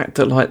just the fact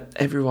that like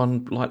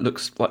everyone like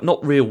looks like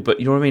not real, but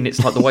you know what I mean. It's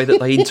like the way that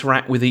they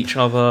interact with each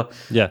other,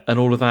 and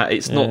all of that.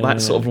 It's not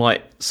that sort of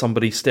like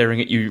somebody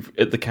staring at you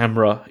at the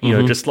camera, you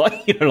know, just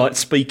like like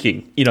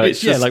speaking. You know,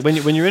 it's just like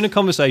when you're in a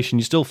conversation,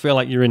 you still feel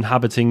like you're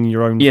inhabiting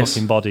your own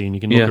fucking body, and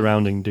you can look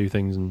around and do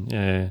things, and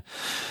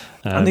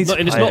and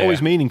it's not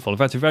always meaningful. In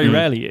fact, it very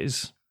rarely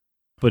is.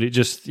 But it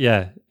just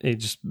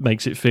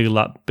makes it feel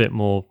that bit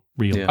more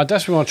real. Yeah. I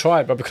desperately want to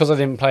try it, but because I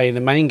didn't play the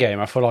main game,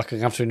 I feel like I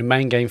have to do the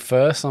main game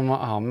first. I'm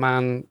like, oh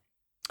man.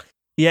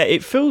 Yeah,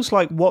 it feels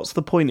like what's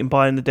the point in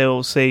buying the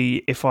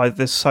DLC if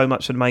there's so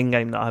much of the main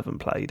game that I haven't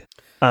played.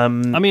 So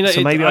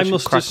maybe I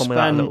should crack on with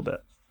that a little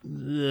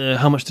bit.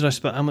 How much did I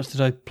spend? How much did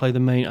I play the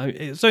main?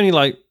 It's only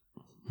like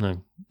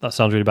that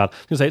sounds really bad. I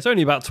was gonna say it's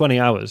only about 20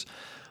 hours,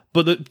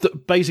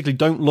 but basically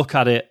don't look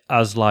at it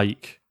as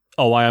like,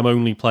 oh, I am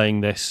only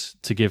playing this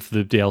to give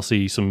the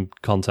DLC some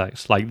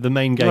context. Like the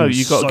main game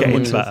is so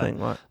much better. Thing,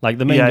 right? Like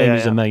the main game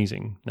is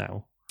amazing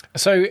now.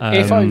 So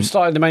if I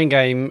started the main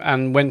game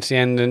and went to the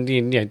end and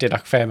did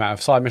like a fair amount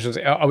of side missions,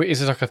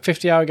 is it like a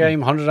 50-hour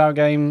game, 100-hour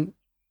game,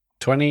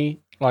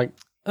 20? Like,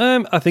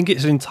 I think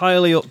it's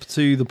entirely up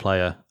to the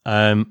player.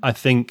 I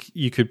think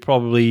you could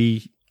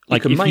probably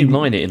like you could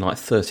mainline it in like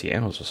 30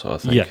 hours or so. I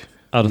think. Yeah,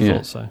 I'd have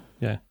thought so.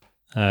 Yeah.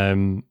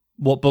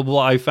 What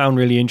I found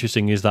really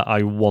interesting is that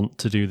I want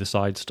to do the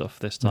side stuff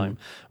this time,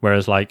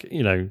 whereas like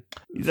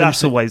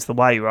that's always the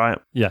way, right?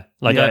 Yeah,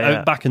 like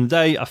back in the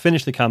day, I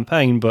finished the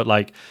campaign, but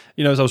like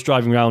as I was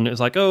driving around, it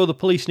was like, oh, the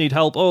police need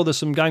help. Oh, there's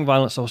some gang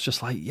violence. I was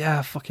just like,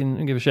 yeah, fucking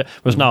don't give a shit.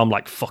 Whereas now I'm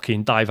like,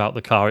 fucking dive out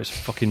the car. It's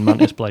fucking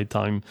Mantis Blade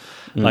time.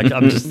 Like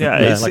I'm just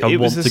like I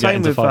want to get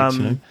into fights.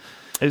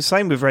 It was the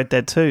same with Red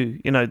Dead 2.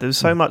 There was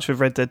so much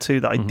with Red Dead 2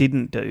 that I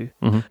didn't do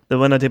that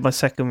when I did my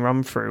second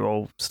run through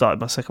or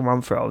started my second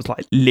run through, I was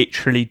like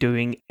literally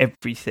doing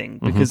everything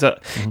because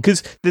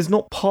there's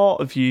not part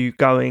of you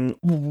going,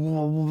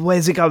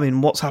 where's it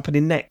going? What's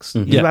happening next?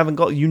 You haven't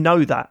got,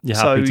 that.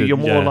 So you're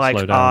more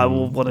like, I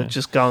will want to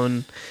just go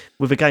and,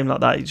 with a game like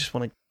that, you just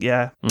want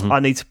to, I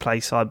need to play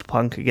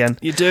Cyberpunk again.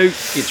 You do.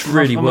 It's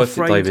really worth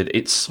it, David.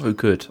 It's so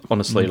good,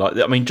 honestly. Like,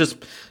 I mean,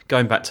 just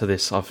going back to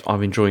this,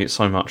 I'm enjoying it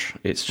so much.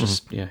 It's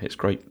just, it's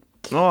great.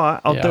 All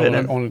right, I'll do it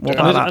then. And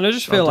I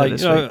just feel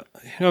like, I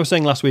was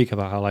saying last week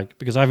about how, like,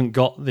 because I haven't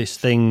got this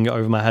thing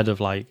over my head of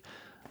like,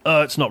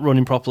 it's not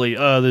running properly,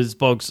 there's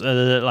bugs,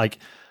 like,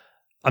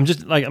 I'm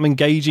just, like, I'm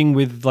engaging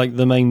with, like,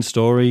 the main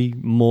story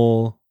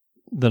more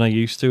than I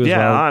used to as well.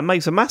 Yeah, it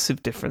makes a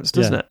massive difference,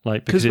 doesn't it?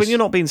 Like, because when you're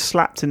not being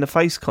slapped in the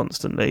face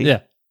constantly,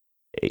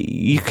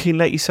 you can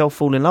let yourself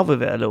fall in love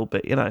with it a little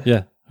bit, you know?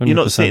 Yeah, 100%. You're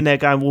not sitting there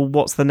going, well,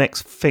 what's the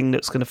next thing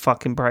that's going to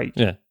fucking break?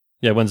 Yeah.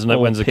 Yeah, when's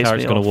the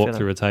character going to walk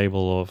through a table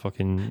or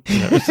fucking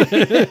stuff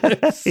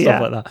like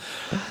that?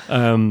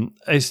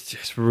 It's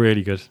just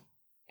really good.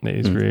 It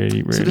is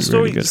really, really,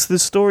 really good. The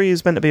story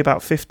is meant to be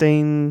about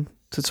 15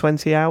 to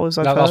 20 hours,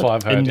 I've heard. That's what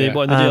I've heard, in the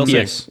DLC?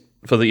 Yes,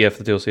 for the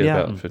DLC,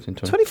 about 15,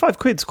 20. 25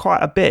 quid's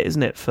quite a bit,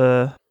 isn't it,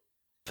 for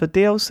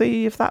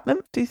DLC of that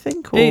length, do you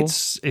think? Or?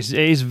 It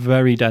is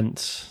very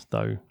dense,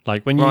 though.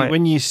 Like,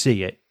 when you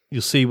see it,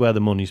 you'll see where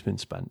the money's been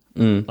spent.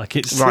 Like,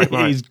 it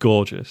is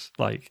gorgeous.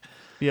 Like...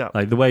 Yeah,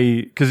 like the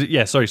way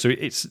So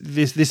it's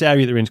this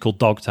area that we're in is called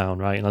Dogtown,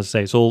 right? And as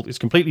I say, it's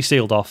completely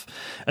sealed off.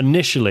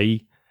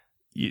 Initially,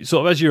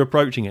 sort of as you're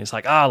approaching it, it's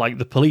like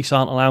the police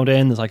aren't allowed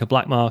in. There's like a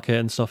black market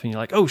and stuff, and you're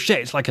like, oh shit,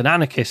 it's like an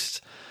anarchist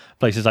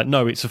place. It's like,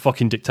 no, it's a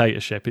fucking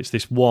dictatorship. It's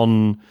this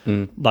one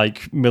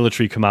like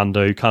military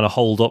commando who kind of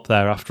holed up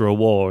there after a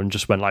war and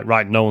just went like,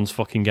 right, no one's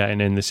fucking getting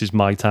in. This is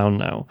my town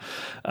now,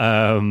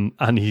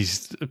 and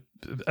he's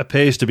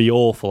appears to be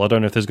awful. I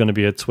don't know if there's going to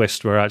be a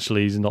twist where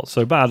actually he's not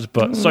so bad,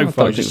 but so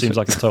far he just seems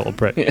like a total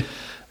prick.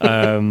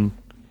 I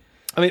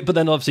mean, but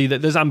then obviously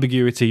there's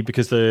ambiguity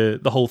because the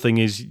whole thing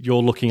is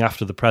you're looking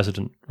after the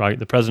president, right?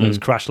 The president's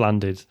crash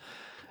landed,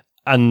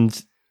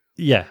 and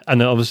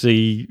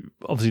obviously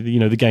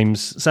the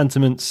game's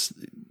sentiments.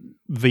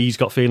 V's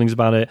got feelings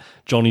about it.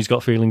 Johnny's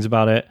got feelings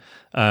about it,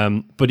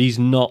 but he's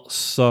not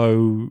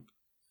so.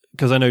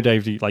 Because I know,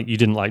 Dave, you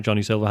didn't like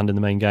Johnny Silverhand in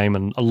the main game,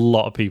 and a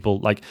lot of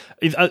people I'm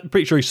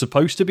pretty sure he's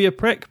supposed to be a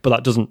prick, but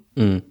that doesn't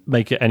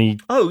make it any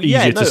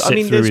easier to sit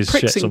through there's his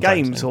pricks shit in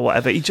games or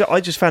whatever. I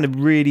just found him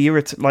really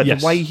irritating. Like the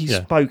way he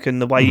spoke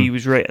and the way he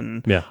was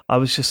written. Yeah, I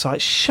was just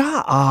like,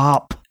 shut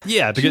up.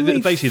 Yeah, because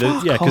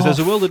because there's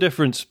a world of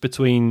difference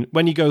between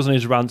when he goes on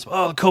his rants.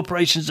 Oh, the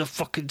corporations are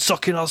fucking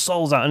sucking our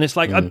souls out, and it's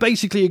like I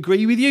basically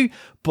agree with you,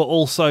 but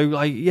also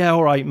like, yeah,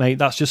 all right, mate,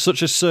 that's just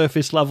such a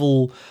surface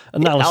level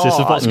analysis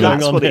of what's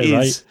going on here,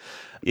 right?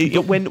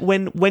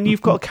 When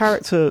you've got a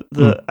character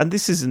that, and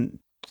this isn't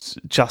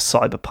just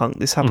Cyberpunk,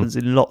 this happens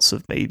in lots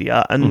of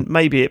media, and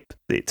maybe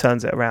it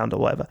turns it around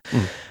or whatever.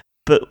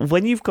 But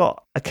when you've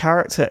got a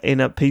character in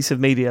a piece of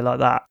media like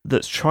that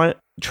that's trying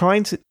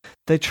to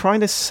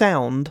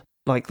sound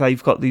like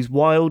they've got these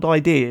wild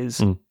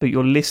ideas, but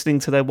you're listening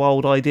to their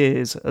wild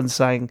ideas and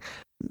saying,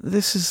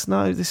 this is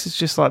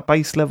just like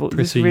base level.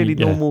 Pretty, this is really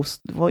normal.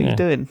 What are you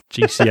doing?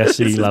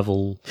 GCSE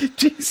level.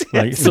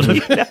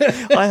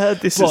 GCSE. I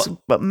heard this,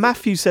 but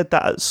Matthew said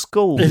that at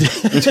school.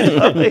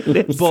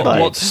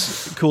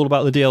 What's cool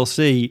about the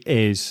DLC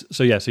is,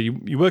 so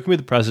you're working with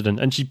the president,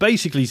 and she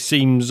basically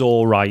seems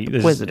all right.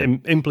 There's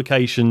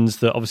implications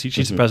that obviously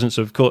she's the president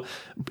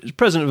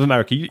of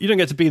America. You don't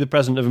get to be the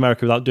president of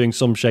America without doing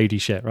some shady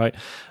shit, right?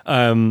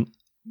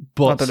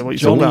 But I don't know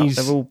what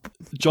you're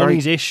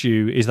Johnny's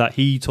issue is that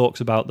he talks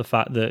about the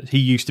fact that he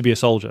used to be a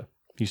soldier.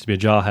 He used to be a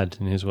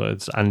jarhead, in his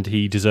words, and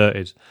he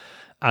deserted.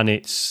 And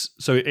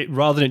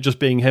rather than it just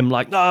being him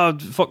like, no,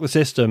 fuck the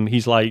system,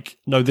 he's like,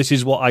 no, this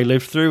is what I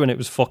lived through and it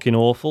was fucking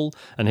awful,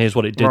 and here's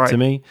what it did to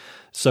me.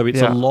 So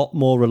it's a lot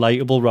more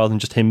relatable rather than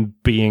just him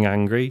being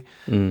angry.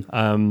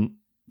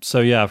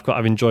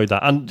 I've enjoyed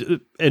that.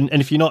 And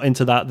if you're not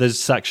into that, there's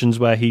sections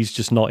where he's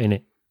just not in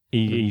it.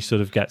 He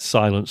sort of gets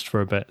silenced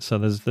for a bit, so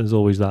there's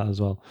always that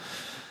as well.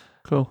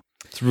 Cool.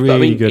 It's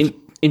really good.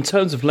 In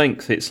terms of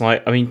length, it's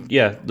like,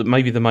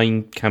 maybe the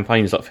main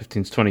campaign is like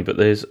 15 to 20, but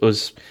in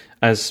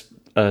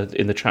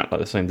the chat, like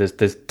they're saying,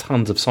 there's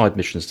tons of side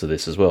missions to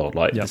this as well.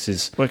 Like this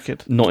is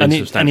wicked, not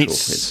insubstantial.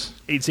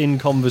 It's in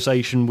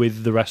conversation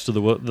with the rest of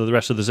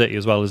the city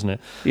as well, isn't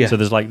it? Yeah. So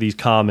there's like these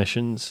car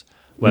missions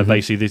where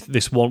basically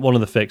this one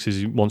of the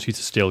fixes he wants you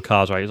to steal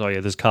cars. Right? It's,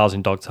 there's cars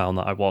in Dogtown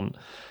that I want.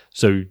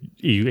 So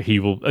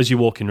he will, as you're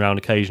walking around,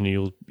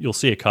 occasionally you'll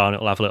see a car and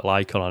it'll have a little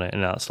icon on it,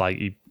 and that's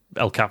like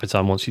El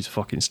Capitan wants you to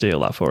fucking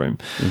steal that for him.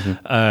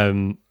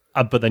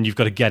 But then you've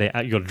got to get it,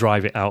 you've got to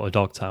drive it out of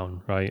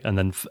Dogtown, right, and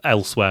then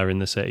elsewhere in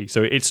the city.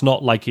 So it's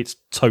not like it's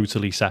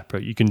totally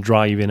separate. You can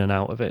drive in and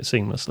out of it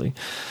seamlessly.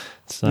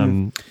 It's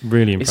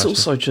really impressive. It's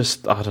also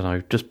just, I don't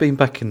know, just being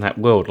back in that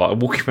world. Like I'm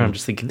walking around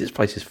just thinking, this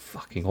place is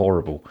fucking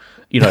horrible,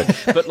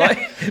 But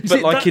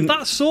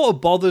that sort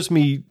of bothers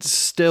me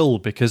still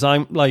because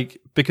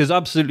because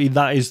absolutely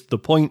that is the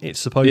point. It's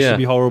supposed to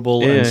be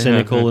horrible and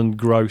cynical and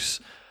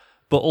gross.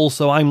 But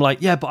also I'm like,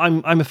 but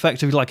I'm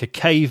effectively like a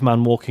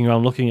caveman walking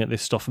around looking at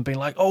this stuff and being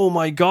like, oh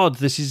my God,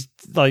 this is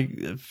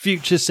like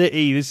future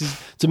city. This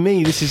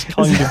is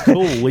kind of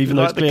cool, even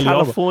though it's clearly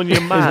California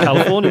man.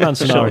 California man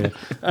scenario.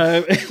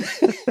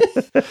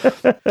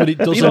 But it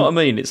doesn't. You know what I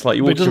mean? It's like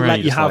you walk around. It doesn't let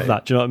you have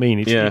that. Do you know what I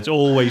mean? It's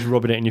always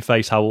rubbing it in your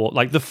face. How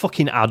like the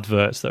fucking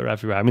adverts that are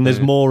everywhere. I mean,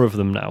 there's more of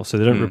them now, so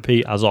they don't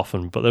repeat as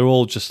often. But they're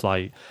all just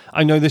like,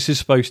 I know this is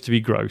supposed to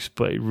be gross,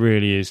 but it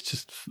really is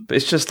just. But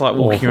it's just like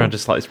walking around,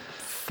 just like this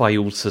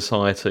failed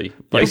society.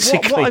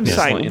 Basically,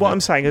 what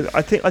I'm saying is,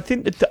 I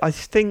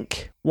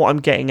think what I'm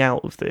getting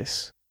out of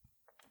this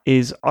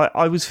is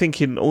I was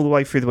thinking all the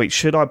way through the week,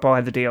 should I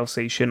buy the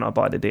DLC? Shouldn't I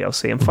buy the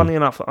DLC? And funny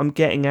enough, I'm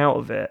getting out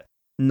of it,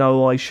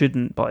 no, I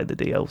shouldn't buy the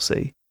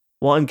DLC.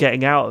 What I'm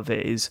getting out of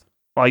it is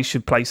I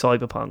should play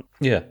Cyberpunk.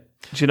 Yeah.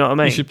 Do you know what I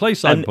mean? You should play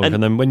Cyberpunk,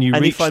 and then when you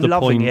reach the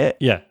point...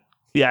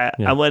 Yeah,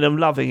 and when I'm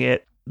loving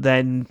it,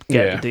 then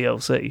get the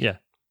DLC. Yeah.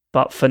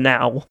 But for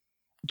now,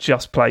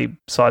 just play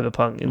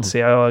Cyberpunk and see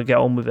how I get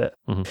on with it.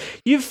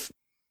 You've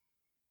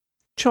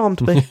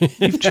charmed me.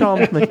 You've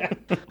charmed me.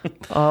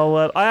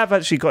 I have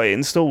actually got it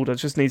installed. I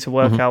just need to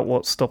work out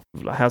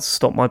how to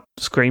stop my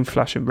screen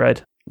flashing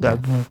red.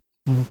 That's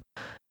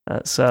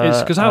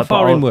because how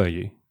far in were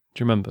you? Do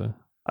you remember?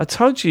 I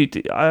told you.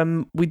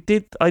 I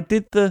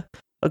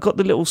got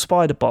the little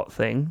spider bot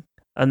thing,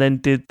 and then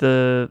did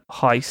the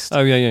heist.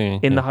 Oh yeah.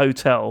 In the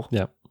hotel.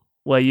 Yeah.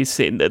 Where you're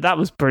sitting there. That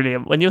was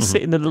brilliant. When you're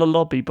sitting in the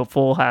lobby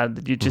beforehand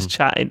and you're just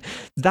chatting,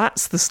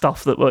 that's the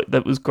stuff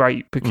that was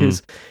great,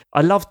 because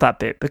I loved that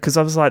bit, because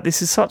I was like,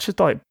 this is such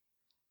a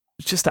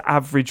just an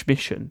average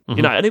mission,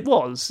 you know, and it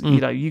was, you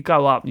know, you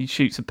go up, you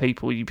shoot some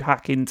people, you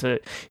hack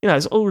into, you know,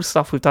 it's all the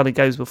stuff we've done in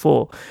games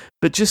before,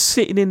 but just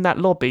sitting in that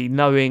lobby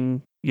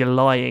knowing you're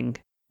lying.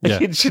 Do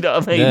you know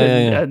what I mean?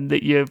 And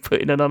that you're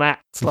putting on an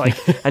act, like,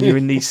 and you're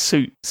in these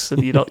suits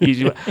and you're not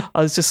usually.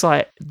 I was just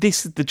like,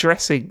 this is the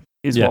dressing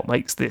is what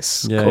makes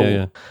this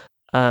cool.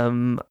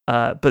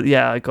 But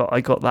yeah, I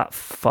got that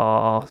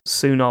far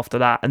soon after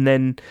that, and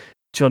then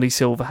Johnny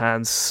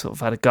Silverhands sort of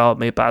had a go at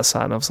me about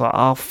something. I was like,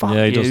 oh fuck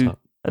you, does that.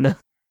 and then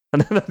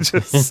I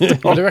just.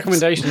 Well, the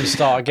recommendation is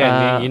start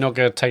again. You're not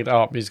going to take that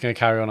up. You're just going to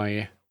carry on, are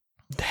you?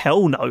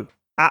 Hell no.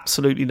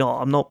 Absolutely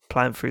not. I'm not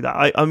playing through that.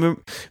 I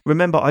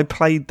remember I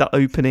played the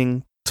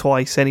opening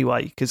twice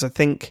anyway, because I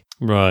think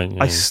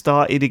I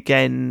started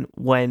again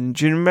when...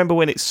 Do you remember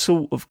when it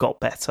sort of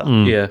got better?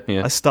 Yeah.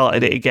 I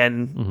started it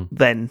again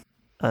then,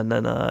 and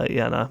then,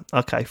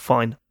 okay,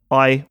 fine.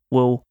 I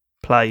will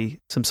play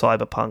some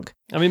Cyberpunk.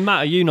 I mean, Matt,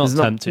 are you not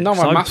tempted? No,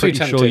 I'm pretty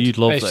tempted. sure you'd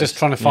love it's this. Just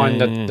trying to find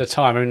the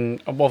time. I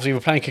mean, obviously we're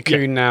playing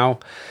Cocoon now.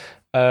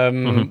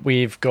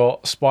 We've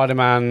got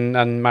Spider-Man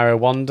and Mario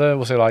Wonder.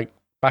 Was it like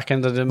back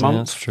end of the month?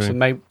 That's true. So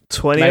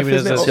So 20th,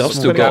 isn't it? I've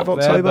still got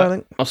October, I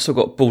think. I've still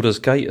got Baldur's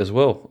Gate as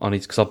well. I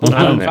need because I bought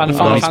and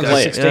Final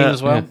Fantasy 16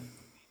 as well.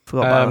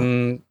 Forgot about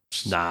that.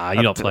 Nah,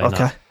 you're not playing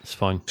that. It's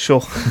fine.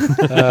 Sure.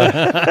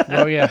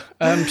 Well, yeah.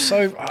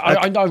 So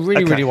I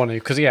really want to,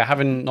 because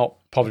having not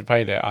probably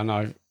played it, I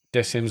know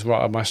this seems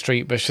right up my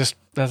street, but it's just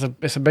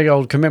it's a big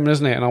old commitment,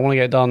 isn't it? And I want to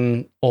get it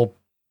done. Or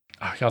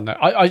I don't know.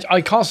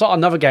 I can't start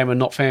another game and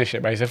not finish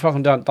it. Basically,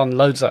 I've done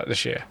loads of that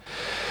this year,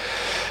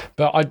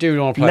 but I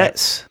do want to play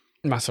it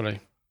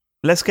massively.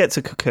 Let's get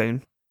to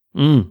Cocoon,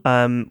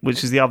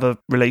 which is the other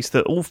release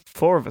that all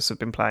four of us have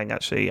been playing,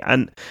 actually.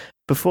 And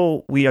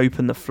before we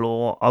open the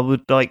floor, I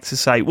would like to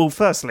say, well,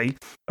 firstly,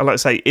 I'd like to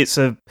say it's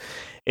an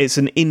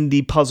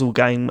indie puzzle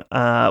game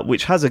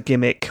which has a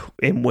gimmick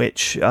in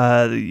which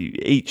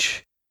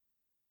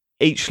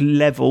each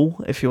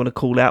level, if you want to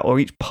call it,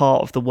 or each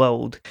part of the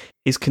world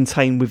is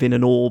contained within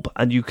an orb,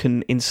 and you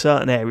can, in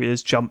certain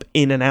areas, jump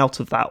in and out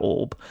of that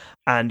orb,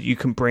 and you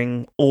can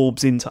bring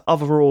orbs into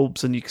other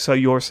orbs, and so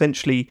you're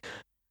essentially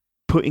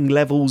putting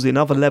levels in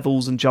other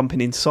levels and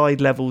jumping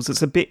inside levels.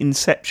 It's a bit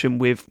Inception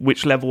with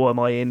which level am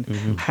I in?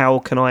 How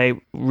can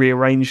I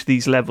rearrange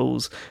these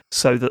levels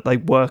so that they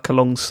work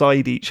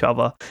alongside each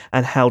other?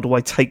 And how do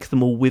I take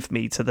them all with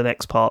me to the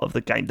next part of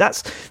the game?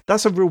 That's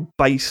a real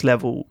base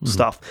level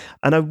stuff.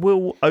 And I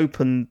will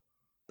open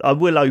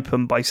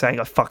by saying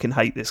I fucking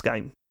hate this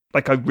game.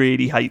 Like, I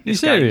really hate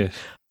this game.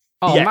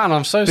 Oh man,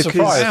 I'm so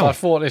surprised. I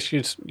thought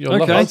you'll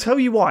love it. I'll tell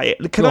you why.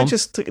 Can I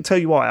just tell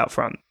you why out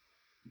front?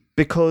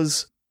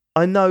 Because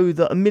I know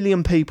that I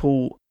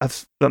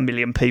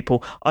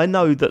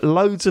know that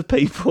loads of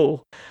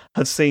people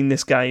have seen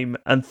this game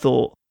and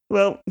thought,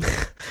 well,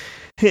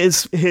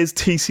 here's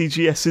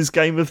TCGS's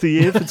Game of the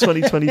Year for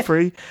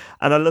 2023.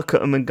 And I look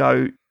at them and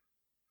go,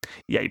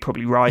 yeah, you're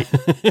probably right.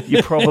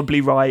 You're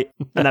probably right.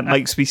 And that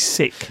makes me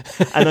sick.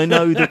 And I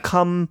know that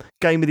come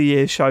Game of the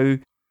Year show,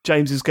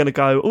 James is going to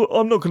go, oh,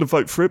 I'm not going to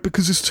vote for it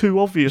because it's too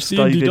obvious,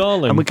 David.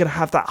 And we're going to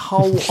have that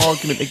whole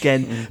argument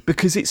again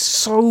because it's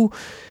so,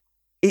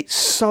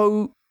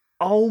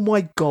 oh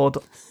my God,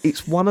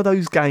 it's one of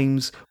those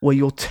games where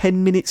you're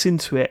 10 minutes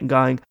into it and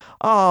going,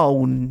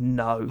 oh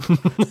no,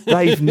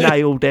 they've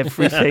nailed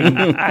everything.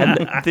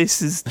 And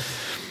this is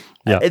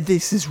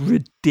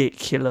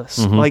ridiculous.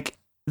 Like,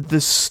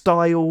 the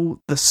style,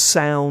 the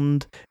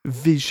sound,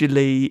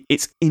 visually,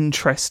 it's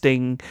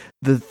interesting.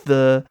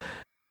 The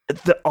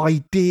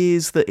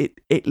ideas that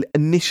it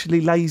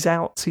initially lays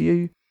out to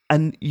you,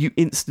 and you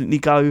instantly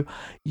go,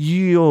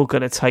 you're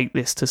going to take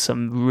this to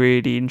some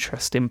really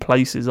interesting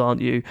places,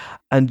 aren't you?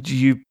 And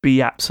you'd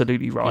be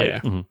absolutely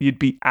right. Yeah. You'd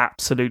be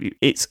absolutely...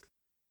 It's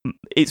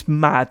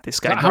mad, this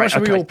game. How much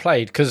have we all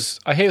played?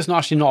 Because I hear it's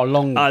actually not a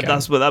long game.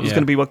 That was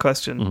going to be my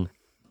question.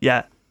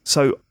 Yeah.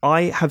 So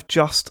I have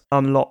just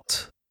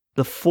unlocked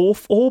the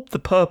fourth orb, the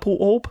purple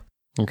orb.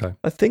 Okay.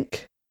 I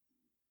think.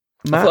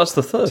 Matt? I thought that's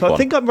the third one. I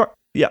think I'm right.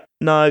 Yeah.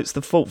 No, it's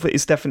the fourth.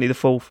 It's definitely the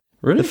fourth.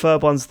 Really? The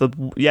third one's the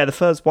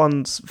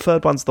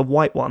the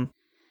white one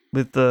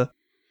with the.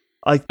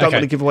 I don't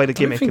want to give away the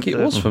gimmick. I think it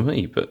was for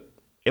me, but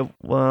it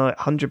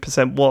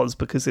 100% was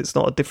because it's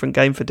not a different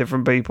game for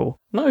different people.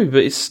 No,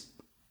 but it's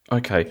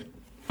okay.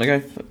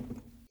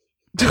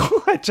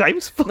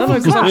 James. No,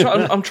 because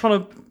I'm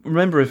trying to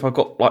remember if I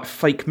got like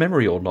fake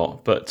memory or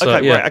not. But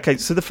right. Okay,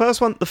 so the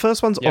first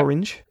one's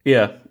orange.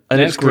 Yeah,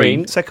 and it's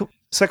green. Second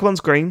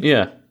one's green.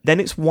 Yeah. Then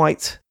it's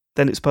white.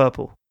 Then it's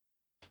purple.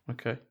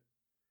 Okay.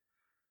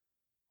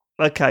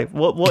 Okay.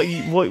 What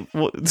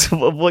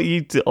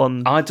you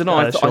on? I don't know.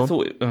 I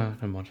thought.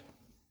 Never mind.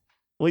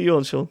 What are you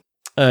on, Sean?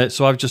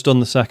 So I've just done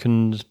the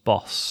second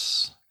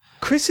boss.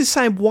 Chris is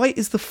saying white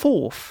is the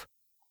fourth.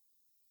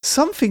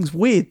 Something's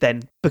weird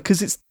then,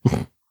 because it's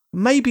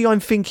maybe I'm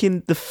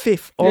thinking the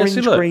fifth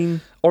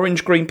green,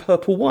 orange, green,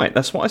 purple, white.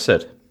 That's what I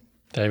said.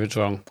 David's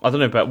wrong. I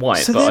don't know about white,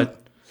 so but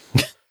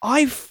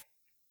I've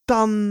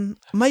done.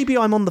 Maybe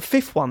I'm on the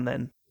fifth one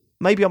then.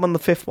 Maybe I'm on the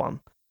fifth one.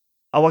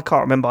 Oh, I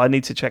can't remember. I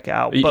need to check it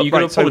out. But you've got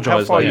to apologise. So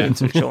how far are you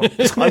into it,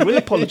 Sean? I will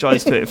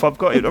apologise to it if I've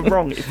got it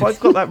wrong. If I've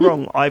got that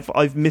wrong,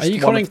 I've missed. Are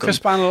you calling Chris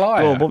Ban a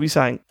liar? What were you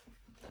saying?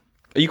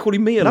 Are you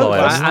calling me a liar?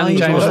 liar?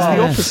 That's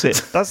the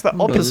opposite. That's the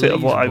opposite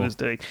of what I was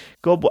doing.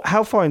 God,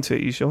 how far into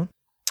it are you, Sean?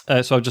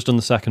 So I've just done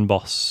the second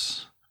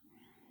boss.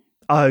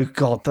 Oh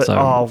God!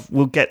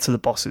 We'll get to the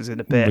bosses in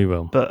a bit. We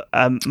will. But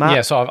Matt,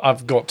 yeah. So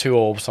I've got 2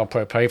 orbs. I'll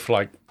probably play for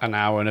like an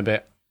hour and a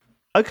bit.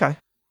 Okay.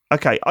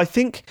 I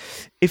think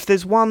if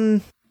there's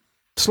one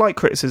slight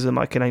criticism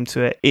I can aim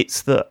to it,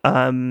 it's that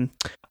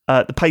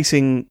the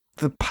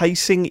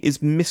pacing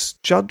is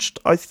misjudged.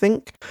 I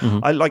think.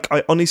 Mm-hmm.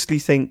 I honestly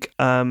think.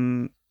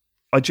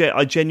 I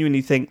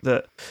genuinely think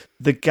that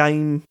the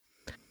game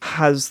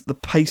has the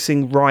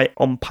pacing right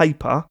on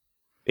paper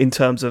in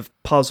terms of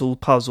puzzle,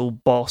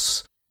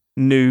 boss,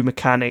 new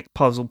mechanic,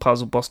 puzzle,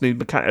 boss, new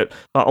mechanic.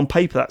 On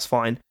paper, that's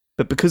fine.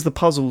 But because the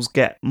puzzles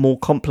get more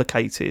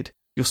complicated,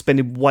 you're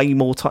spending way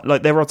more time.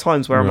 Like, there are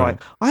times where I'm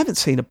like, I haven't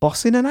seen a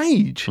boss in an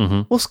age.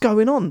 Mm-hmm. What's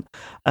going on?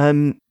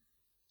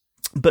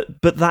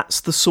 But that's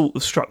the sort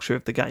of structure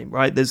of the game,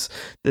 right? There's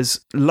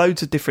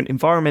loads of different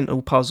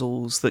environmental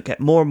puzzles that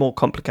get more and more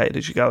complicated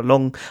as you go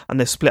along, and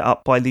they're split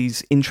up by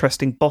these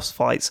interesting boss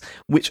fights,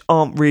 which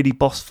aren't really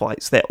boss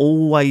fights. They're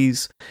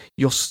always,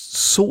 you're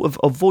sort of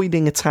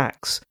avoiding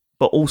attacks,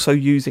 but also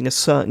using a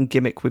certain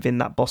gimmick within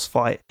that boss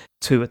fight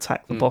to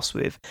attack the boss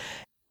with.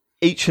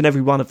 Each and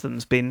every one of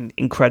them's been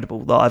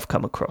incredible that I've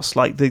come across.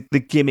 Like, the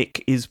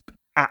gimmick is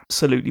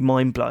absolutely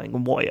mind-blowing,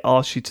 and what it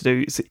asks you to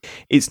do,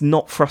 it's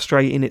not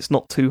frustrating, it's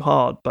not too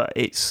hard, but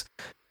it's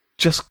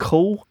just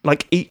cool.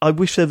 Like, I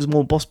wish there was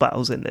more boss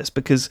battles in this,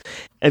 because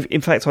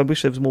in fact I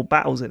wish there was more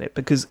battles in it,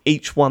 because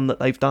each one that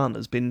they've done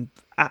has been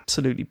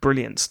absolutely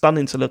brilliant,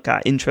 stunning to look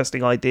at,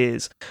 interesting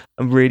ideas,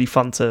 and really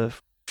fun to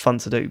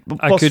do. But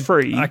Boss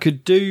 3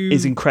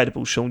 is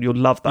incredible, Sean. You'll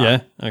love that.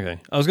 Yeah, okay.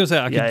 I was going to say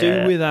I could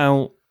do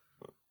without,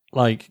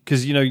 like,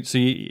 because, you know, so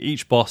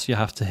each boss you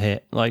have to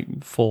hit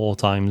like 4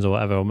 times or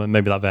whatever, or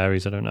maybe that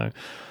varies, I don't know.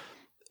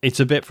 It's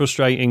a bit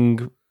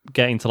frustrating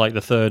getting to like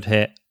the 3rd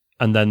hit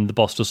and then the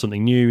boss does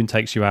something new and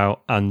takes you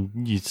out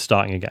and you're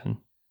starting again.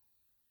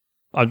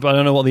 I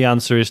don't know what the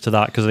answer is to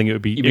that, because I think it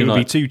would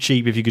be too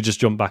cheap if you could just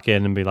jump back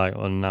in and be like,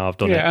 oh, now I've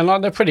done it. Yeah, and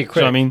like they're pretty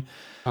quick. So, I mean,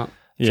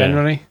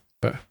 generally.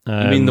 But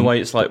you mean the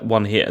way it's like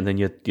one hit and then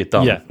you're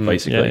done,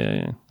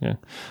 basically?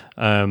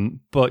 Yeah.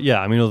 But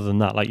yeah, I mean, other than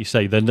that, like you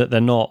say,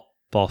 they're not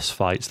boss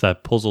fights. They're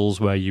puzzles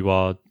where you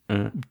are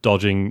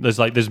dodging.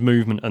 There's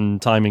movement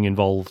and timing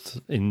involved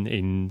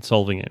in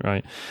solving it,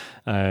 right?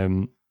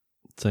 So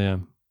yeah,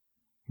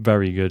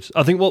 very good.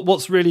 I think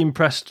what's really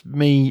impressed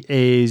me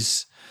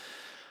is,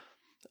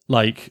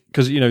 like,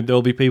 because, you know,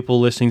 there'll be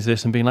people listening to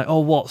this and being like, oh,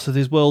 what? So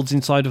there's worlds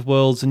inside of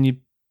worlds and you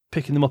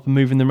picking them up and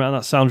moving them around,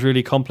 that sounds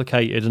really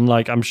complicated, and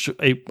like I'm sure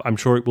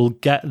it will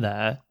get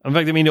there. In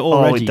fact, I mean, it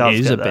already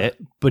is a bit,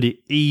 but it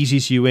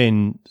eases you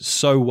in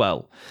so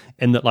well,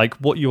 in that, like,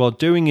 what you are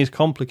doing is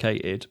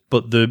complicated,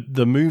 but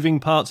the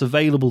moving parts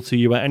available to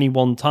you at any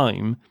one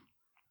time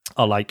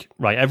are like,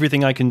 right,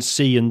 everything I can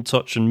see and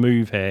touch and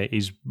move here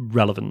is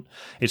relevant.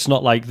 It's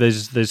not like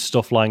there's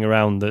stuff lying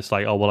around that's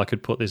like, oh, well, I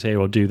could put this here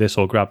or do this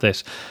or grab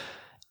this,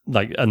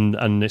 like,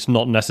 and it's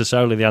not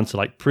necessarily the answer.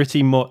 Like,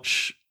 pretty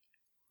much,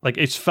 like,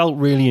 it's felt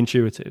really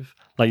intuitive.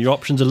 Like, your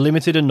options are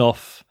limited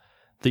enough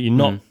that you're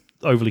not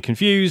overly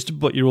confused,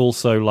 but you're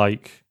also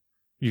like,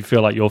 you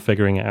feel like you're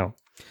figuring it out.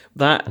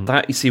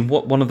 That you see,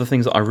 one of the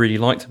things that I really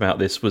liked about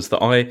this was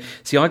that I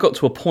got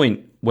to a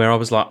point where I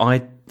was like,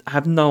 I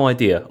have no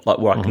idea like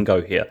where I can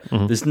go here.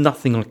 There's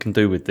nothing I can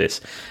do with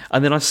this,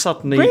 and then I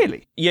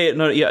suddenly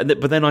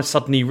but then I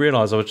suddenly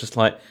realised I was just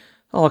like,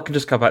 oh, I can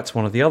just go back to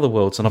one of the other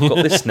worlds and I've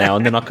got this now,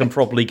 and then I can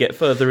probably get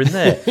further in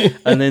there.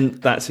 And then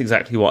that's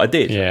exactly what I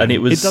did. Yeah. And it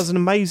does an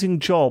amazing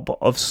job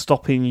of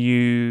stopping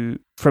you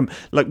from,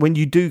 like, when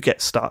you do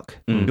get stuck,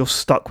 you're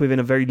stuck within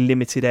a very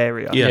limited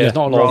area. Yeah, there's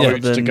not a lot of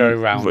routes to go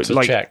around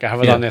to check.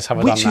 Have I done this? Have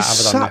I done that? Which is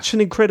such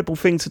an incredible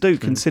thing to do,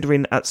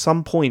 considering at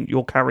some point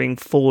you're carrying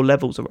 4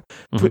 levels around.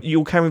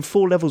 You're carrying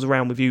 4 levels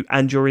around with you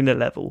and you're in a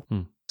level.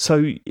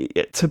 So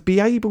to be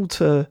able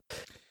to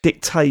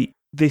dictate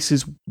this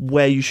is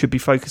where you should be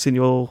focusing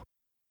your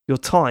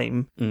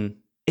time,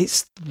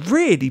 it's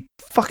really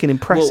fucking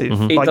impressive.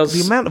 Well, like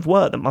the amount of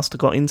work that must have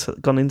gone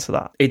into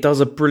that. It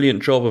does a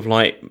brilliant job of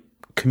like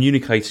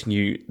communicating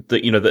you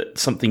that that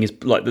something is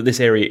like that this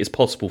area is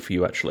possible for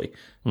you actually,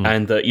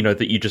 and that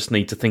that you just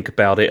need to think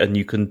about it, and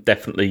you can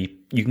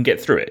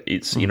get through it.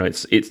 It's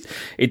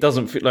it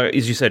doesn't feel like,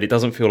 as you said, it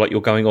doesn't feel like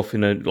you're going off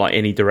in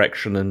any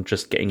direction and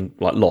just getting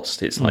like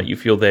lost. It's like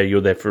if you're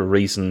there for a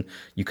reason.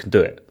 You can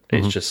do it.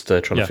 It's just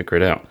trying to figure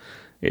it out.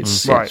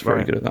 It's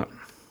very good at that.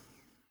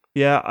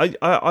 Yeah,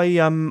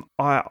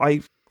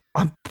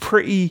 I'm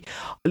pretty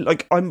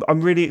like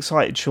I'm really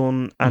excited,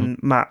 Sean and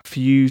Matt, for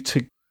you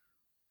to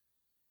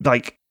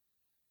like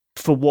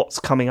for what's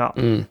coming up,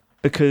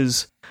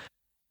 because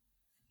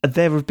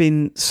there have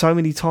been so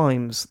many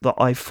times that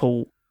I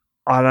thought,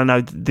 I don't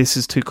know, this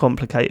is too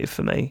complicated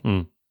for me,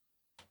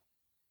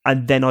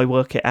 and then I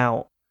work it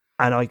out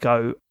and I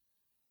go,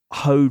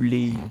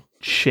 holy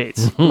shit!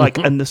 Like,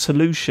 and the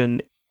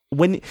solution,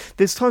 when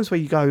there's times where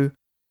you go,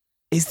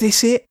 is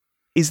this it?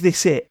 Is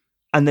this it?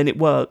 And then it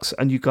works,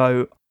 and you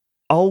go,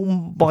 oh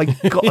my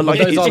god! Like,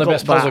 those are the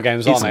best puzzle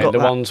games, aren't they? The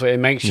ones where it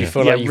makes you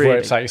feel like you've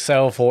worked it out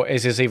yourself, or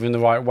is this even the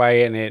right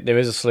way? And there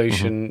is a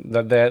solution.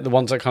 That they're the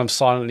ones that kind of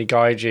silently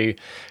guide you,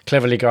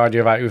 cleverly guide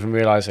you without even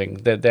realizing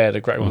that they're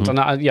the great ones. And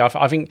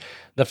I think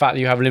the fact that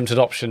you have limited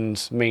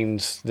options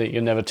means that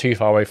you're never too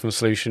far away from a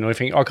solution. Or you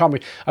think, I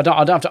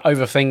don't have to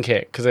overthink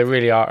it, because there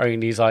really are only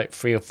these like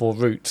 3 or 4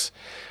 routes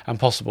and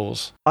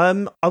possibles.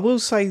 I will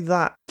say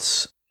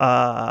that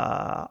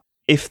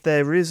if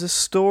there is a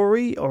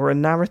story or a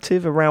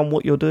narrative around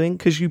what you're doing,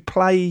 because you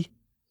play,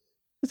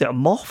 is it a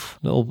moth?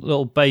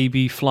 Little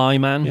baby fly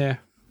man. Yeah.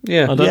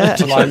 I don't know.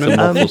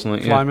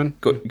 Flyman.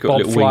 Got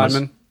Bob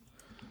Flyman.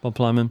 Bob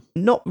Flyman.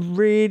 Not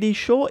really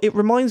sure. It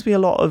reminds me a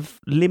lot of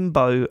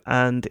Limbo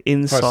and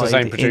Inside. Well, it's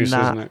the same producer,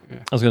 in that. isn't it?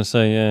 Yeah. I was going to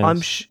say, yeah.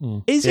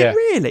 Is it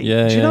really?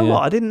 Yeah. Do you know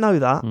what? I didn't know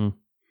that.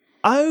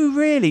 Oh,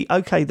 really?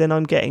 Okay, then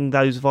I'm getting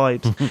those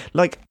vibes.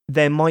 Like,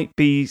 there might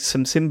be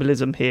some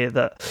symbolism here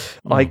that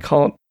I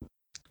can't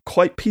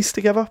quite piece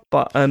together,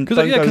 but because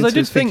I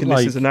did think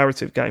this is a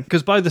narrative game.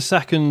 Because by the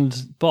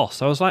second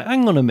boss, I was like,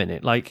 hang on a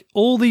minute, like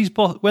all these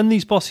when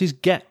these bosses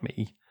get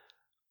me,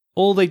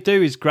 all they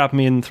do is grab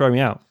me and throw me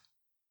out.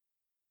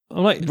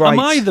 I'm like, am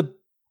I the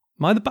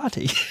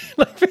baddie?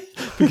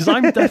 Because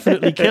I'm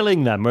definitely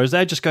killing them, whereas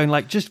they're just going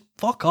like, just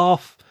fuck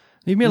off.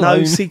 Leave me alone.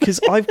 No, see, because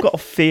I've got a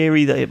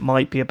theory that it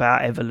might be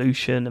about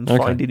evolution and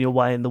finding your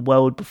way in the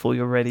world before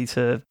you're ready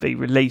to be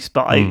released,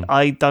 but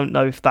I don't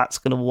know if that's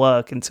going to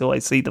work until I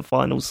see the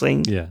final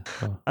scene. Yeah.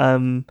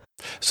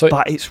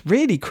 But it's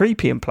really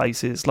creepy in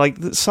places. Like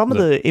some of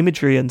the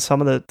imagery and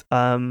some of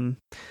the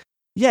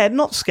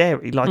not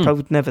scary. Like I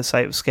would never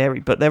say it was scary,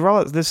 but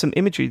there's some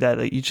imagery there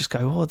that you just go,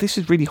 oh, this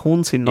is really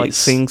haunting. Like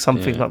seeing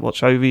something like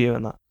watch over you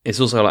and that. It's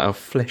also like how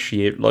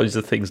fleshy loads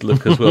of things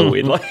look as well.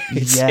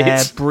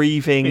 It's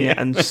breathing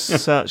and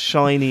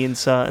shiny in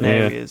certain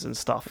areas and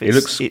stuff. It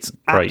looks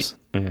great.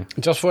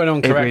 Just for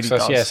anyone corrects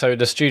us, so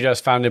the studio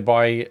is founded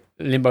by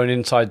Limbo and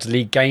Inside's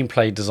lead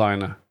gameplay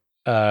designer,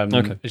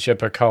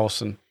 Jeppe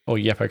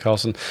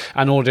Carlsen,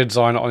 and audio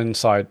designer on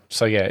Inside.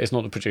 So it's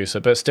not the producer,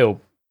 but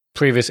still,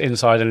 previous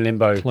Inside and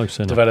Limbo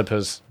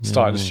developers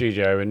started the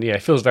studio, and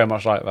it feels very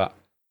much like that.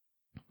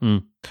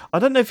 I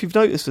don't know if you've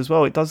noticed as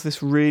well, it does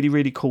this really,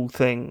 really cool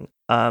thing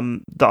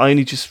that I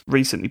only just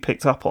recently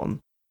picked up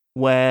on,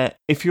 where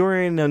if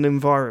you're in an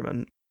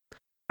environment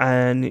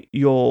and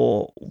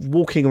you're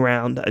walking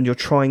around and you're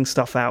trying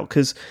stuff out,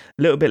 because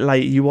a little bit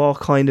later you are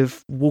kind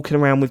of walking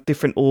around with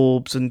different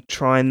orbs and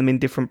trying them in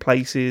different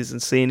places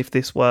and seeing if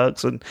this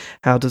works and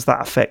how does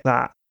that affect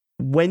that.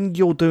 When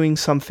you're doing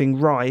something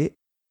right,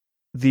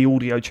 the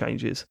audio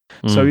changes.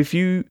 So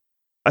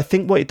I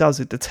think what it does,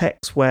 it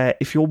detects where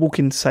if you're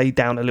walking, say,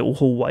 down a little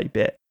hallway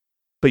bit,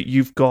 but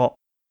you've got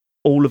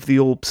all of the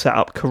orbs set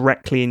up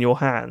correctly in your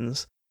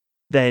hands,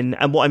 then,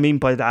 and what I mean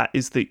by that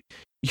is that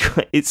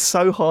it's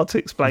so hard to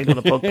explain on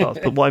a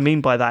podcast, but what I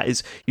mean by that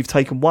is you've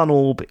taken one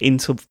orb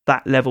into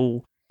that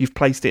level, you've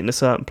placed it in a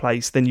certain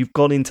place, then you've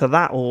gone into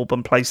that orb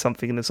and placed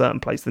something in a certain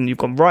place, then you've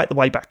gone right the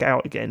way back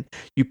out again,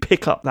 you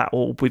pick up that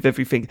orb with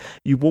everything,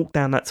 you walk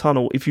down that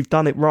tunnel. If you've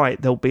done it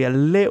right, there'll be a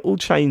little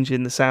change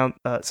in the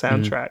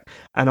soundtrack,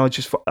 and I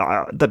just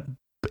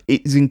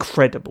it's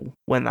incredible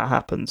when that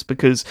happens,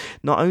 because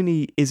not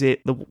only is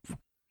it the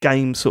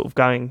game sort of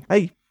going,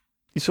 hey,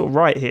 you're sort of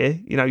right here,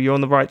 you're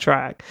on the right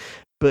track,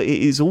 but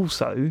it is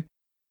also,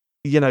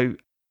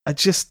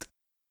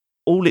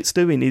 all it's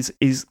doing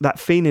is that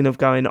feeling of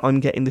going, I'm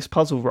getting this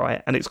puzzle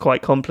right, and it's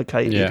quite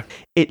complicated. Yeah.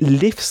 It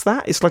lifts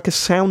that. It's like a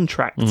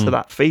soundtrack to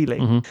that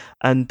feeling.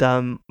 And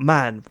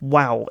man,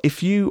 wow!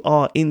 If you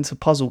are into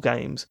puzzle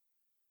games,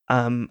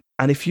 and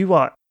if you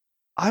are,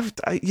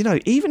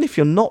 even if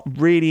you're not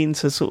really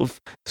into sort of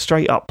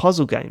straight up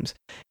puzzle games,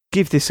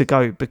 give this a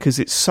go, because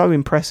it's so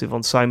impressive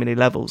on so many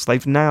levels.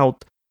 They've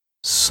nailed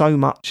so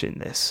much in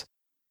this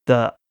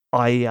that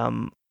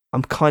I'm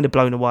kind of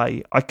blown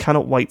away. I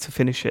cannot wait to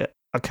finish it.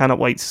 I cannot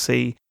wait to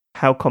see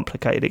how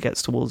complicated it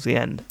gets towards the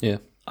end. Yeah.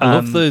 I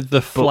love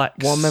the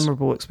flex. What a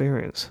memorable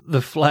experience.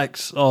 The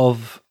flex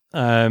of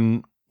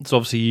so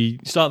obviously you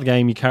start the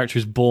game, your character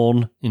is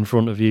born in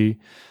front of you,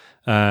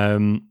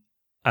 and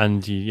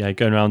you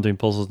going around doing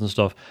puzzles and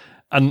stuff.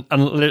 And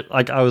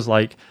like I was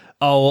like,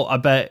 oh, I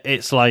bet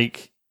it's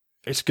like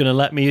it's gonna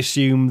let me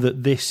assume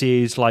that this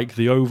is like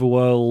the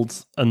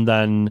overworld, and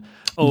then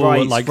the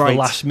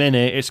last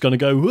minute it's gonna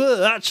go,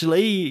 well,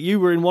 actually you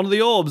were in one of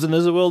the orbs and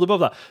there's a world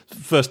above that.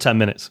 First 10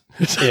 minutes.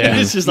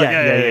 It's just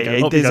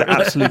there's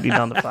absolutely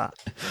none of that.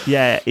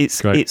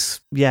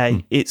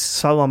 It's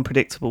so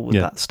unpredictable with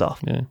that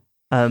stuff. Yeah.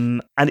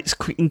 And it's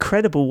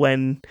incredible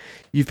when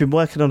you've been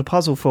working on a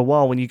puzzle for a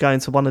while, when you go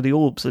into one of the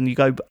orbs and you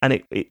go,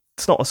 and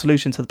it's not a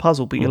solution to the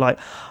puzzle, but you're like,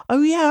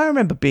 oh yeah, I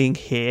remember being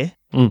here.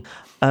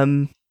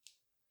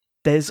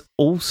 There's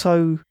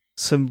also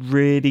some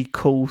really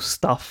cool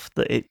stuff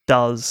that it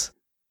does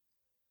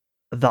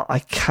that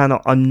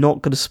I'm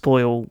not going to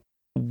spoil.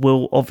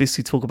 We'll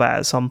obviously talk about it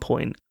at some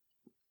point,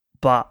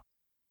 but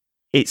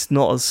it's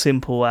not as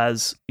simple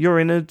as you're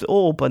in an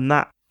orb and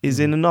that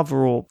is in another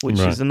orb, which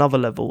is another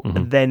level,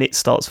 and then it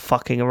starts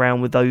fucking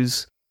around with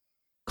those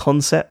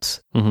concepts,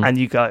 and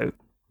you go,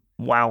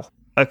 wow,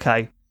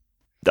 okay,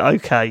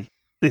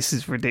 this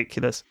is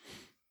ridiculous.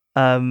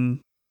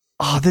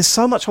 There's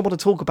so much I want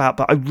to talk about,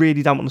 but I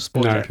really don't want to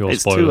spoil it.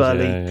 It's spoilers, too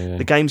early. Yeah.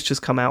 The game's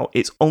just come out.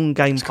 It's on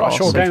Game Pass. It's quite a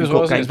short game as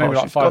well, isn't it? It's maybe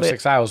like 5 or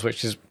 6 hours,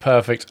 which is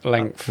perfect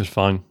length. It's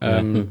fine.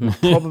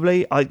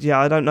 Probably. I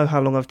don't know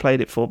how long I've played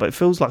it for, but it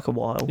feels like a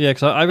while. Yeah,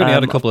 because I've only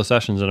had a couple of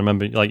sessions, and I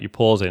remember like you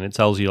pause it and it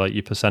tells you like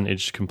your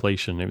percentage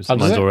completion. Mine's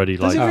already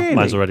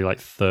like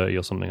 30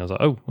 or something. I was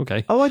like, oh,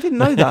 okay. Oh, I didn't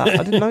know that.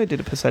 I didn't know it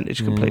did a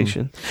percentage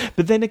completion.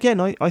 But then again,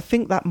 I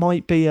think that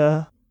might be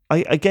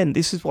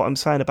this is what I'm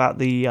saying about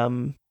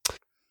the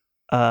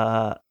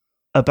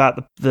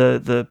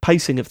the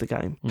pacing of the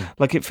game.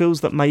 Like, it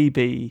feels that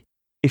maybe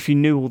if you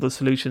knew all the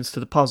solutions to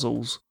the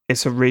puzzles,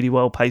 it's a really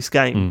well-paced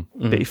game.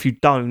 But if you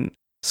don't,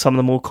 some of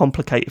the more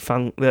complicated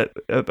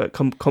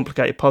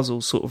complicated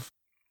puzzles sort of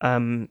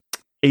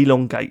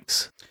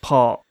elongates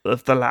part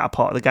of the latter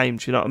part of the game.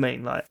 Do you know what I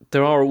mean? Like,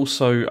 there are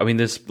also,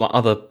 there's like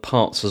other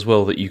parts as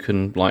well that you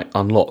can like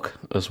unlock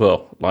as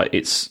well. Like,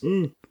 it's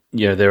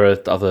there are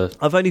other.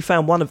 I've only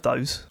found one of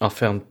those. I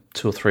found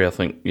 2 or 3, I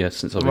think. Yeah,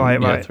 since I've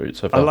been through it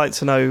so far. I like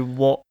to know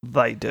what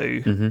they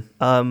do,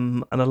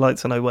 and I like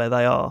to know where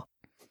they are.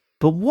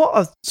 But what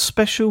a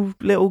special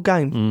little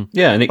game!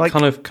 Yeah, and it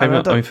kind of came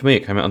out. For me,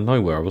 it came out of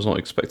nowhere. I was not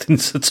expecting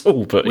this at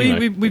all. But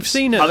we've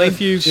seen it. A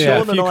few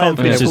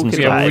conferences. We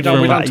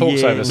don't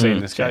talk over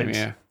seeing this game.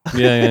 Yeah.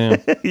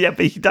 Yeah,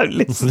 but you don't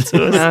listen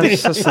to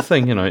us. That's the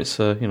thing, It's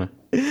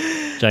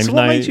James, so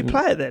what made you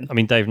play it then?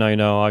 Dave, now you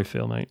know how I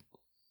feel, mate.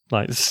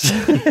 Like, I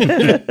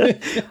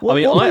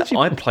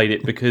played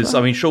it because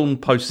Sean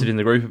posted in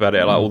the group about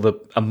it, like all the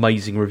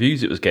amazing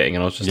reviews it was getting,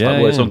 and I was just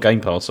it's on Game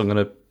Pass, so I'm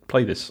going to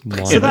play this.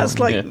 So that's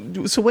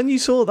so when you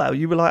saw that,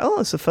 you were like,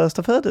 oh, it's the first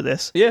I've heard of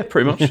this. Yeah,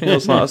 pretty much. I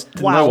was like, I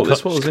didn't know what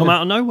this was. It's come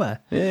out of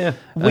nowhere. Yeah.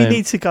 We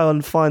need to go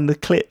and find the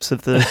clips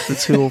of the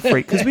 2 or 3,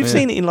 because we've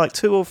seen it in like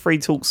 2 or 3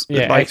 talks.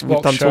 Yeah, like, Xbox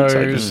we've done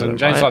shows, and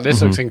James like,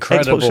 this looks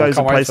incredible. Xbox shows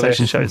and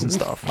PlayStation shows and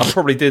stuff. I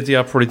probably did say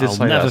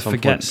I'll never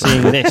forget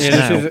seeing this.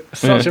 This is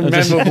such a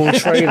memorable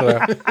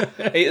trailer.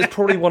 It's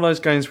probably one of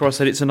those games where I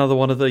said it's another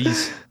one of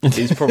these.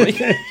 It's probably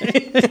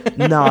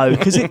no,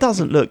 because it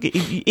doesn't look.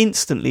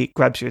 Instantly, it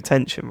grabs your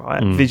attention,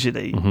 right?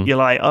 Visually, you're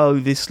like, oh,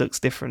 this looks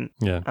different.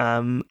 Yeah.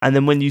 And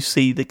then when you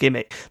see the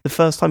gimmick, the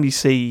first time you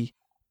see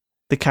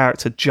the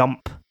character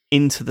jump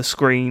into the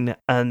screen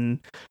and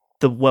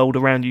the world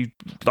around you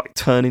like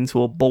turn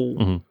into a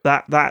ball,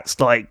 that's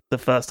like the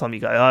first time you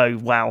go, oh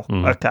wow,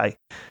 okay.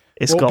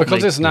 It's got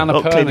because me. it's an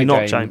Annapurna game,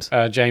 not, James.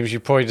 James, you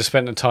probably just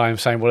spent the time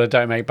saying, well, I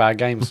don't make bad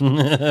games.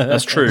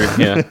 That's true,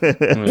 yeah.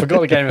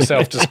 Forgot the game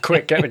itself, just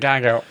quick, get the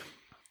gag out.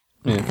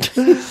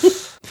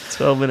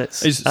 12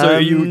 minutes. So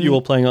you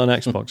all playing it on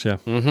Xbox,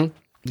 yeah?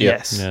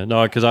 Yes. Yeah,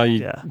 no, because I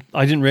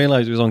didn't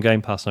realise it was on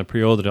Game Pass, and I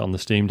pre-ordered it on the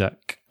Steam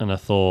Deck, and I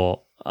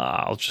thought,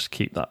 I'll just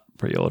keep that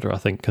pre-order, I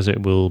think, because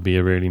it will be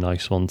a really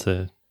nice one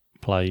to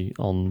play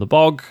on the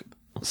bog.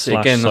 See,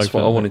 again, that's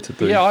what I wanted to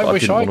do. Yeah, I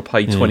didn't want to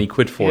pay 20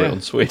 quid for it on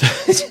Switch.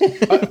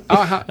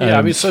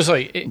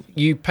 Sorry,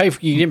 you didn't pay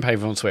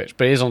for it on Switch,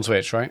 but it is on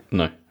Switch, right?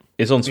 No,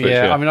 it's on Switch.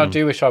 Yeah, I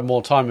do wish I had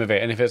more time with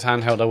it, and if it's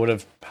handheld, I would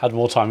have had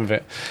more time with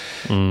it.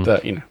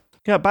 But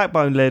yeah,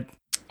 Backbone lid.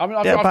 I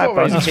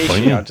thought it was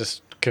cheeky. I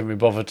just couldn't be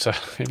bothered to.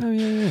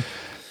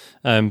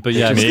 But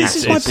yeah, this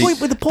is my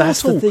point with the Portal.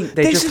 That's the thing.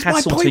 This is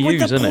my point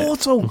with the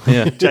Portal.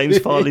 Yeah. James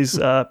Farley's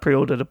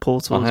pre-ordered a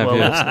Portal as well.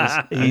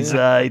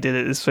 Yeah. He did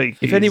it this week.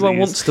 If anyone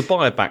wants to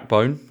buy a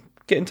Backbone,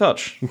 get in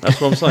touch.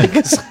 That's what I'm saying.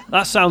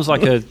 That sounds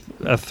like a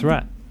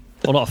threat.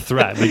 Well, not a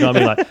threat, but you know what I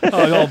mean? Like,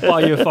 I gotta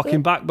buy you a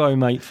fucking Backbone,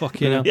 mate.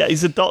 Fucking hell. Yeah,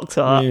 he's a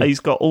doctor. Yeah. He's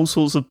got all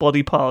sorts of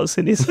body parts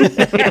in his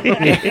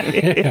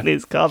in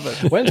his cupboard.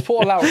 When's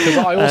Portal out? Because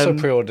I also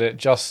pre-ordered it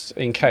just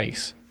in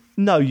case.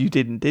 No, you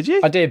didn't, did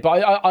you? I did,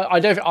 but I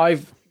don't.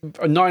 I've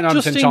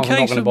 99% chance I'm not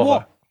going to bother.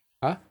 What?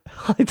 Huh?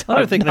 I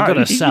don't think know. they're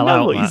going to sell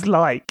out. What he's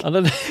like. I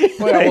don't know.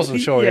 Well, I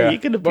wasn't sure. Yeah, Yeah, you're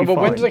gonna be but when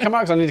fine. do they come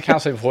out? Because I need to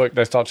cancel it before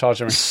they start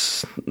charging me.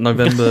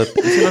 November. Is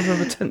it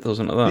November 10th or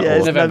something like that? Yeah,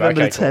 it's Or- November,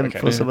 November okay, cool, 10th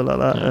okay. or something like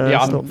that.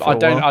 Yeah, it's not for I a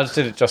don't. while. I just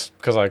did it just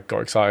because I got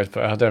excited,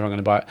 but I don't know if I'm going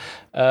to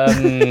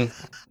buy it.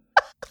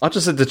 I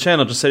just said to Chen,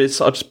 I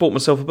just bought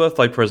myself a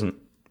birthday present.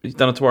 You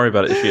don't have to worry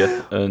about it this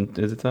year. And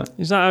is it that?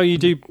 Is that how you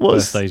do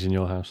What's- birthdays in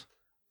your house?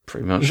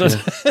 Pretty much,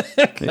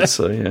 yeah. Yeah,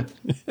 so, yeah.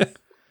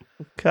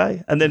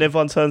 Okay, and then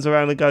everyone turns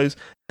around and goes,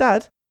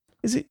 "Dad,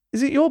 is it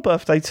your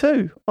birthday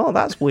too? Oh,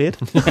 that's weird."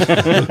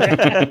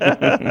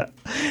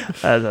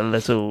 As a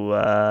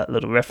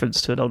little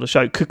reference to an older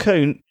show,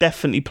 Cocoon,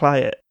 definitely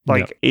play it.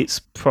 Like it's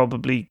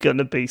probably going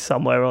to be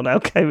somewhere on our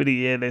Game of the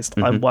Year list.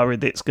 I'm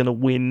worried it's going to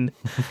win.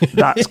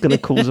 That's going to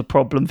cause a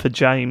problem for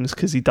James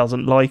because he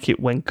doesn't like it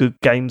when good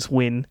games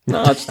win.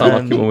 No, I just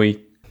don't like it when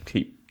we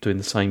keep doing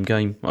the same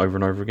game over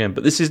and over again.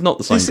 But this is not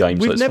the same game,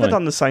 so We've it's never fine.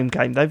 done the same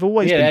game. They've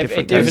always Yeah, been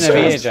different different games.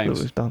 every year, that James.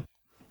 we've done.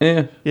 Yeah,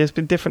 Yeah, it's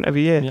been different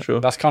every year. sure.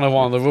 That's kind of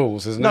one of the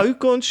rules, isn't it? No,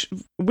 go on.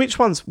 Which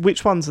ones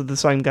are the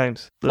same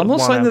games? that I'm not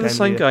won saying our they're the Game of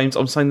same Year? games.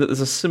 I'm saying that there's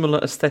a similar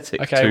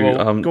aesthetic Okay, to well,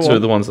 go two on.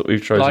 of the ones that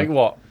we've chosen. Like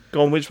what?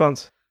 Go on, which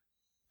ones?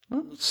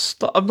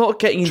 I'm not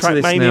getting into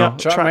this Trackmania, now.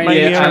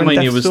 Trackmania, and Trackmania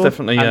Death's was Door?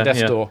 definitely And Death's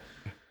yeah. Door.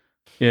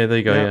 Yeah, there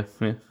you go. Yeah.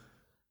 Yeah.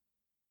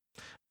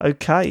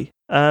 Okay.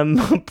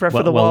 Breath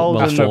of the Well,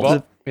 Wild and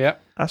Astrobot. Yeah.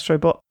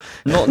 Astrobot.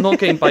 Not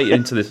getting baited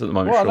into this at the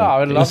moment. Well,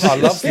 no, Sean. I'd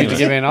love for you to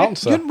give me an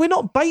answer. We're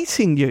not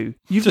baiting you.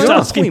 You've Just got a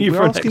asking point. you We're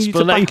for an asking you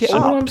to back it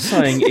explanation. All up. I'm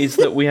saying is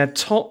that we had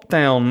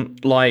top-down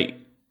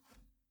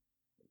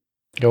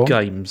Go on.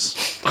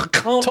 games. I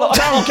can't.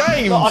 Top-down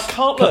games? Look, I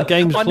can't. Look,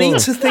 Games I plural. need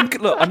to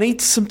think. Look, I need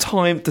some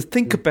time to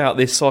think about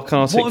this so I can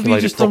What articulate have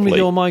you just it done properly. with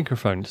your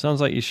microphone? It sounds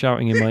like you're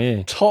shouting in my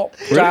ear.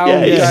 Top-down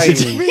Yeah,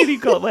 games. it's really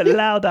went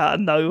loud out of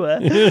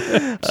nowhere.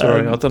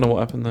 Sorry, I don't know what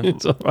happened there.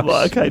 It's all right.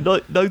 Right,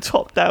 okay, no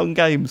top-down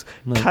games.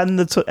 Can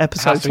the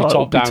episode Has to be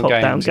title be top-down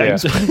top-down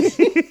games, games?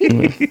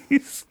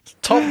 please?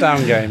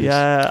 Top-down games.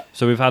 Yeah,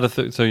 So we've had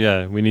so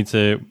yeah, we need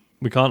to.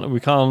 We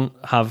can't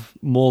have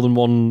more than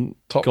one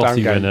Top-down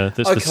Gothi game. winner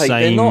that's the Okay,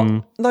 same.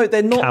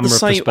 they're not the camera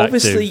same.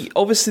 perspective.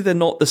 Obviously, they're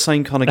not the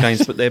same kind of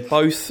games, but they're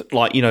both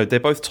they're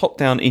both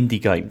top-down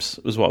indie games.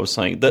 Was what I was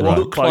saying. That Right.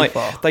 look Both like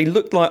are. they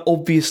look like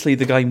obviously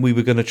the game we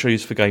were going to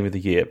choose for Game of the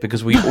Year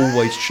because we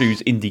always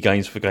choose indie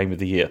games for Game of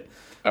the Year.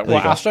 What, you go.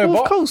 Astrobot?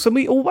 well, of course, and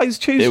we always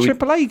choose Yeah, we-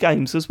 AAA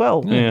games as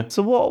well. Yeah.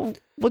 So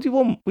what do you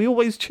want? We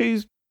always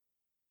choose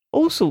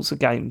all sorts of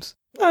games.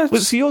 No,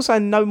 Well, so you're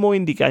saying no more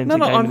indie games? in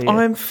Game of the Year?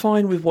 I'm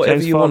fine with whatever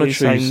James you want to Farley's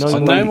saying choose. no So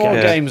more no indie more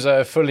games. games that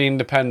are fully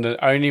independent,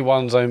 only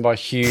ones owned by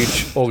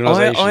huge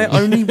organisations. I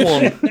only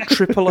want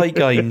AAA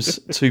games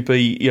to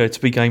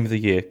be Game of the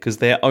Year because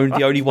they're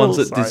the only ones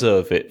that Also.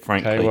 deserve it.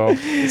 Frankly, Okay, well, Okay.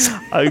 Tears of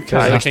the Has to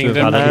have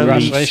Kingdom, had at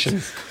least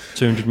congratulations.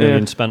 200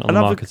 million spent on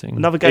marketing.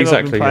 Another game I've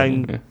exactly. been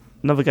playing. Yeah.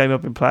 Another game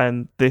I've been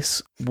playing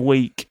this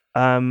week.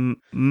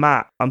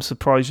 Matt, I'm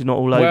surprised you're not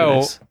all over Well,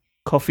 this.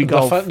 Coffee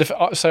golf.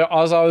 So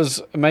as I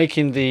was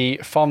making the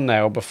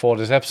thumbnail before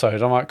this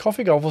episode, I'm like,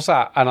 Coffee Golf, what's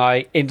that? And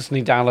I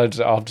instantly downloaded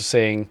it after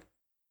seeing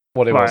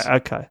what it was. Right,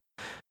 okay.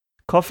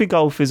 Coffee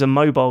golf is a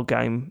mobile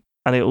game,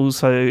 and it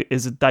also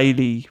is a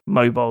daily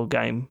mobile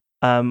game,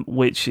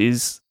 which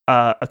is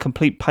a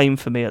complete pain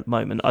for me at the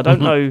moment. I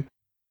don't know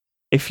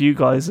if you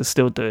guys are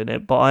still doing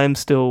it, but I am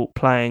still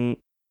playing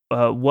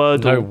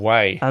Wordle. No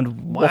way.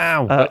 And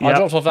Wow. yeah. I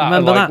dropped off that,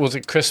 Remember that? was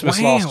it Christmas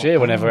Wow. last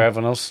year whenever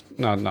everyone else...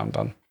 No, I'm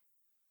done.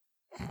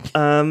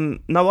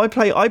 No, I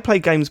play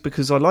games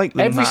because I like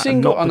them. Every Matt,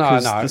 single- and no,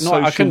 not no, because no,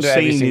 the I couldn't social do it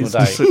every scene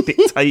single is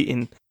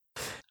dictating.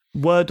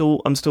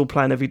 Wordle, I'm still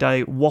playing every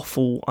day.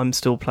 Waffle, I'm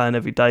still playing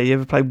every day. You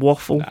ever play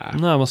Waffle? Nah.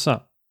 No, what's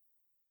that?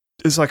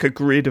 It's like a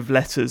grid of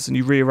letters, and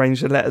you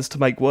rearrange the letters to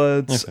make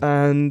words. Okay.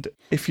 And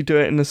if you do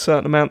it in a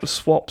certain amount of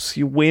swaps,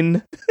 you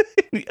win.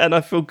 And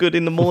I feel good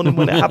in the morning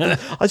when it happens.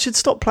 I should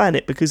stop playing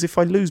it because if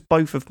I lose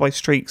both of my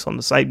streaks on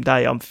the same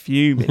day, I'm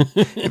fuming.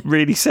 It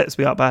really sets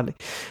me up badly.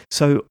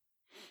 So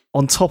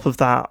on top of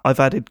that, I've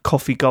added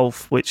Coffee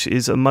Golf, which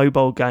is a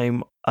mobile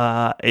game.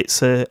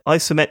 It's a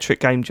isometric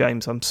game,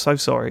 James. I'm so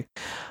sorry.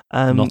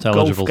 Not eligible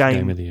golf for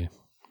Game of the Year.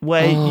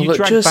 where you look,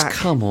 drag just back.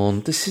 come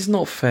on. This is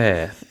not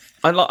fair.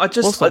 I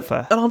just What's not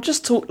fair? and I'm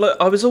just Look,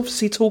 I was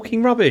obviously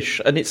talking rubbish,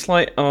 and it's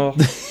like,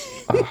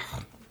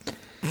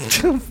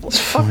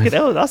 Fucking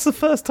hell, that's the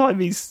first time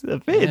he's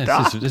appeared.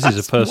 Yeah, this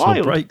is a personal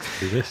wild.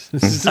 breakthrough. This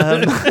is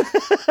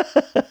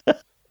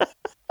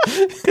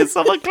Can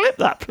someone clip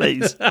that,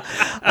 please?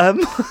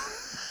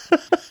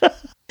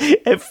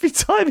 Every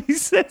time he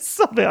says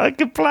something, I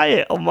can play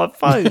it on my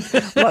phone,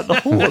 like the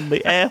horn,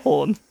 the air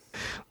horn.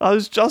 I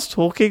was just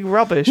talking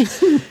rubbish.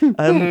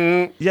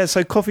 Yeah,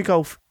 so Coffee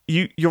Golf,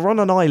 you're on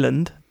an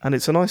island, and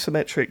it's an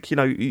isometric,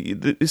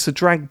 it's a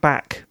drag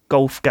back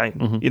golf game.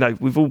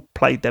 Mm-hmm. We've all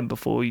played them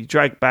before. You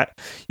drag back,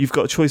 you've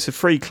got a choice of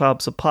 3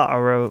 clubs, a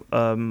putter,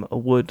 a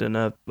wood, and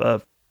a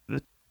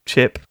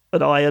chip,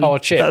 an iron. Oh, a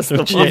chip. That's the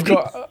You've one.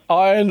 got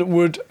iron,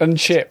 wood, and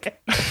chip.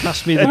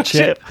 pass me the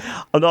chip.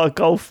 I'm not a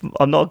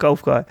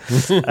golf guy.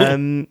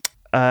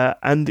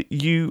 And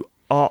you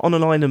are on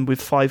an island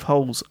with 5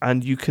 holes,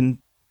 and you can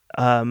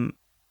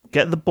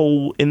get the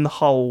ball in the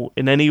hole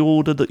in any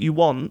order that you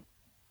want,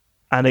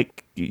 and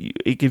it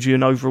gives you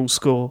an overall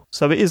score.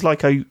 So it is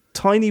like a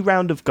tiny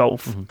round of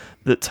golf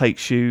that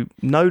takes you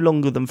no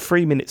longer than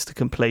 3 minutes to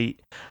complete,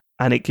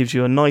 and it gives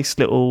you a nice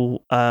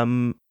little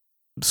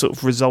sort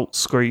of results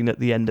screen at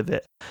the end of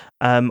it.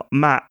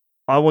 Matt,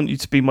 I want you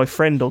to be my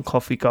friend on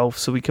Coffee Golf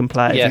so we can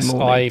play it every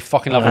morning. Yes, I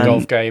fucking love a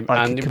golf game.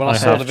 And when I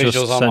saw the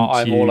visuals,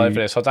 I'm all over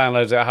this. I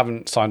downloaded it. I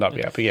haven't signed up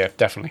yet, but yeah,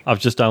 definitely. I've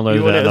just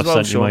downloaded it and I've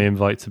sent you my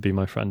invite to be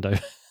my friend over.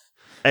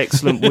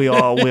 Excellent. We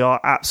are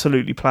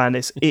absolutely playing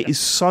this. It is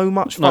so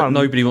much fun.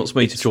 Nobody wants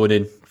me to join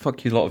in.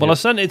 Fuck you lot of you. Well, I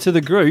sent it to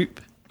the group.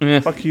 Yeah.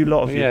 Fuck you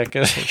lot of you. Yeah,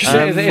 because it's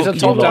a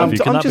top-down.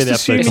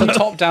 It's a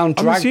top-down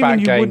drag-back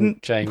game,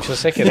 James. You're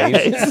sick of these.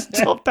 It's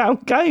a top-down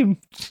game,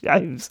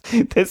 James.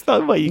 There's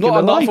no way you're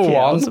going to like it.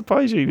 I'm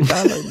surprised you even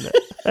downloading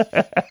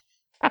it.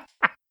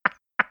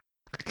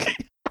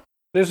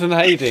 This and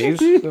Hades,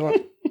 they're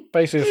like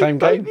basically the same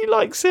game. Don't you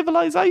like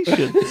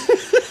Civilization?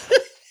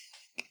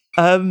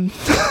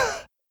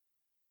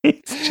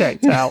 It's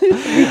checked out.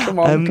 Come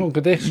on,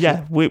 conquer this.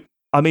 Yeah,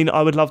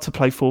 I would love to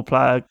play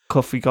 4-player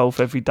Coffee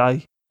Golf every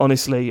day.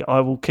 Honestly,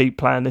 I will keep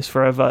playing this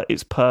forever.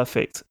 It's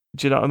perfect.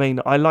 Do you know what I mean?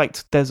 I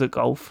liked Desert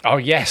Golf. Oh,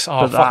 yes.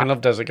 I fucking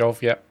love Desert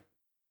Golf, yeah.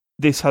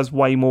 This has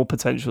way more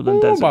potential than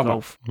Desert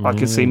Golf. I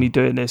can see me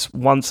doing this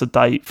once a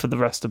day for the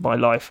rest of my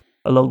life,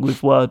 along with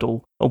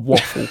Wordle and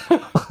Waffle.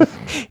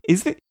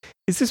 Is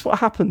this what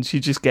happens? You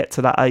just get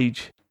to that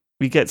age.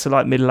 You get to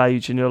like middle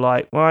age and you're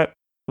like, right,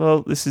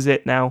 well, this is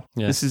it now.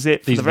 Yeah. This is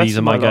it for the rest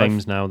of my life. These are my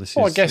games now. This is,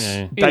 I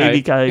guess, daily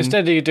game.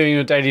 Instead of you doing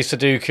your daily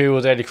Sudoku or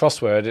daily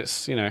crossword,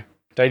 it's,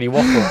 daily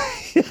waffle.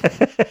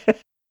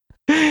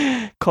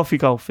 Coffee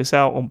Golf is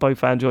out on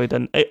both Android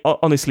and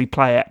honestly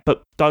play it,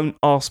 but don't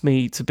ask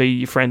me to be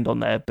your friend on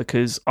there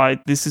because I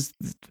just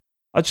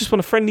want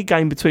a friendly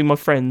game between my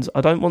friends.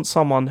 I don't want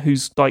someone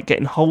who's like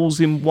getting holes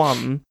in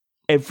one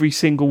every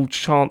single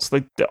chance.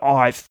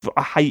 I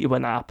hate it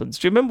when that happens.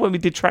 Do you remember when we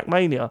did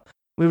Trackmania?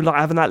 We were like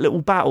having that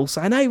little battle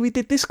saying, hey, we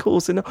did this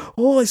course and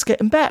it's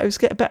getting better.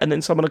 And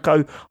then someone would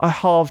go, I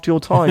halved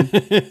your time.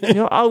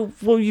 Oh,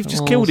 well, you've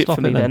just killed it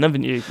for me then,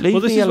 haven't you?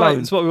 Leave me alone.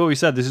 This is what we always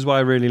said. This is why I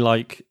really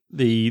like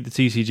the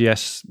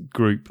TCGS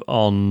group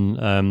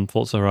on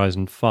Forza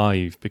Horizon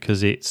 5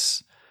 because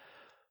it's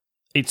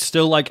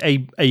still like a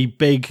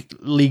big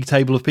league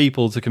table of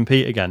people to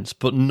compete against,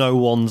 but no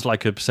one's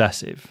like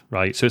obsessive,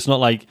 right? So it's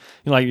not like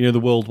the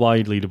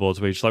worldwide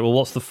leaderboards where you're just like, well,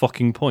 what's the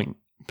fucking point?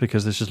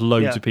 Because there's just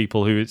loads of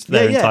people who it's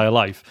their entire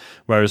life,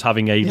 whereas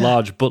having a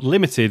large but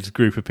limited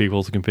group of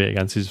people to compete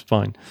against is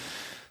fine.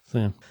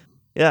 So,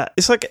 yeah,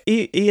 it's like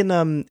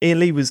Ian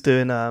Lee was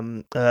doing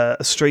a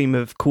stream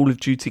of Call of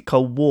Duty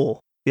Cold War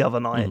the other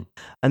night,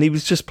 and he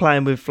was just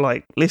playing with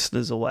like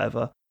listeners or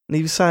whatever, and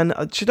he was saying,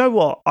 do you know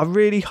what? I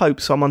really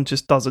hope someone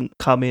just doesn't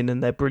come in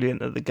and they're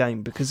brilliant at the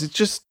game because it's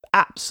just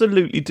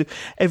absolutely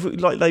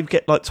they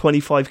get like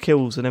 25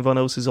 kills and everyone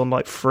else is on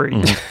like 3.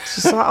 It's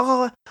just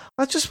like,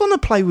 I just want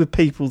to play with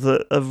people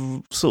that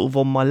are sort of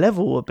on my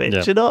level a bit.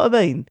 Do you know what I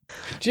mean?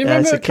 Do you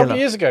remember a couple of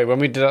years ago when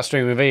we did that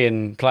stream with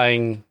Ian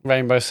playing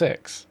Rainbow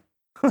Six?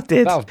 I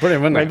did. That was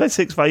brilliant, wasn't it? Rainbow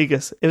Six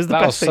Vegas. It was the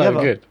best thing ever. That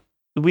was so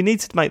good. We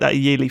need to make that a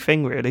yearly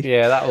thing, really.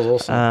 Yeah, that was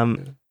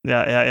awesome.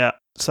 Yeah.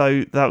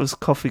 So that was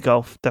Coffee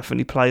Golf.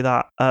 Definitely play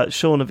that.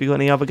 Sean, have you got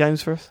any other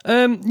games for us?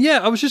 Yeah,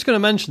 I was just going to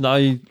mention that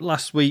I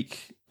last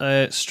week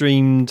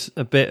streamed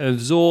a bit of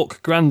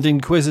Zork Grand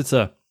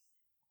Inquisitor,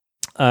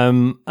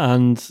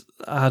 and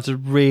I had a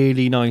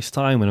really nice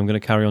time, and I'm going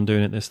to carry on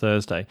doing it this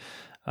Thursday.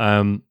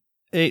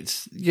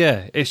 It's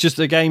just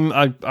a game.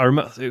 I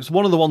remember it was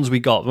one of the ones we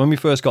got when we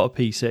first got a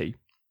PC.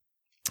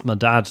 My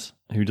dad,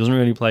 who doesn't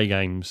really play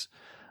games,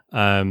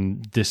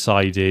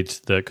 decided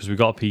that because we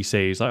got a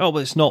PC, he's like, oh, but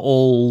it's not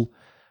all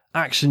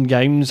action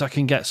games. I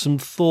can get some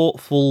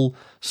thoughtful,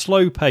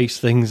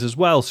 slow-paced things as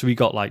well. So we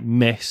got like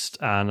Myst,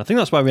 and I think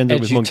that's why we ended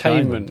up with Monkey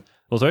Island.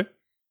 Was there?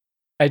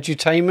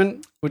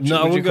 Edutainment?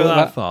 No, I wouldn't go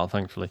that far,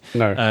 thankfully.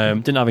 No.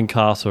 Didn't have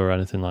Encarta or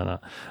anything like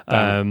that.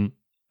 And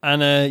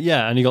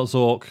he got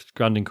Zork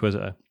Grand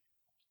Inquisitor.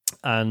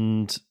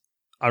 And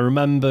I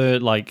remember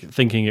like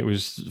thinking it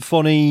was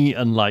funny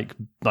and like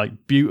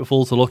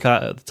beautiful to look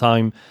at the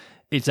time.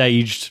 It's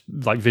aged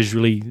like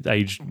visually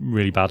aged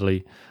really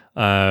badly.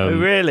 Oh,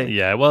 really?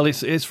 Yeah. Well,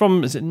 it's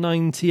from, is it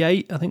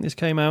 98? I think this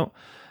came out.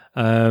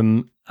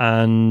 But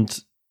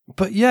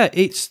yeah,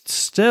 it's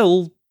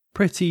still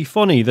pretty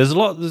funny.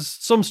 There's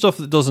some stuff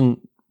that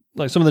doesn't,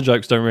 like some of the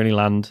jokes don't really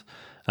land.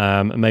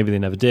 And maybe they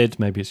never did.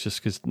 Maybe it's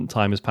just because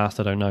time has passed.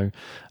 I don't know.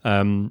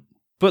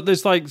 But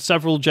there's like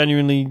several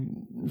genuinely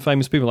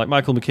famous people, like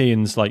Michael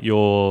McKean's like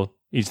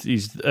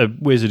he's a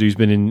wizard who's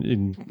been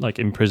in like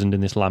imprisoned in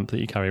this lamp that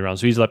you carry around.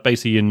 So he's like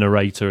basically your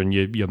narrator and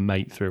your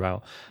mate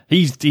throughout.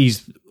 He's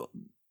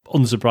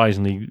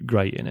unsurprisingly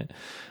great in it.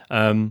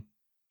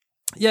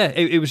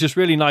 it was just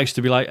really nice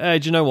to be like, hey,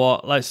 do you know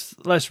what?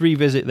 Let's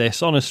revisit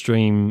this on a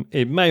stream.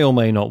 It may or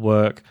may not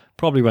work.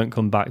 Probably won't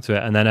come back to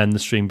it, and then end the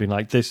stream being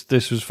like, this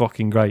was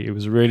fucking great. It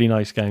was a really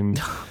nice game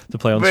to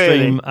play on Really?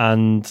 stream,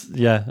 and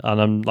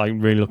I'm like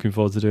really looking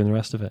forward to doing the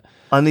rest of it.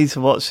 I need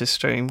to watch this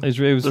stream. It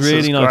was This really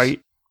is nice.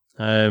 great.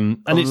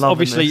 And I'm it's loving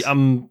obviously this.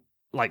 I'm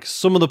like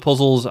some of the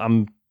puzzles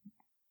I'm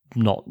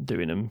not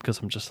doing them because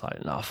I'm just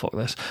like, nah, fuck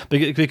this,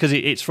 because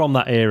it's from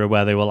that era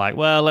where they were like,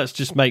 well, let's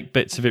just make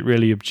bits of it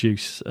really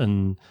obtuse,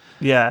 and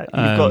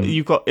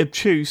you've got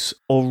obtuse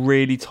or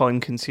really time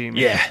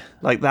consuming.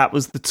 Like that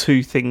was the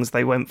two things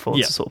they went for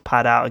to sort of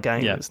pad out a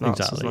game. Yeah, It's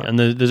nuts, exactly. isn't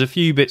it? And there's a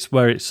few bits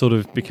where it sort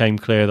of became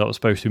clear that I was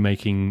supposed to be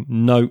making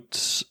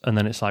notes, and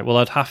then it's like, well,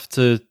 I'd have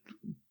to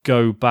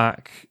go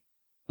back,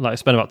 like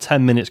spend about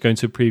 10 minutes going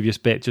to a previous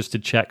bit just to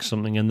check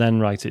something and then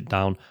write it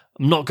down.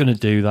 I'm not going to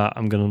do that.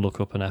 I'm going to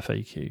look up an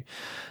FAQ.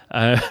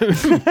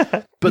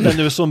 But then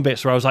there were some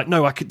bits where I was like,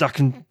 no, I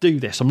can do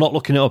this. I'm not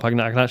looking it up. I can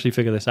actually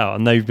figure this out.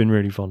 And they've been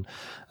really fun.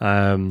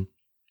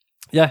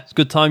 It's a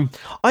good time.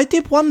 I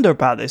did wonder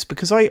about this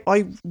because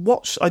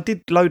I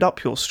did load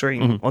up your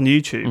stream on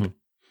YouTube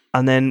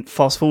and then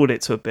fast forward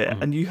it to a bit,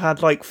 and you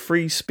had like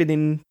free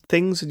spinning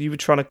things, and you were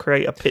trying to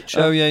create a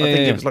picture. I think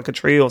it was like a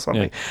tree or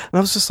something. And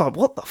I was just like,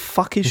 what the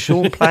fuck is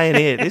Sean playing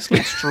here? This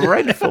looks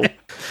dreadful.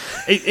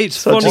 It's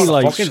So funny, just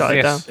like, shut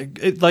it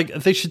down. like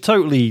they should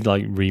totally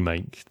like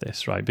remake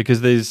this, right?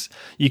 Because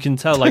you can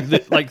tell like they're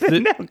not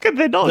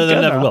They're not they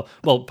gonna. never will.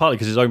 Well, partly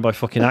because it's owned by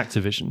fucking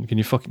Activision. Can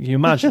you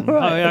imagine?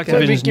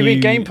 Activision's Give me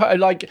new- game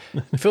like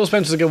Phil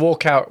Spencer's going to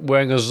walk out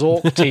wearing a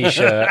Zork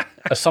t-shirt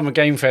at Summer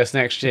Game Fest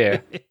next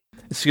year.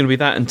 It's going to be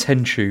that and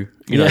Tenchu.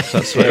 That's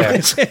what it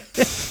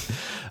is.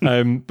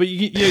 But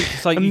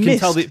it's like And you can Myst.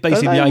 tell that basically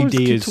Don't the they always idea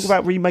keep is. talking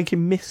about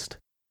remaking Myst.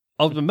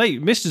 Oh,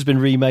 mate, Myst has been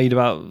remade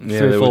about 3 they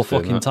or 4 always do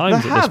fucking that.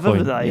 times They at this have,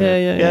 point. haven't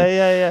they?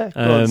 Yeah.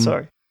 Go on,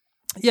 sorry.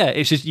 Yeah,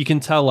 it's just you can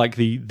tell like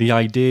the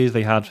ideas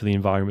they had for the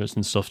environments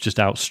and stuff just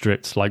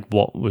outstripped like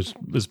what was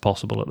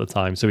possible at the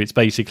time. So it's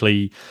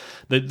basically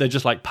they're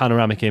just like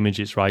panoramic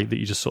images, right? That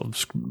you just sort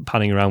of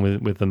panning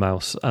around with the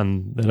mouse,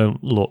 and they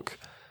don't look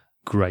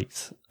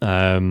great.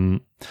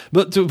 But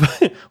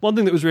one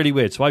thing that was really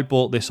weird. So I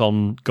bought this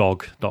on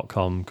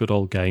GOG.com, Good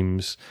Old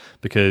Games,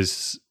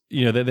 because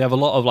they have a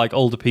lot of like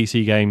older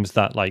PC games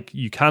that like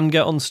you can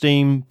get on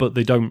Steam, but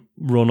they don't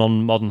run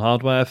on modern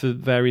hardware for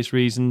various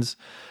reasons.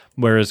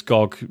 Whereas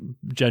GOG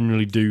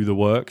generally do the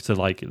work to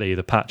like they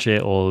either patch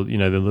it or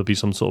there'll be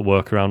some sort of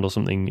workaround or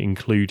something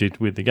included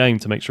with the game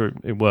to make sure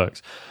it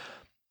works.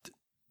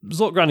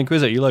 Zork Grand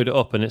Inquisitor, you load it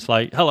up and it's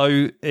like,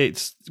 hello,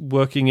 it's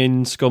working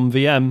in Scum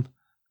VM,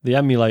 the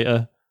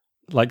emulator.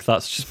 Like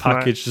that's just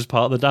packaged as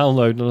part of the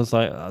download, and I was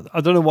like, I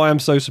don't know why I'm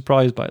so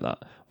surprised by that,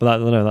 but I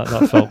don't know,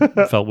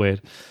 that felt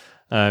weird.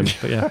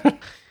 But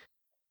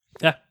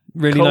yeah,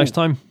 really Cool. nice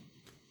time.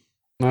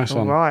 Nice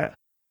All one. right.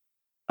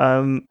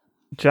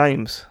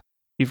 James,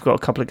 you've got a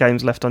couple of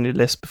games left on your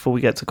list before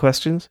we get to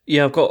questions.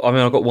 Yeah, I've got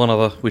one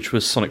other, which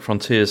was Sonic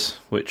Frontiers,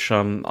 which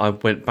I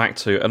went back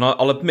to. And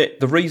I'll admit,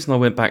 the reason I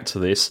went back to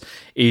this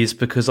is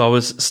because I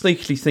was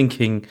sneakily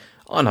thinking,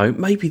 I know,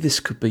 maybe this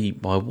could be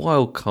my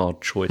wild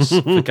card choice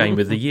for Game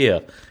of the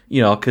Year.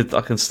 I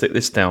can stick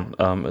this down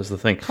as the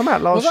thing. Come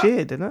out last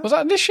year, didn't it? Was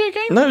that this year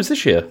game? No, it was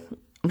this year.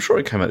 I'm sure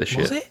it came out this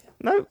year. Was it?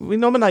 No, we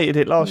nominated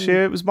it last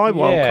year. It was my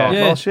wild card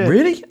Yeah. last year.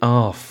 Really?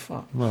 Oh,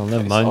 fuck. Well,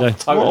 never mind. eh?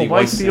 What a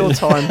waste of your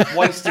time.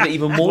 Wasted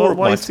even What more a of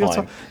my waste of your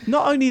time. time.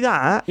 Not only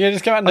that, Yeah,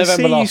 just came out in I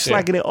November see you last year.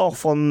 slagging it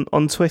off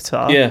on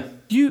Twitter. Yeah.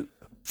 You,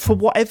 for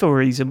whatever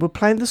reason, were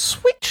playing the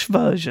Switch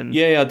version.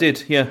 Yeah, I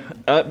did. Yeah,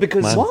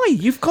 because Why?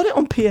 You've got it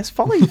on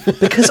PS5.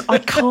 because I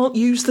can't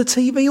use the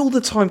TV all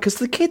the time because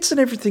the kids and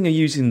everything are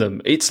using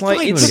them. It's like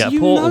Don't even it's get a you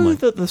portal, know mate.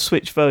 that the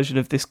Switch version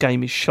of this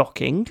game is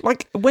shocking.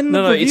 Like when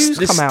No, the no, it's- reviews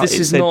this- come out, this it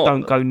is said not-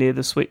 don't go near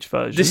the Switch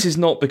version. This is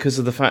not because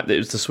of the fact that it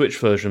was the Switch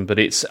version, but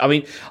it's. I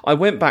mean, I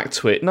went back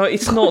to it. No,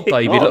 it's not, It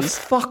David. was.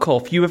 Fuck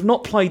off! You have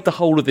not played the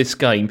whole of this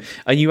game,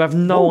 and you have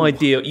no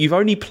idea. You've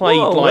only played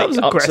Whoa, that like was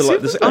up to aggressive,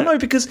 like this. wasn't I it? know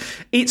because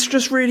it's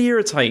just really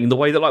irritating the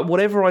way that like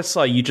whatever I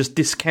say, you just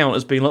discount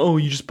as being like, oh,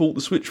 you just bought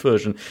the Switch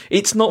version.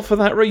 It's not for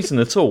that reason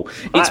at all.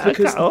 It's Right,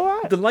 because okay, all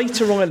right. the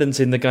later islands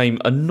in the game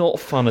are not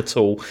fun at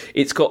all.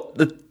 It's got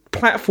the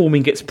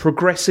platforming gets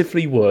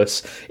progressively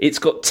worse. It's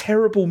got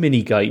terrible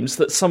mini games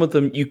that some of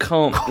them you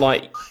can't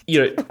like.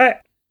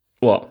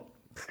 What?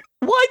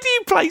 Why do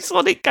you play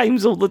Sonic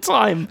games all the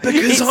time?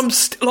 Because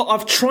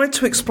I've tried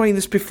to explain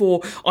this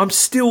before. I'm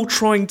still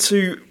trying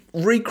to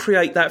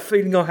recreate that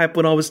feeling I had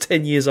when I was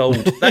 10 years old.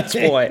 That's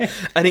why.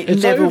 And it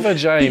It's never. over,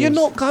 James. But you're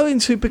not going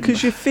to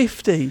because you're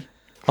 50.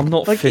 I'm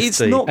not Like 50. it's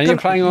not. And you're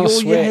gonna- playing on a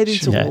you're heading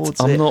Switch. Yeah, towards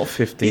I'm it. not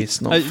 50.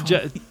 It's not.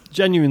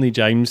 Genuinely,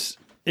 James,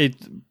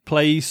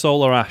 play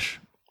Solar Ash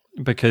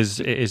because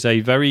it is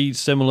a very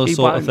similar He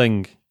sort won't. of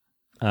thing.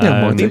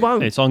 He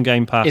won't. It's on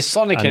Game Pass. Is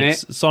Sonic and in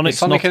it's- it? Sonic's Is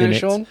Sonic not in in it, it,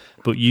 Sean?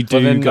 but you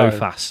Well, do then go no.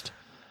 fast.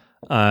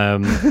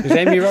 Is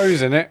Amy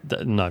Rose in it?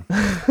 No.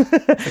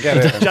 Forget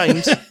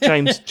it.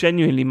 James,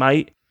 genuinely,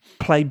 mate,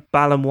 play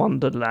Balan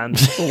Wonderland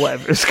or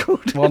whatever it's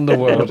called.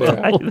 Wonderworld,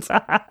 yeah. Play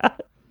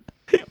that.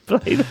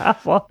 Play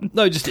that one.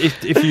 No, just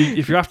if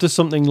you're after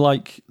something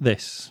like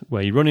this,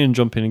 where you're running and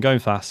jumping and going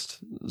fast,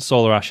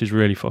 Solar Ash is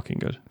really fucking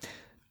good.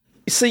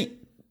 See,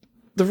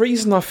 the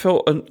reason I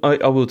felt, and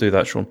I will do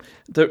that, Sean.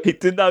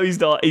 No, he's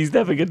not. He's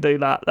never going to do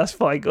that. That's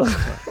fine. Go on.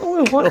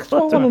 Why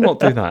will I not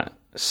do that?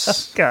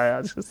 Okay,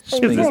 I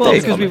just...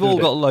 Because we've all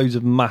got loads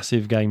of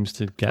massive games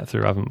to get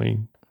through, haven't we?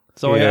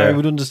 So I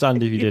would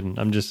understand if you didn't.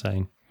 I'm just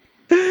saying.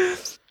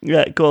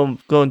 Yeah, go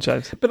on,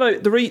 James. But no,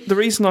 the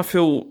reason I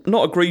feel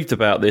not aggrieved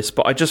about this,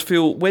 but I just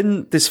feel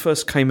when this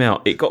first came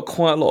out, it got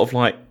quite a lot of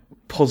like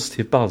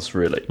positive buzz.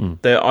 Really,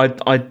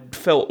 I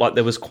felt like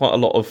there was quite a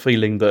lot of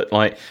feeling that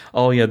like,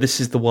 oh yeah, this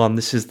is the one.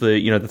 This is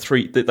the the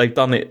three that they've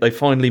done it. They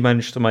finally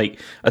managed to make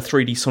a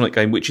 3D Sonic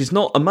game, which is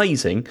not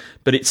amazing,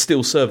 but it's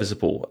still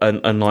serviceable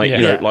and like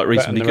like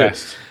reasonably good.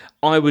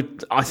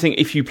 I think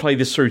if you play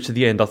this through to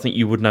the end, I think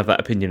you wouldn't have that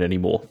opinion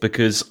anymore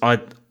because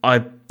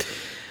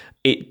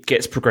it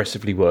gets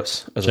progressively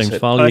worse. As James I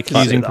said, Farley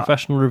accusing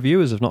professional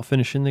reviewers of not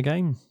finishing the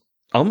game.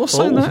 I'm not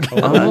saying that.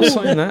 I'm not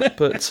saying that.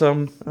 But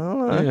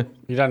yeah.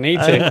 You don't need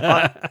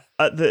to.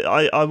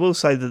 I will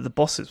say that the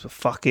bosses were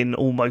fucking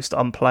almost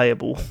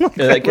unplayable.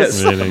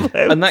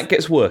 And that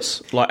gets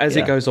worse. Like as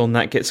it goes on,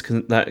 that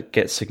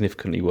gets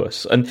significantly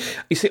worse. And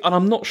you see, and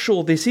I'm not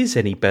sure this is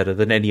any better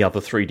than any other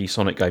 3D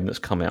Sonic game that's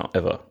come out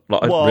ever.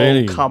 Like,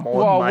 really? Come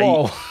on, mate.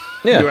 Whoa.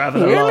 Yeah. You're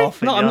having a laugh.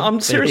 No,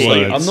 I'm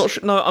seriously. I'm not.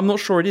 I'm not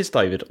sure it is,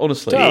 David.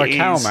 Honestly, Don't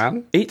cow,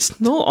 man.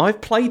 It's not.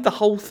 I've played the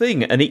whole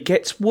thing, and it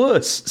gets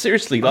worse.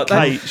 Seriously, like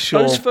okay,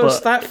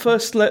 that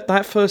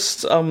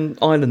first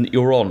island that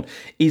you're on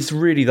is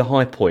really the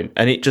high point,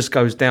 and it just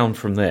goes down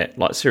from there.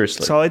 Like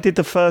seriously. So I did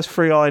the first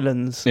 3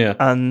 islands,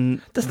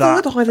 and the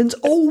third island's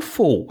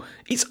awful.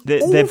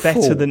 They're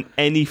better than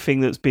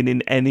anything that's been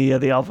in any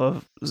of the other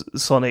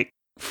Sonic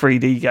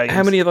 3D games.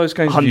 How many of those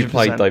games have you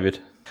played, David?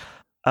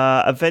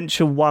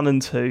 Adventure 1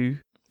 and 2.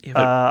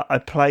 Yeah,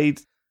 I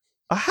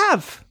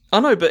have. I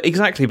know, but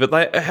exactly.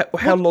 But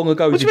how long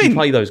ago did you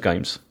play those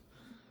games?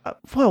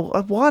 Well,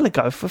 a while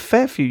ago, a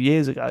fair few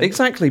years ago.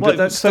 Exactly, but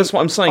that's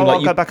what I'm saying.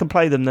 I'll go back and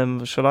play them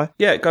then, shall I?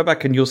 Yeah, go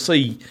back and you'll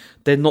see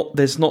there's not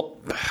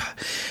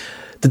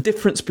the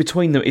difference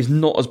between them is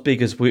not as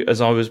big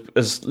as I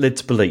was led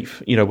to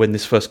believe, when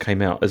this first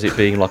came out, as it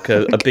being like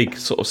a big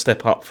sort of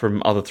step up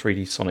from other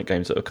 3D Sonic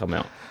games that have come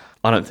out.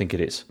 I don't think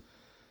it is.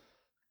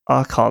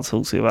 I can't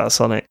talk to you about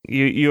Sonic.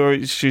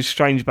 You're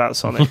strange about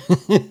Sonic.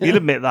 You'll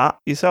admit that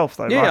yourself,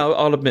 though, yeah, right?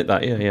 I'll admit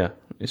that. Yeah,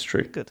 it's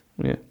true. Good.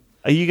 Yeah.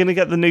 Are you going to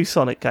get the new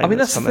Sonic game? I mean,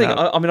 that's the thing.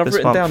 I've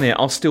written down here,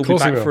 I'll still be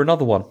back for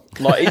another one.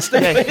 Like, it's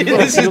you're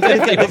going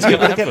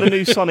to get the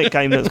new Sonic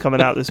game that's coming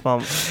out this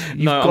month.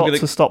 You've got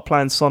to stop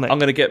playing Sonic. I'm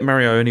going to get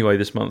Mario anyway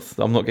this month.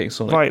 I'm not getting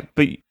Sonic. Right,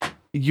 but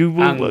you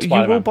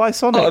will buy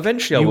Sonic. Oh,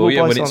 eventually I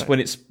will, when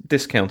it's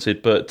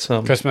discounted. But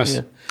Christmas.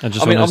 Yeah. I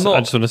just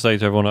want to say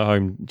to everyone at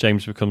home,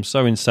 James becomes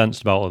so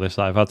incensed about all this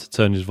that I've had to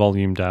turn his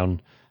volume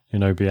down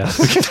in OBS.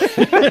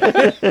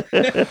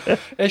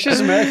 It's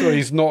just a miracle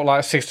he's not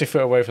like 60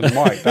 foot away from the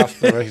mic. That's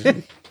the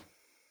reason.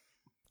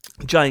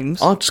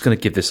 James, I'm just going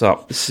to give this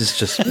up. This is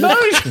just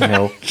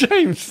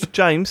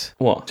James.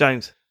 What?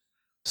 James,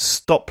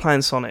 stop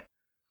playing Sonic.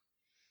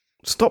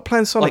 Stop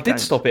playing Sonic. I did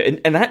stop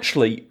it, and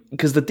actually,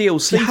 because the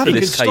DLC for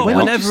this came out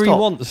whenever he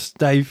wants,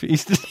 Dave.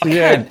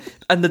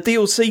 And the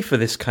DLC for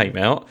this came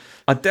out.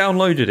 I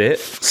downloaded it,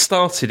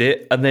 started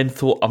it, and then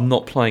thought, I'm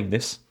not playing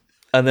this.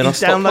 And then I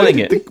stopped playing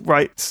it.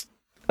 Right.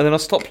 And then I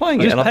stopped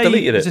playing it, and I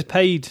deleted it. Is this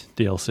paid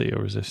DLC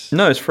or is this?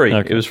 No, it's free.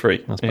 Okay. It was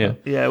free. Yeah,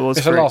 it was.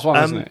 It's free. the last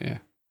one, isn't it? Yeah.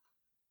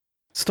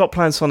 Stop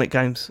playing Sonic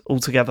games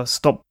altogether.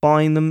 Stop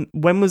buying them.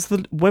 When was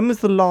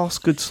the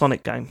last good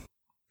Sonic game?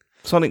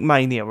 Sonic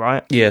Mania,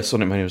 right? Yeah,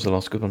 Sonic Mania was the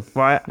last good one.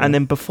 Right, and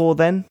then before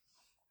then?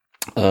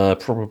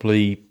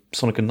 Probably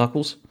Sonic and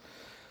Knuckles.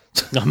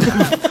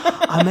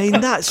 I mean,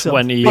 that's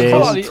 20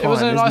 years. It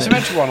was an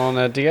isometric one on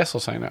a DS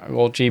or something,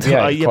 or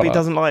GBA. Yeah, but he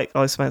doesn't like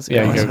isometric.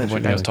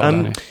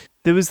 Yeah,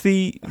 there was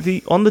the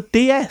on the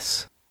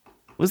DS.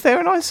 Was there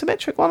an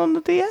isometric one on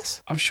the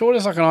DS? I'm sure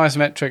there's like an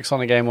isometric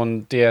Sonic game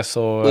on DS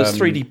or. There's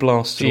 3D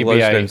Blast and all GBA.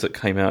 those games that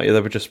came out. Yeah,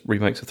 they were just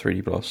remakes of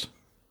 3D Blast.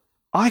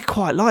 I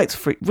quite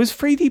liked was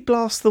 3D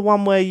Blast the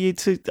one where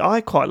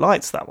I quite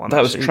liked that one.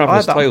 That was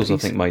Traveller's Tales, I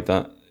think, made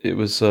that. It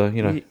was,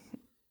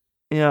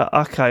 Yeah,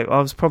 okay, I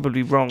was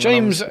probably wrong.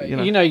 James,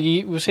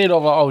 you see a lot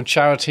of old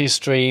charity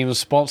streams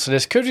sponsor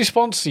this. Could we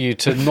sponsor you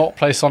to not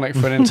play Sonic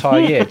for an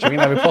entire year? Do you think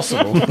that would be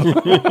possible?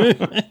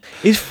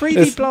 Is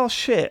 3D Blast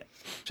shit,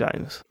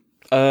 James?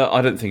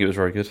 I don't think it was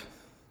very good.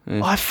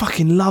 Yeah. I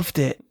fucking loved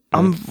it.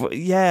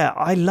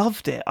 I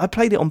loved it. I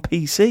played it on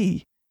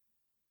PC.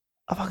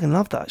 I fucking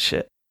loved that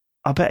shit.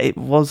 I bet it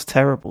was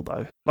terrible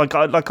though.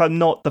 I'm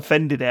not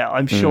defending it.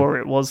 I'm sure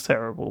it was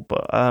terrible,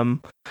 but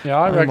yeah,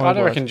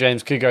 I reckon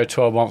James could go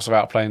 12 months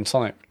without playing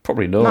Sonic.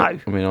 Probably not. No,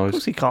 I mean, of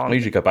course he can't. I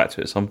usually go back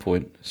to it at some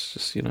point. It's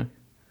just You're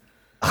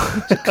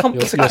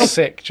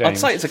sick, James. I'd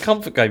say it's a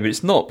comfort game, but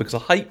it's not because I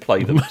hate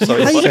playing them. So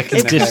it's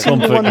a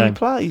discomfort game.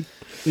 Play.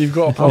 You've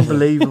got a problem.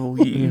 Unbelievable.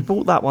 You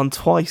bought that one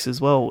twice as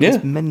well. Yeah,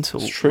 it's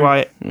mental. it's true.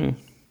 Right. Yeah.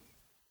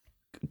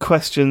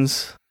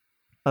 Questions.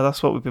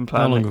 That's what we've been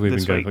playing. How long have we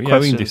been going for? Yeah,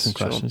 we can do some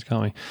questions,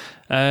 can't we?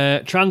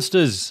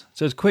 Transters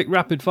says, quick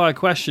rapid fire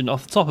question.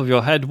 Off the top of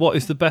your head, what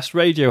is the best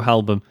radio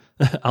album?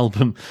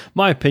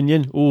 My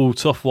opinion,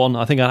 tough one.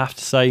 I think I'd have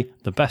to say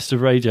the best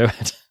of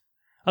Radiohead.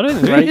 I don't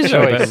think there is a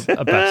best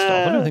of.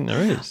 I don't think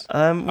there is.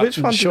 Which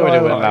one?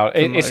 Sure,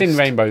 it's in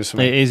Rainbows for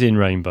me. It is in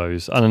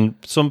Rainbows, and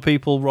some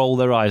people roll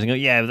their eyes and go,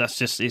 "Yeah,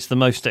 it's the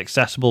most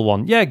accessible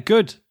one." Yeah,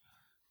 good.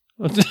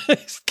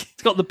 It's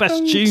got the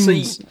best tunes.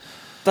 See,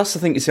 that's the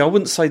thing. You see, I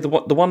wouldn't say the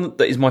one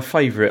that is my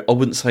favourite. I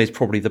wouldn't say is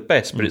probably the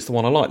best, but it's the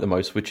one I like the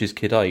most, which is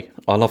Kid A.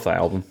 I love that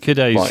album. Kid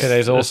A's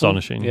awesome.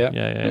 Astonishing.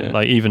 Yeah.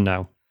 Like even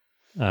now.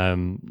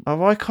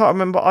 I can't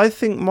remember. I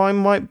think mine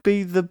might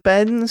be the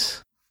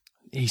Benz.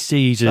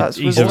 He's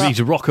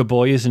a rocker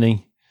boy, isn't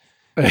he?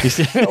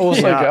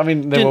 Also, yeah. I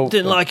mean,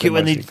 didn't like it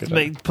when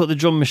they put the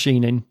drum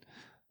machine in.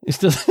 It's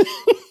just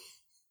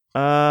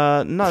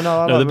no.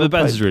 The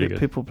Benz is really good.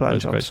 People playing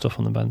great stuff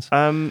on the Benz.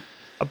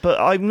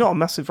 But I'm not a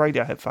massive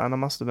Radiohead fan, I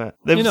must admit.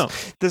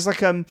 There's like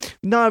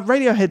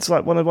Radiohead's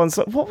like one of the ones.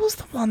 Like, what was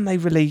the one they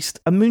released?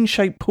 A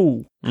Moon-Shaped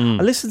Pool.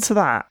 I listened to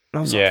that and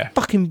I was like, I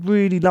fucking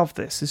really love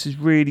this. This is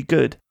really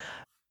good.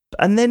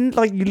 And then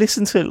like you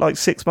listen to it like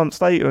 6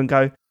 months later and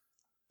go,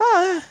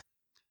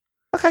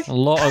 okay. A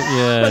lot of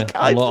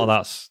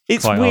that's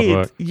it's quite weird.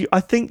 hard work. I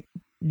think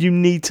you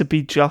need to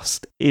be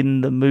just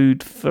in the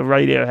mood for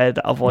Radiohead,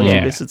 otherwise you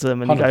listen to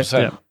them and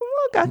 100%. You go,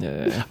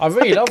 okay. Yeah. I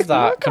really love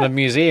that kind of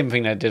museum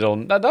thing they did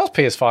on that was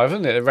PS5,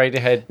 wasn't it? The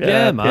Radiohead.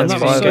 Yeah, man, that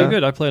was so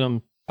good. I played on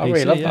PC. I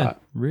really love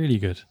that. Really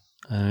good.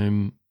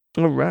 All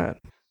right.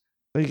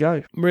 There you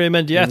go. Maria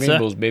Mendieta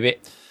Rainbows, baby.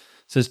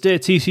 says, Dear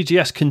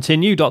TCGS,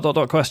 continue, ...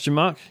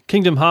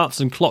 Kingdom Hearts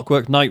and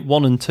Clockwork Knight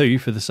 1 and 2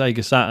 for the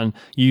Sega Saturn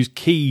use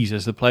keys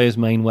as the player's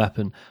main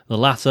weapon, the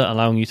latter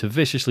allowing you to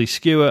viciously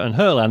skewer and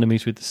hurl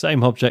enemies with the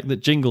same object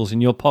that jingles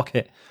in your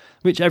pocket.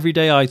 Which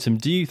everyday item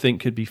do you think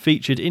could be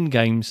featured in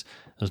games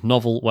as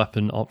novel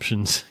weapon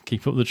options?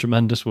 Keep up the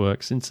tremendous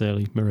work.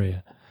 Sincerely,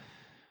 Maria.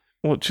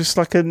 What, just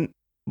like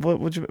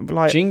what would you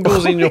like?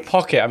 Jingles in your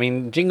pocket. I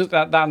mean, jingles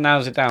that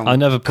narrows it down. I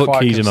never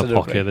put keys in my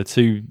pocket. They're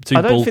too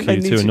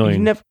bulky, too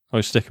annoying. I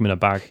always stick them in a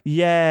bag.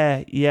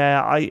 Yeah.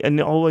 I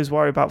always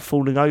worry about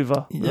falling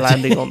over,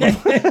 landing on them,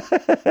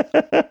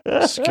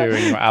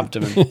 skewering your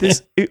abdomen.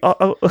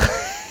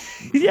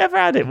 You ever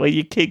had it where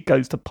your kid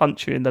goes to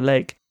punch you in the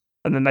leg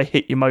and then they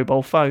hit your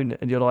mobile phone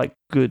and you're like,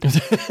 good.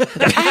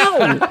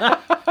 Ow!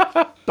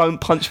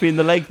 Don't punch me in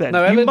the leg then.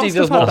 No, L&D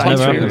does not punch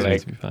me in the leg.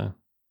 To be fair.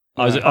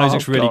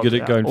 Isaac's really good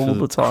at going for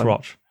the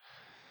crotch.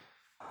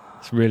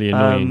 It's really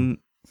annoying.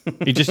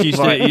 He just used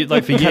to,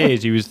 like for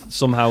years, he was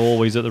somehow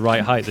always at the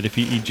right height. That if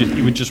he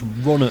would just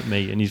run at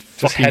me and he's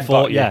fucking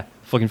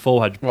fucking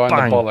forehead, right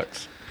bang. In the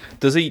bollocks.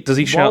 Does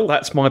he shout,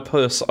 "That's my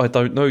purse, I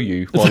don't know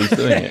you," while he's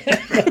doing it?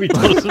 He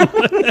doesn't.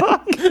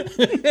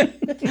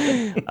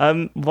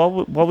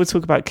 While we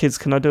talk about kids,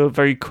 can I do a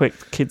very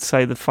quick kids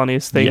say the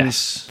funniest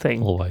things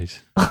thing? Always.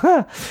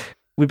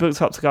 We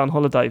booked up to go on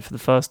holiday for the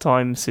first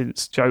time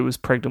since Jo was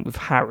pregnant with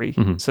Harry.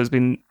 Mm-hmm. So it's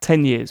been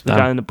 10 years. We're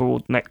going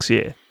abroad next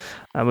year.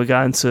 And we're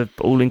going to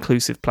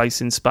all-inclusive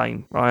place in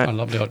Spain, right? I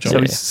love the odd job. So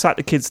we sat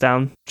the kids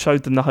down,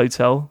 showed them the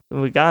hotel,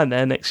 and we're going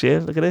there next year.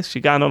 Look at this.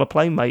 You're going on a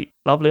plane, mate.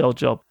 Lovely old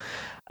job.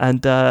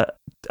 And I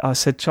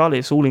said, Charlie,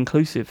 it's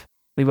all-inclusive.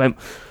 And he went,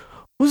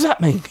 what does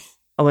that mean?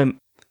 I went,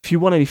 if you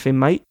want anything,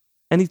 mate,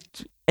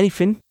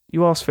 anything,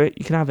 you ask for it,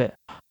 you can have it.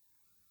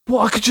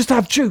 What, I could just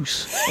have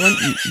juice? I went,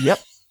 yep.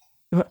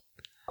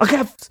 I can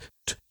have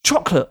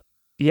chocolate.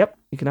 Yep,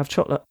 you can have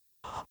chocolate.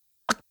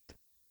 I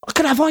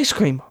can have ice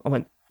cream. I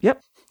went,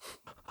 yep.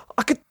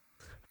 I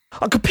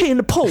could pee in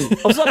the pool.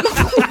 I was like,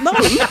 no.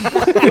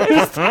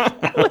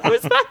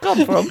 Where's that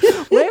come from?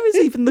 Where is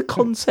even the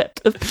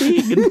concept of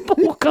peeing in the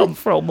pool come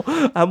from?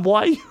 And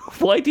why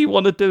do you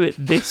want to do it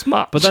this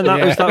much? But then that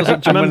was do you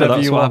remember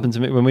that's what happened to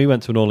me when we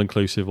went to an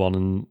all-inclusive one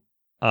and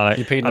I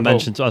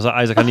mentioned, I was like,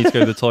 Isaac, I need to go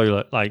to the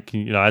toilet. Like,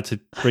 I had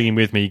to bring him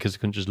with me because I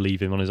couldn't just leave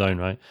him on his own,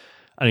 right?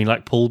 And he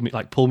pulled me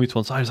to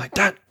one side. I was like,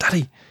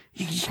 Daddy,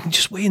 you can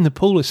just wee in the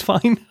pool. It's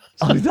fine.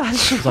 Oh,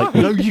 that's I was like,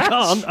 no, you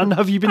can't. And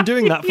have you been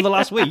doing that for the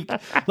last week?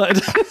 Like,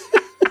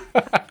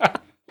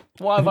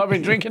 why have I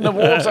been drinking the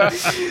water?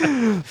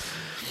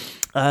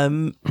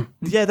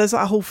 There's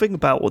that whole thing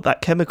about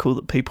that chemical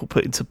that people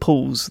put into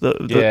pools that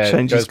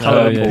changes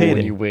colour and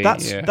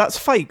peeing. That's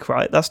fake,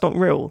 right? That's not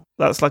real.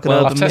 That's like an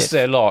urban myth. I've tested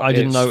it a lot. I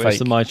didn't notice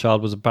that my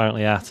child was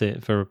apparently at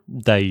it for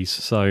days.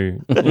 So,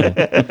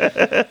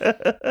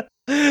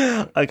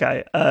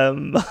 okay.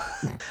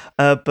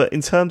 But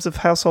in terms of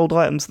household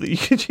items that you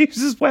could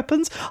use as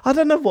weapons, I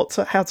don't know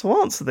how to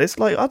answer this.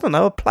 Like, I don't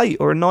know, a plate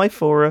or a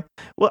knife or a.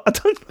 Well, I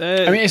don't.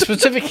 I mean, it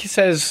specifically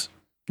says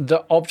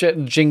the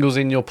object jingles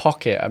in your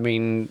pocket. I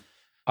mean,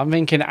 I'm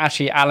thinking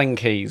actually Allen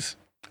keys.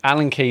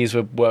 Allen keys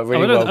were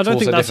really well. I don't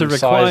think that's a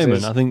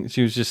requirement. Sizes. I think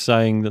she was just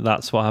saying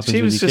that's what happens.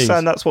 She was with just keys.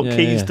 saying that's what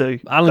keys do.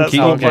 Allen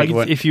keys.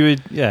 If you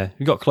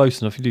got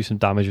close enough, you do some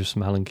damage with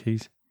some Allen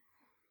keys.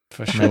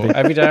 For sure.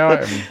 Everyday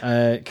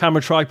item.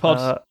 Camera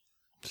tripod.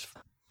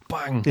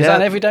 Bang. Is that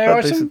an everyday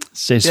item?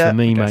 Sis for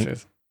me,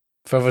 mate.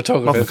 For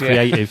photographers,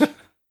 creative.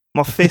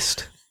 My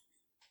fist.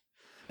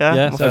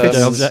 Yeah, my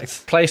fist.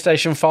 Objects.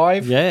 PlayStation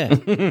 5. Yeah. Yeah,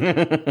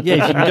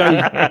 if you can go.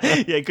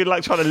 Yeah, good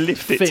luck trying to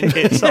lift it to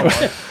hit someone.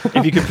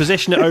 If you could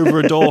position it over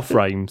a door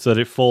frame so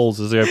that it falls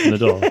as you open the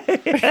door.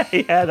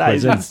 Yeah, that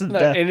is instant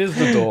death. It is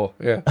the door.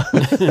 Yeah.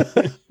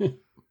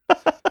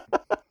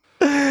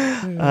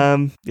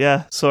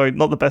 Yeah, sorry,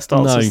 not the best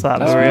answer to that.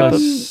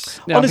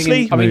 But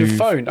honestly, the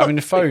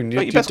phone.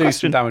 You'd do question.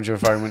 some damage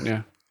with a phone, wouldn't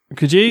you?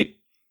 Could you?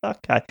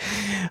 Okay.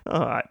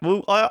 All right.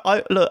 Well,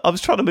 I was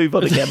trying to move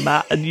on again,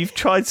 Matt, and you've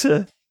tried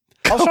to.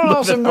 I was trying to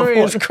answer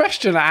Maria's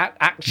question,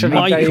 actually,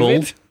 Michael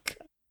David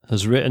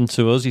has written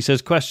to us. He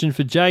says, question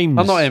for James.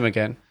 I'm not him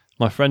again.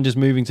 My friend is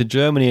moving to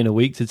Germany in a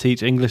week to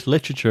teach English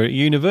literature at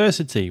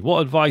university.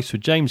 What advice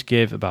would James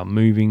give about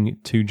moving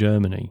to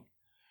Germany?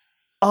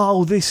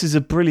 Oh, this is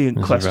a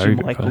brilliant question,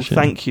 Michael. Question.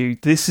 Thank you.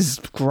 This is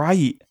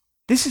great.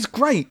 This is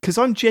great because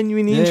I'm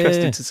genuinely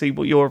interested to see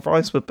what your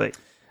advice would be.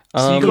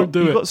 So you've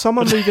got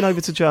someone moving over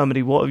to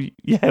Germany. What are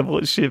you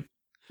going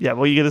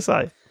to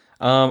say?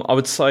 I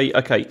would say,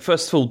 okay,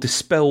 first of all,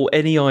 dispel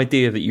any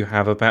idea that you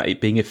have about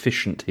it being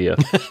efficient here,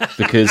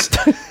 because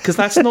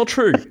that's not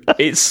true.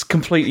 It's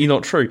completely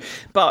not true.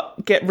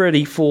 But get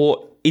ready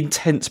for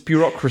intense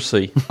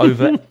bureaucracy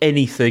over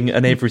anything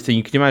and everything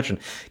you can imagine.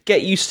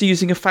 Get used to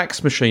using a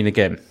fax machine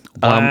again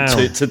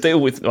to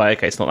deal with. Well,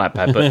 okay, it's not that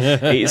bad, but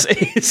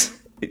it's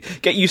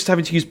get used to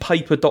having to use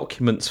paper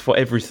documents for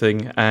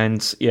everything,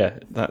 and yeah,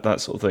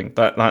 that sort of thing.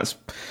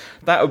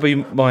 That would be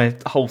my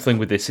whole thing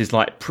with this, is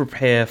like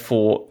prepare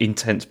for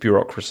intense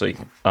bureaucracy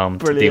to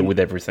deal with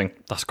everything.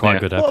 That's quite a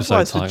good episode.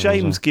 What advice would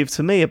James give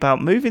to me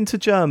about moving to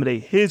Germany?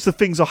 Here's the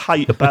things I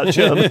hate about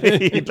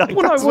Germany.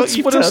 What else do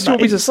you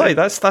want me to say?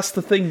 That's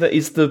the thing that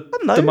is the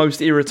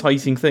most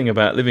irritating thing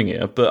about living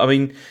here. But I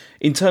mean,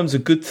 in terms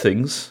of good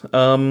things,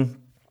 try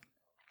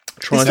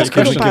and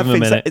give them a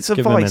minute. It's a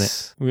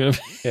vice.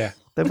 Yeah.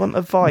 They want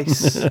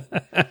advice.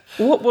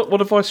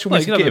 What advice do you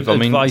want me to give?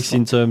 Advice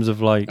in terms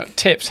of like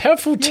tips,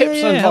 helpful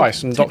tips and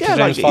advice. And Dr.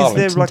 James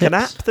Farley. Is there like an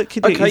app that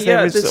could? Is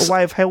there a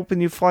way of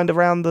helping you find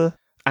around the?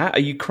 Are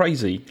you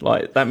crazy?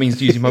 Like that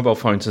means using mobile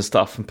phones and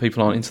stuff, and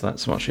people aren't into that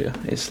so much here.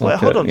 It's like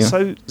hold on.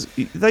 So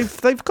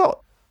they've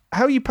got.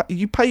 How you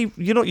pay?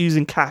 You're not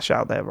using cash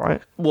out there, right?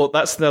 Well,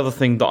 that's the other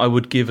thing that I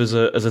would give as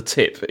a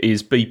tip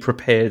is be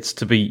prepared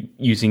to be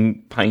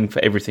paying for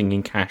everything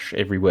in cash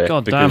everywhere.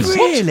 God damn!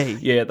 Really?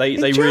 Yeah, they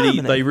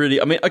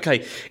really. I mean,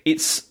 okay,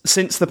 it's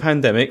since the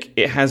pandemic,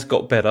 it has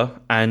got better,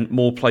 and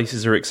more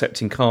places are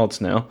accepting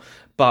cards now.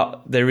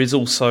 But there is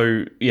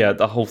also,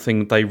 the whole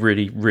thing. They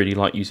really, really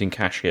like using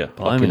cash here,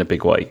 like in a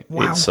big way.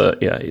 Wow. It's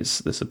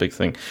a big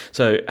thing.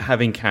 So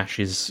having cash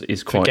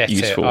is quite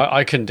useful.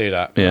 I couldn't do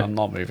that. Yeah. I'm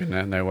not moving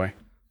there. No way.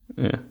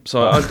 Yeah.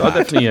 So I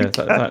definitely,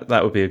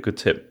 that would be a good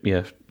tip.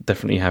 Yeah,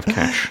 definitely have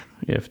cash.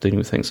 Yeah, for dealing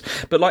with things.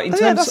 But like in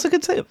terms, that's a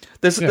good tip.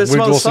 There's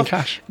some other stuff.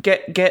 Cash.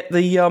 Get the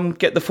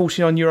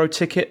 €49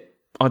 ticket.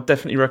 I'd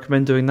definitely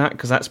recommend doing that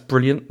because that's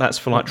brilliant. That's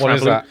for like traveling. What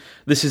is that?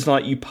 This is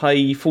like you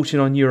pay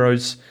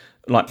 €49.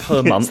 Like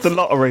per month. It's the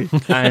lottery.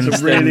 And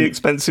it's a really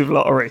expensive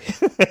lottery.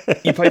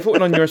 You pay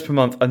 €49 per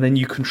month, and then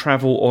you can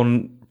travel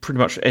on pretty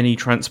much any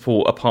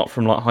transport apart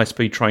from like high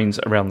speed trains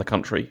around the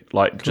country,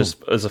 like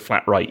just as a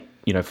flat rate,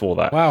 for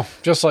that. Wow,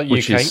 just like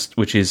UK,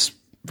 which is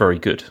very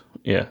good.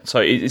 Yeah, so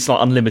it's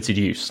like unlimited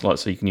use, like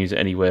so you can use it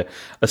anywhere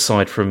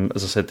aside from,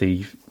 as I said,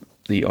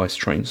 the ice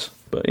trains.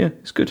 But yeah,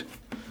 it's good.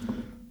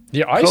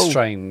 The ice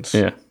trains.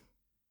 Yeah.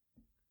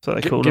 So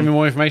they call Give them. me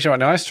more information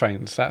about the ice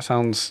trains. That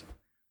sounds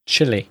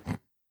chilly.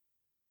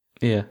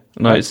 Yeah,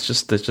 no, it's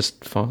just they're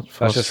just fast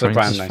That's just trains. the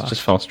brand name.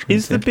 Just fast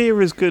trains. Is the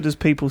beer as good as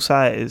people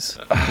say it is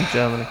in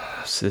Germany?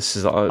 So this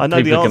is. I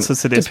know the answer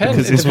to this Depends.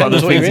 because it's one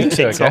of the what you're things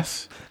into, I TikTok.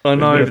 guess. I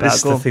know, We're but this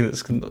is about the thing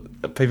that's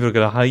people are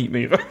going to hate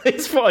me.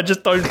 It's fine. I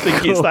just don't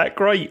think it's that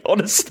great,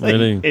 honestly.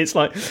 Really? It's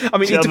like, I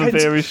mean, German it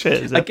depends. beer is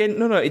shit, is it? Again,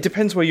 no, it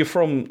depends where you're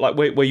from, like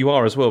where you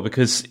are as well.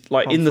 Because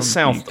like I'm in the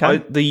from south,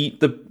 UK.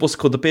 the what's it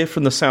called, the beer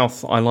from the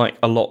south, I like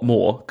a lot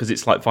more because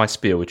it's like Weiss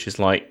beer, which is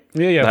like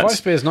Yeah, Weiss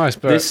beer is nice,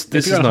 but this if you're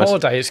is on nice.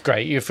 holiday, it's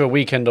great. You're for a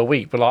weekend or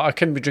week, but like I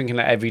couldn't be drinking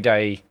that every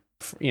day.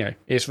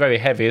 It's very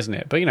heavy, isn't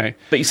it? But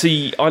But you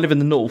see, I live in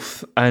the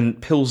north,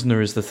 and Pilsner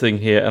is the thing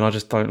here, and I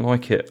just don't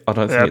like it. I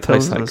don't think it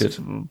tastes that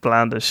good.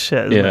 Bland as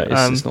shit. Isn't it?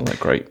 It's not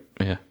that great.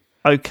 Yeah.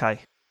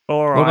 Okay.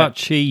 All right. What about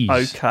cheese?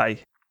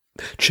 Okay.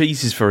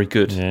 Cheese is very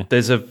good. Yeah.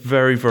 There's a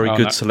very, very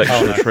good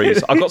selection of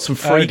cheese. I got some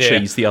free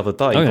cheese the other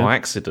day by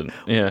accident.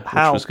 Yeah,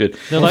 How? which was good.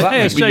 They're like,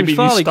 hey, it's What do you James mean you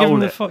Farley. Give him stole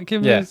the it?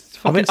 fucking Yeah.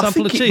 fucking I sample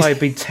think of it cheese. may have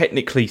been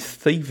technically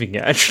thieving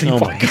it actually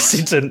by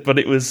accident, but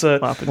it was.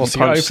 What happened? well, You so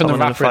you punch open the someone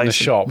wrapper in the face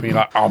shop, and you're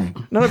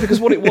like, No,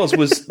 because what it was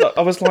that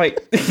I was like.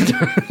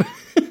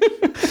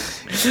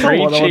 I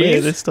want to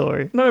hear this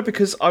story. No,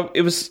 because I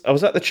was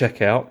at the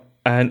checkout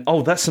And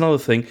that's another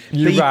thing.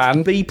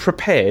 Be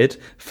prepared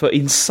for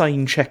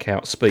insane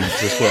checkout speeds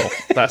as well.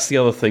 That's the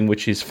other thing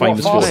which is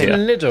famous for here.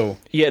 Lidl?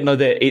 Yeah, no,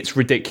 it's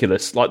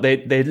ridiculous. Like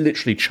they're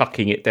literally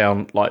chucking it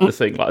down like the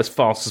thing, like as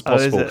fast as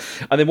possible.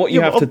 And then what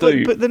you have to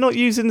do, but they're not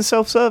using the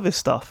self-service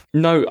stuff.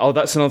 No,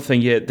 that's another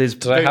thing. Yeah, do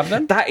they have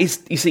them? That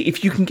is, you see,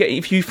 if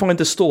you find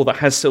a store that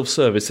has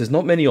self-service, there's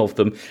not many of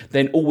them.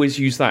 Then always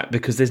use that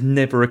because there's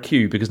never a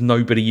queue because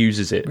nobody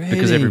uses it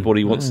because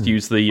everybody wants to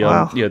use the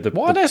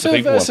Why are there so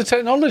diverse of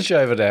technology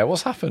over there?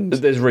 What's happened?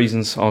 There's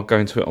reasons. I'll go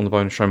into it on the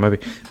bonus show maybe,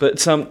 but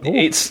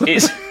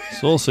it's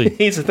saucy.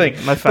 Here's the thing.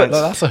 No thanks.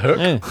 That's a hook.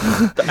 Yeah.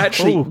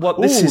 Actually,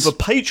 this is the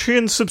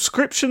Patreon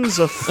subscriptions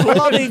are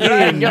flooding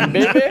in.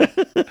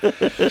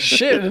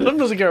 Shit, the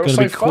numbers are going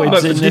so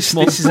fast.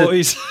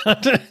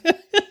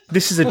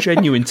 This is a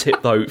genuine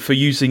tip though for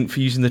using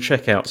the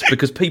checkouts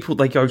because people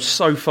they go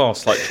so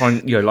fast, like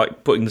trying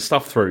like putting the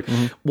stuff through.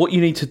 Mm-hmm. What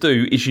you need to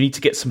do is you need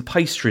to get some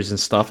pastries and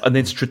stuff, and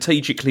then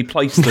strategically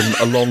place them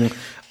along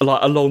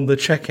the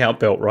checkout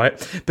belt,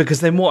 right? Because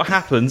then what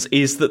happens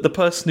is that the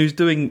person who's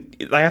doing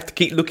they have to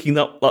keep looking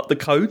up the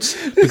codes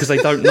because they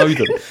don't know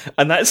them,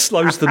 and that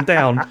slows them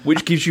down,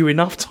 which gives you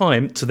enough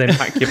time to then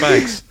pack your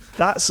bags.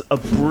 That's a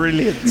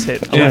brilliant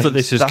tip. I love that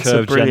this is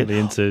curved gently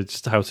into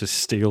just how to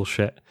steal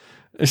shit.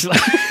 It's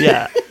like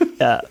yeah.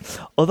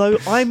 Although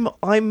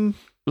I'm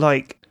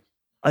like,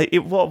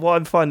 what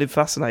I'm finding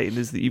fascinating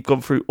is that you've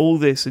gone through all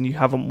this and you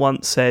haven't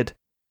once said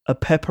a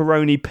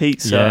pepperoni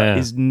pizza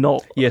is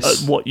not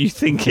what you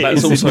think it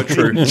is. That's also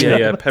true.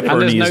 Yeah,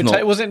 pepperoni is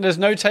not. There's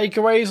no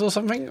takeaways or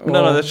something? Or?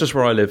 No, that's just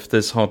where I live.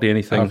 There's hardly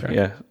anything.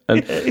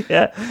 Okay.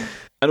 Yeah,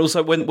 and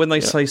also when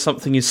they say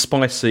something is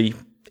spicy,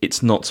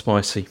 it's not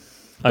spicy.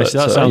 Actually,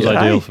 that sounds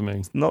ideal for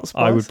me. Not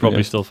spicy. I would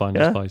probably still find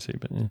it spicy,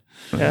 but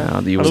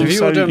if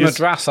you were doing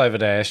madras over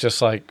there, it's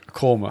just like a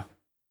korma.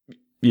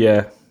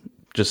 Yeah,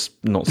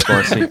 just not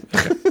spicy.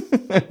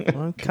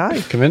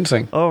 Okay,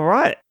 convincing. All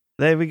right,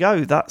 there we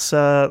go. That's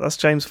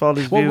James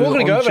Farley's view. Well, we're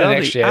going to go over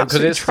Germany. next year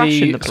because it's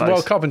the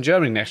World Cup in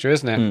Germany next year,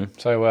 isn't it?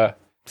 So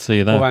see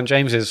you there. Van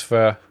James's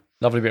for a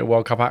lovely bit of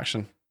World Cup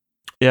action.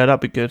 Yeah,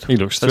 that'd be good. He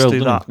looks thrilled. Let's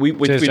do that.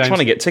 We're trying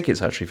to get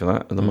tickets actually for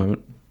that at the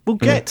moment. We'll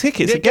get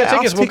tickets. Get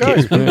tickets. We'll go.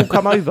 We'll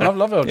come over. I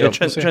love it. Yeah,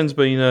 Chen's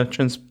been.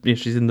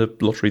 She's in the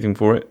lottery thing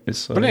for it.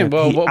 It's brilliant.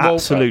 He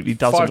absolutely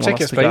doesn't want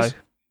tickets, us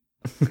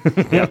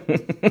to go.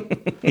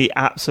 He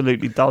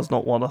absolutely does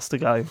not want us to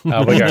go. He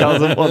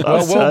doesn't want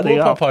us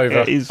we'll pop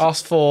over. Yeah,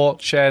 us four,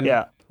 Chen,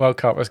 World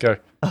Cup. Let's go.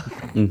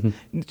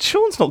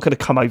 Sean's not going to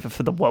come over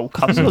for the World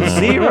Cup. He's got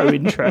zero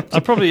interest.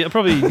 I probably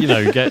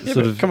get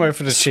sort of come over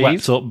for the swept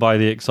cheese. Up by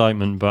the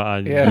excitement,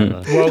 but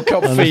World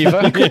Cup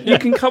fever. You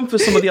can come for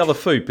some of the other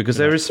food because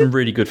there is some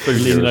really good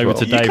food. Leaning over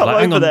to Dave,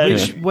 like, hang on,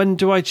 when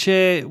do I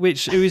cheer? Who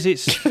is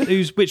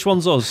it? Which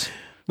one's us?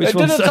 Which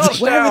one's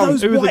where are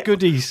those who are the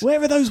goodies?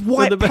 Where are those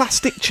white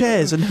plastic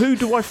chairs and who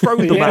do I throw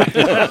them at?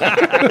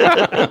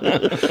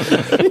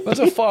 There's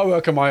a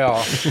firework in my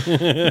arse.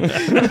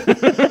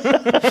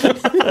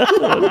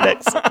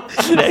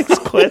 Next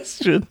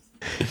question.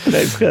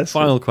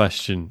 Final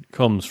question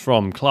comes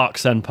from Clark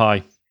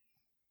Senpai.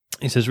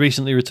 He says,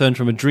 recently returned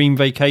from a dream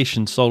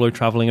vacation solo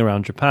travelling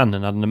around Japan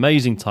and had an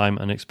amazing time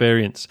and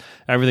experience.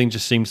 Everything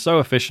just seemed so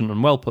efficient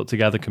and well put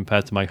together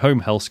compared to my home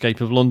hellscape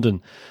of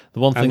London. The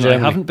one thing that I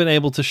haven't been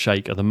able to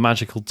shake are the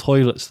magical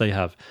toilets they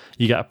have.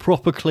 You get a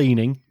proper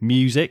cleaning,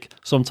 music,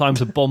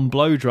 sometimes a bomb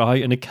blow dry,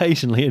 and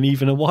occasionally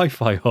even a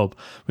Wi-Fi hub,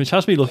 which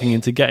has me looking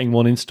into getting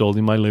one installed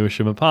in my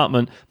Lewisham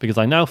apartment because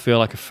I now feel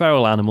like a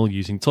feral animal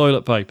using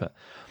toilet paper.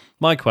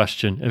 My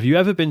question, have you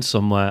ever been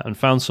somewhere and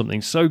found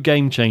something so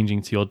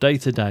game-changing to your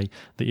day-to-day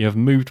that you have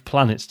moved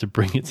planets to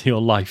bring it to your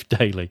life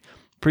daily?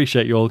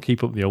 Appreciate you all.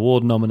 Keep up the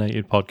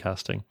award-nominated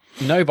podcasting.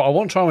 No, but I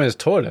want to try one of his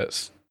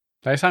toilets.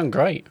 They sound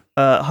great.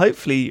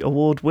 Hopefully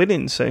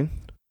award-winning soon.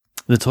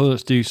 The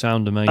toilets do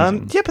sound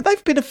amazing. Yeah, but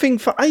they've been a thing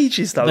for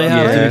ages, though. They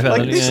have.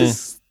 Like, this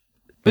is...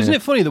 But isn't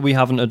it funny that we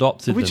haven't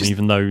adopted them,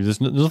 even though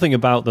there's nothing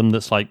about them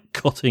that's like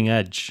cutting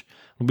edge?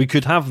 We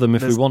could have them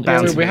if we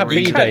wanted to. We have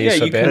B-days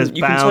for bit.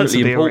 You can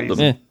totally import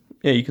them.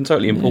 Yeah, you can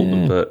totally import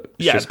them, but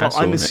but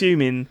I'm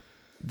assuming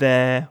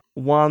they're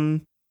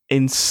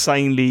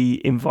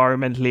insanely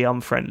environmentally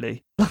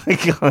unfriendly.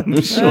 Like,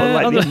 I'm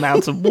sure the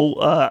amount of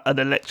water and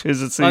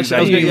electricity.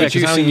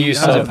 Reducing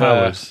use of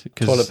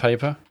toilet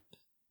paper.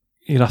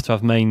 You'd have to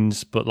have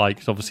mains, but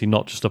like obviously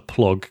not just a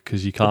plug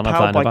because you can't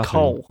have that in a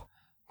bathroom.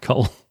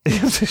 Coal. You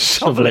have to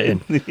shovel it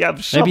in. You have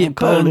to shovel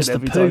coal in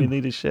every time you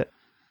need a shit.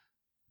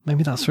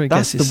 Maybe that's where it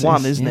gets. That's the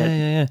one, isn't it?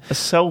 Yeah. A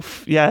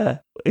self,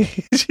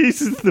 it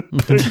uses the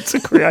poo to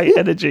create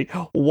energy.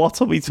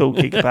 What are we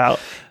talking about?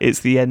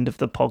 It's the end of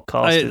the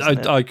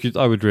podcast.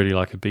 I would really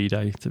like a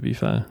B-day, to be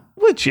fair.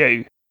 Would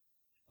you?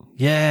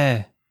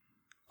 Yeah.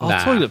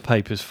 Toilet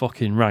paper's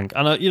fucking rank,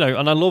 and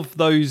I love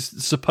those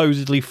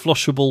supposedly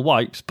flushable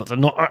wipes, but they're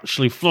not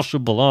actually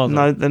flushable, are they?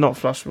 No, they're not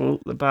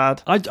flushable. They're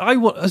bad.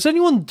 Has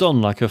anyone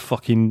done like a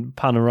fucking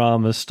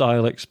panorama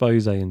style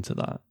expose into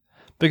that?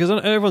 Because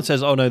everyone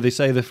says, "Oh no, they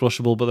say they're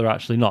flushable, but they're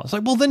actually not." It's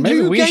like, well, then Maybe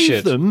who we gave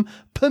should. them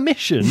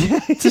permission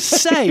to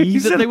say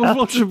that they were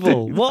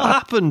flushable? What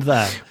happened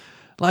there?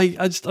 Like,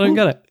 I don't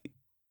get it.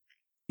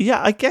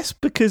 Yeah, I guess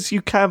because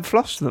you can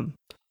flush them.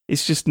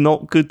 It's just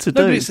not good to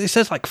do. But it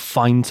says like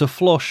fine to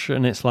flush,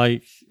 and it's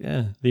like,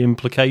 the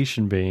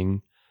implication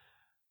being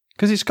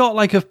because it's got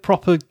like a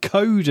proper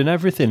code and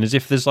everything, as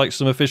if there's like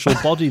some official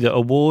body that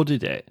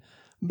awarded it.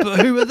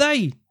 But who are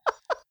they?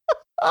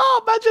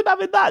 Oh, imagine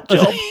having that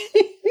job.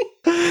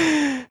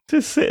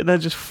 Just sitting there,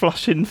 just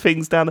flushing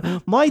things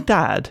down. My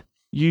dad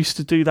used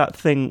to do that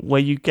thing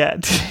where you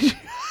get.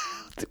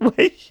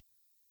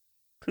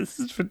 This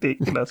is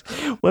ridiculous.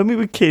 When we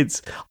were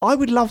kids, I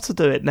would love to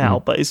do it now,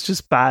 but it's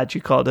just bad.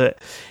 You can't do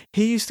it.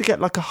 He used to get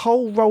like a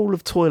whole roll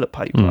of toilet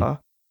paper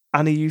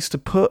and he used to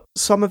put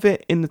some of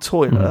it in the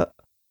toilet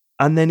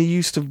and then he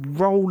used to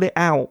roll it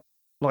out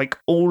like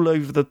all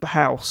over the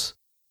house.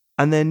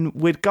 And then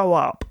we'd go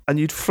up and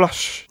you'd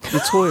flush the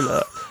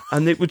toilet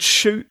and it would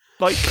shoot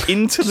like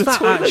into the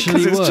toilet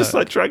because it's just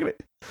like dragging it.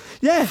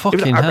 Yeah,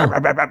 fucking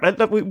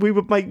hell. We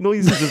would make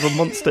noises of a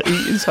monster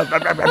eating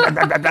something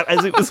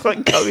as it was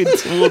like going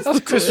towards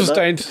the Christmas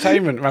Day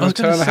entertainment around the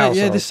Turner household.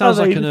 Yeah, this sounds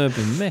like an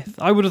urban myth.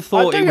 I would have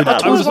thought it would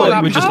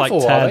just like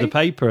tear the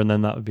paper and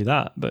then that would be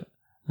that. But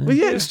well,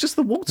 yeah, it's just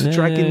the water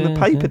dragging the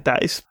paper down.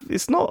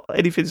 It's not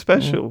anything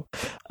special.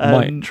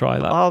 Might try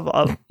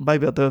that.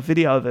 Maybe I'll do a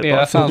video of it.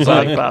 Yeah, that sounds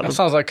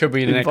like could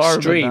be an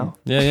extreme.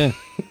 Now. Yeah.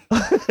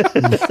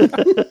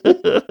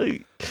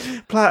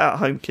 Play it at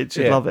home, kids.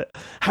 You'd love it.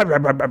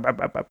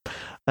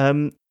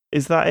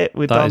 Is that it?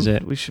 We're done. Is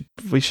it. We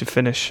should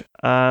finish.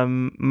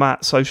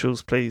 Matt,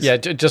 socials, please. Yeah,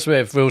 just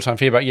with real time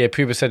feedback. Yeah,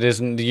 Puba said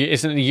isn't the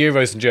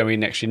Euros in Germany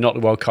next year, not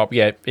the World Cup.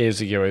 Yeah, it is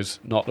the Euros,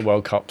 not the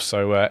World Cup.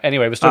 So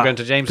anyway, we're still going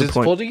to James's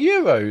for the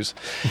Euros.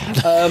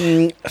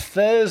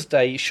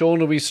 Thursday, Sean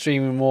will be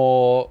streaming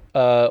more.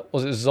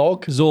 Was it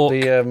Zog? Zork.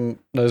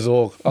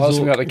 Zorg. I was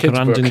thinking about the kids'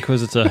 Grand book.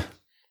 Inquisitor.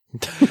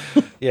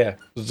 Yeah,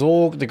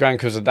 Zorg, the Grand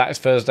Inquisitor. That is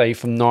Thursday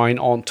from 9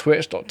 on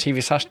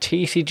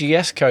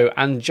twitch.tv/TCGSco.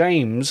 And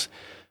James,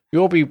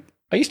 are you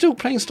still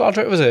playing Star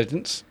Trek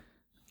Resurgence?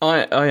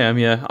 I am,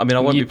 yeah. I mean, I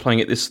won't be playing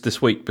it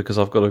this week because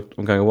I'm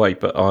going away,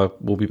 but I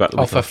will be back the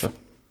week after.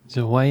 He's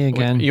away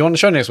again. Are you on the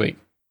show next week?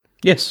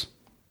 Yes.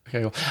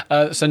 Okay,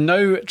 cool. So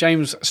no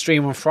James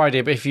stream on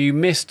Friday, but if you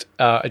missed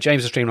a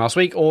James stream last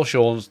week or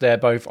Sean's, they're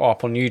both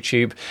up on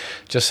YouTube.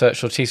 Just search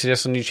for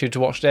TCGS on YouTube to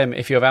watch them.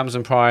 If you have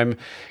Amazon Prime,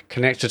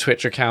 connect your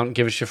Twitch account,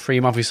 give us your free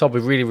monthly sub. We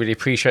really, really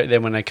appreciate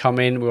them when they come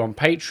in. We're on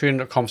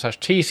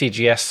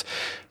patreon.com/TCGS.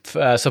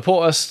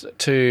 Support us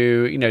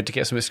to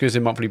get some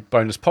exclusive monthly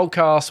bonus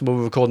podcasts. We'll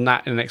be recording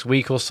that in the next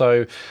week or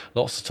so.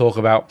 Lots to talk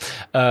about.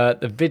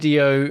 The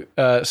video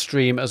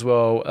stream as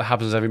well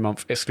happens every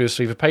month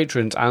exclusively for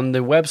patrons, and the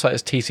website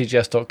is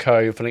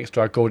tcgs.co for links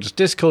to our gorgeous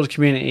Discord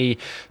community,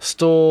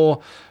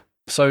 store,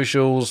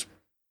 socials,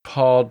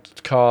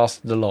 podcast,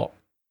 the lot.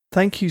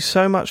 Thank you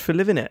so much for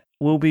living it.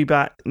 We'll be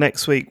back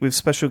next week with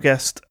special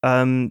guest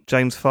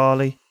James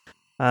Farley.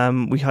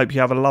 We hope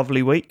you have a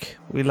lovely week.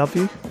 We love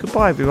you.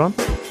 Goodbye, everyone.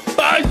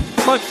 Bye.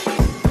 Bye.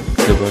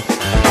 Goodbye.